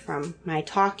learned from my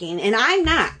talking, and I'm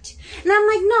not. And I'm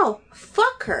like, no,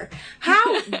 fuck her.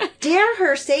 How dare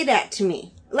her say that to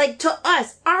me? Like, to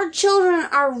us, our children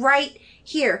are right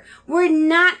here. We're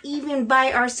not even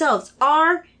by ourselves.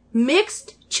 Our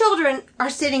mixed children are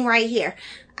sitting right here.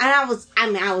 And I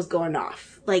was going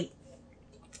off. Like,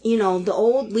 the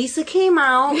old Lisa came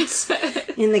out,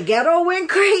 and the ghetto went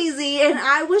crazy, and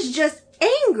I was just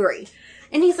angry.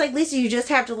 And he's like, Lisa, you just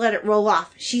have to let it roll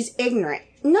off. She's ignorant.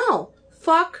 No,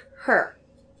 fuck her.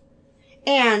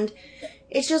 And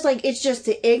it's just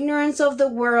the ignorance of the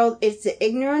world. It's the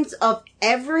ignorance of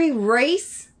every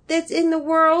race that's in the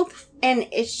world. And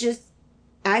it's just,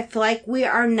 I feel like we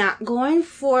are not going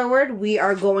forward. We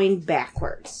are going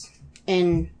backwards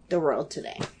in the world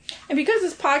today. And because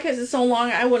this podcast is so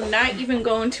long, I will not even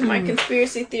go into my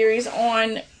conspiracy theories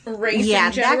on race in general.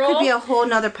 Yeah, that could be a whole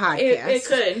nother podcast. It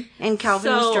could. And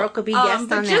Calvin Stroke could be guest on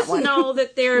that one. But just know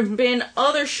that there have been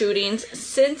other shootings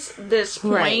since this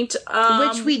point. Right.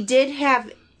 Which we did have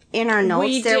in our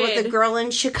notes. There was a girl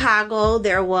in Chicago.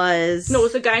 There was... No, it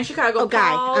was a guy in Chicago.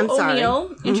 Paul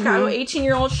O'Neill in Chicago.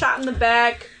 18-year-old shot in the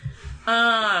back.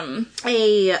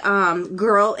 A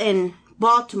girl in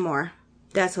Baltimore.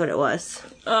 That's what it was.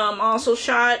 Also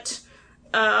shot.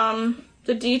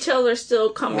 The details are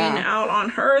still coming out on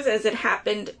hers as it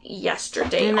happened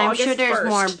yesterday. And I'm August sure there's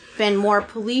 1st. been more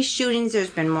police shootings.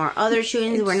 There's been more other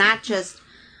shootings. We're not just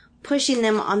pushing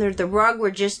them under the rug.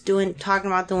 We're just talking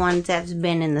about the ones that's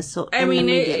been in the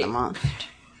media the most.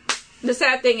 The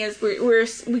sad thing is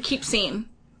we keep seeing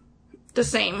the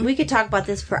same. We could talk about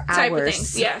this for hours. Type of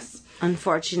things, yes.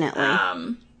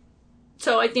 Unfortunately.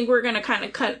 So I think we're gonna kind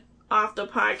of cut off the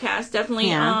podcast.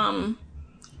 Definitely.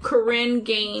 Corinne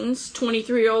Gaines,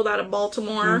 23-year-old out of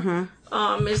Baltimore,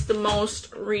 is the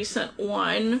most recent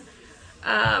one.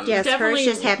 Yes, hers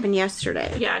just happened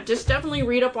yesterday. Yeah, just definitely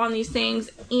read up on these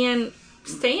things and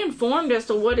stay informed as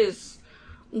to what is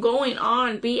going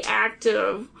on. Be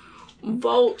active.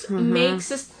 Vote. Make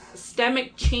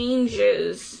systemic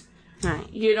changes.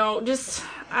 Right. Just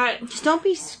don't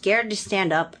be scared to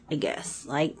stand up, I guess.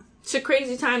 Like... It's a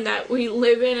crazy time that we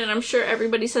live in, and I'm sure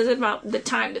everybody says it about the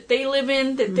time that they live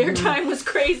in, that their time was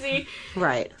crazy.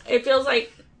 Right. It feels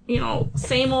like,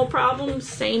 same old problems,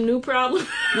 same new problem.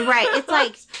 Right. It's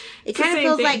like, it kind of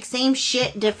feels like same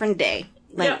shit, different day.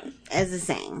 Like, as a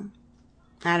saying.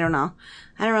 I don't know.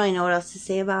 I don't really know what else to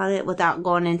say about it without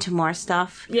going into more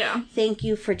stuff. Yeah. Thank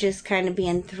you for just kind of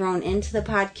being thrown into the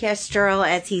podcast, Sterl,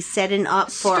 as he's setting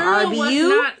up for Sterl RBU. was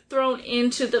not thrown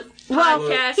into the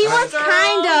podcast. He was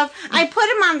kind of. I put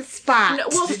him on the spot.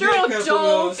 Well, Sterl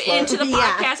dove into the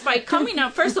podcast by coming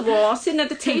up, first of all, sitting at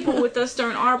the table with us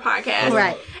during our podcast.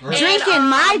 Right. Drinking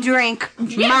my drink,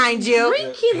 mind you.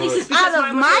 Drinking Lisa's out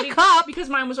of my cup. Because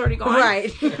mine was already gone.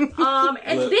 Right.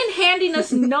 And then handing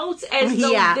us notes as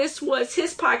though this was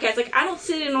his podcast. Like, I don't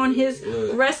sit in on his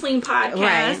wrestling podcast.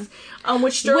 Right.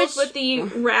 Which Sterl's with the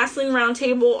Wrestling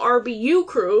Roundtable RBU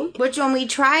crew. Which when we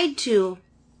tried to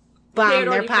bomb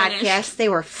their podcast, finished. They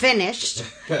were finished.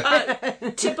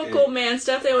 Typical man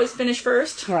stuff. They always finish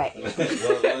first. Right.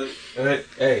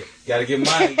 Hey, gotta get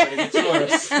mine. Gotta get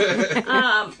yours.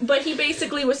 But he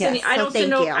basically was sitting. I don't sit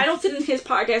in his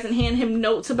podcast and hand him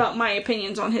notes about my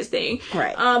opinions on his thing.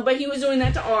 Right. But he was doing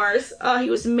that to ours.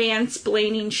 He was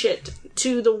mansplaining shit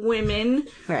to the women.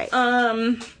 Right.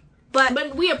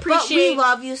 But we appreciate. But we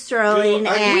love you, Sterling,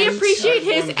 and we appreciate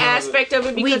his aspect of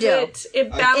it because it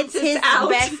balances his out.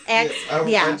 Best I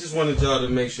just wanted y'all to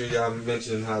make sure y'all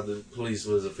mentioned how the police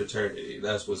was a fraternity.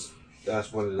 That's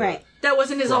one of the right. That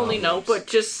wasn't his only note, but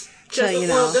just so you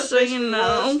know. Just so you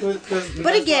know.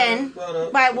 But again,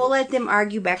 we'll let them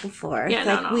argue back and forth.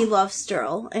 Yeah, we love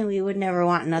Sterl, and we would never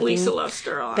want nothing. Lisa loves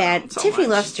Sterl. Bad. Tiffany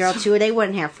loves Sterl too. They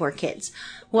wouldn't have 4 kids.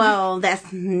 Well,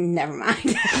 that's never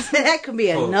mind. That could be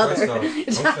another.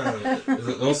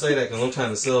 Don't say that because I'm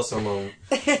trying to sell some on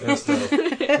stuff.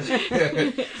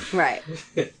 Right.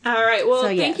 All right. Well,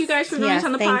 thank you guys for joining us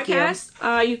on the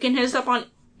podcast. You can hit us up on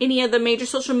any of the major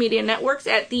social media networks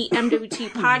at the MWT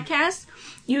Podcast.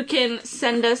 You can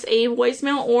send us a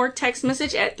voicemail or text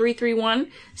message at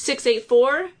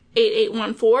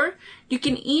 331-684-8814. You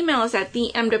can email us at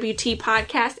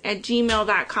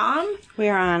themwtpodcast@gmail.com.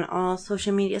 We're on all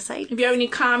social media sites. If you have any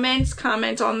comments,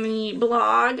 comment on the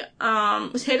blog.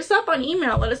 Hit us up on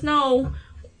email. Let us know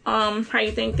how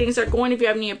you think things are going. If you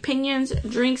have any opinions,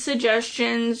 drink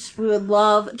suggestions. We would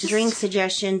love drink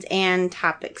suggestions and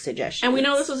topic suggestions. And we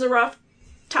know this was a rough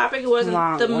topic. It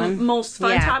wasn't most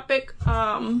fun topic.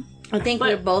 I think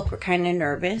we were kind of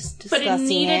nervous discussing but it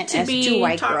needed to as be 2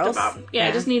 white talked girls. About. Yeah,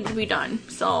 it just needed to be done.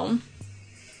 So,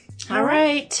 all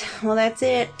right. Well, that's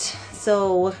it.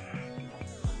 So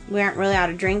we aren't really out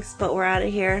of drinks, but we're out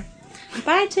of here.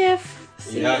 Bye, Tiff.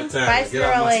 See ya. Bye,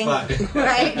 Sterling.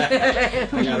 Right. I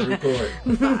gotta record.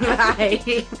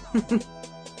 Bye.